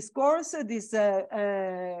discourse, this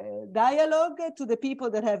dialogue, to the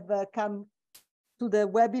people that have come to the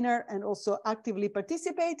webinar and also actively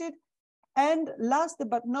participated. And last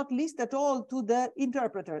but not least at all, to the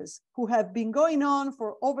interpreters who have been going on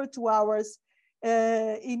for over 2 hours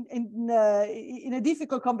in a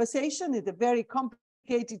difficult conversation, in a very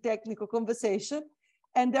complicated technical conversation.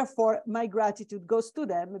 And therefore, my gratitude goes to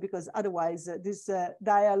them, because otherwise this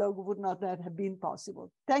dialogue would not have been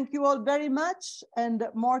possible. Thank you all very much, and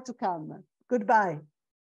more to come. Goodbye.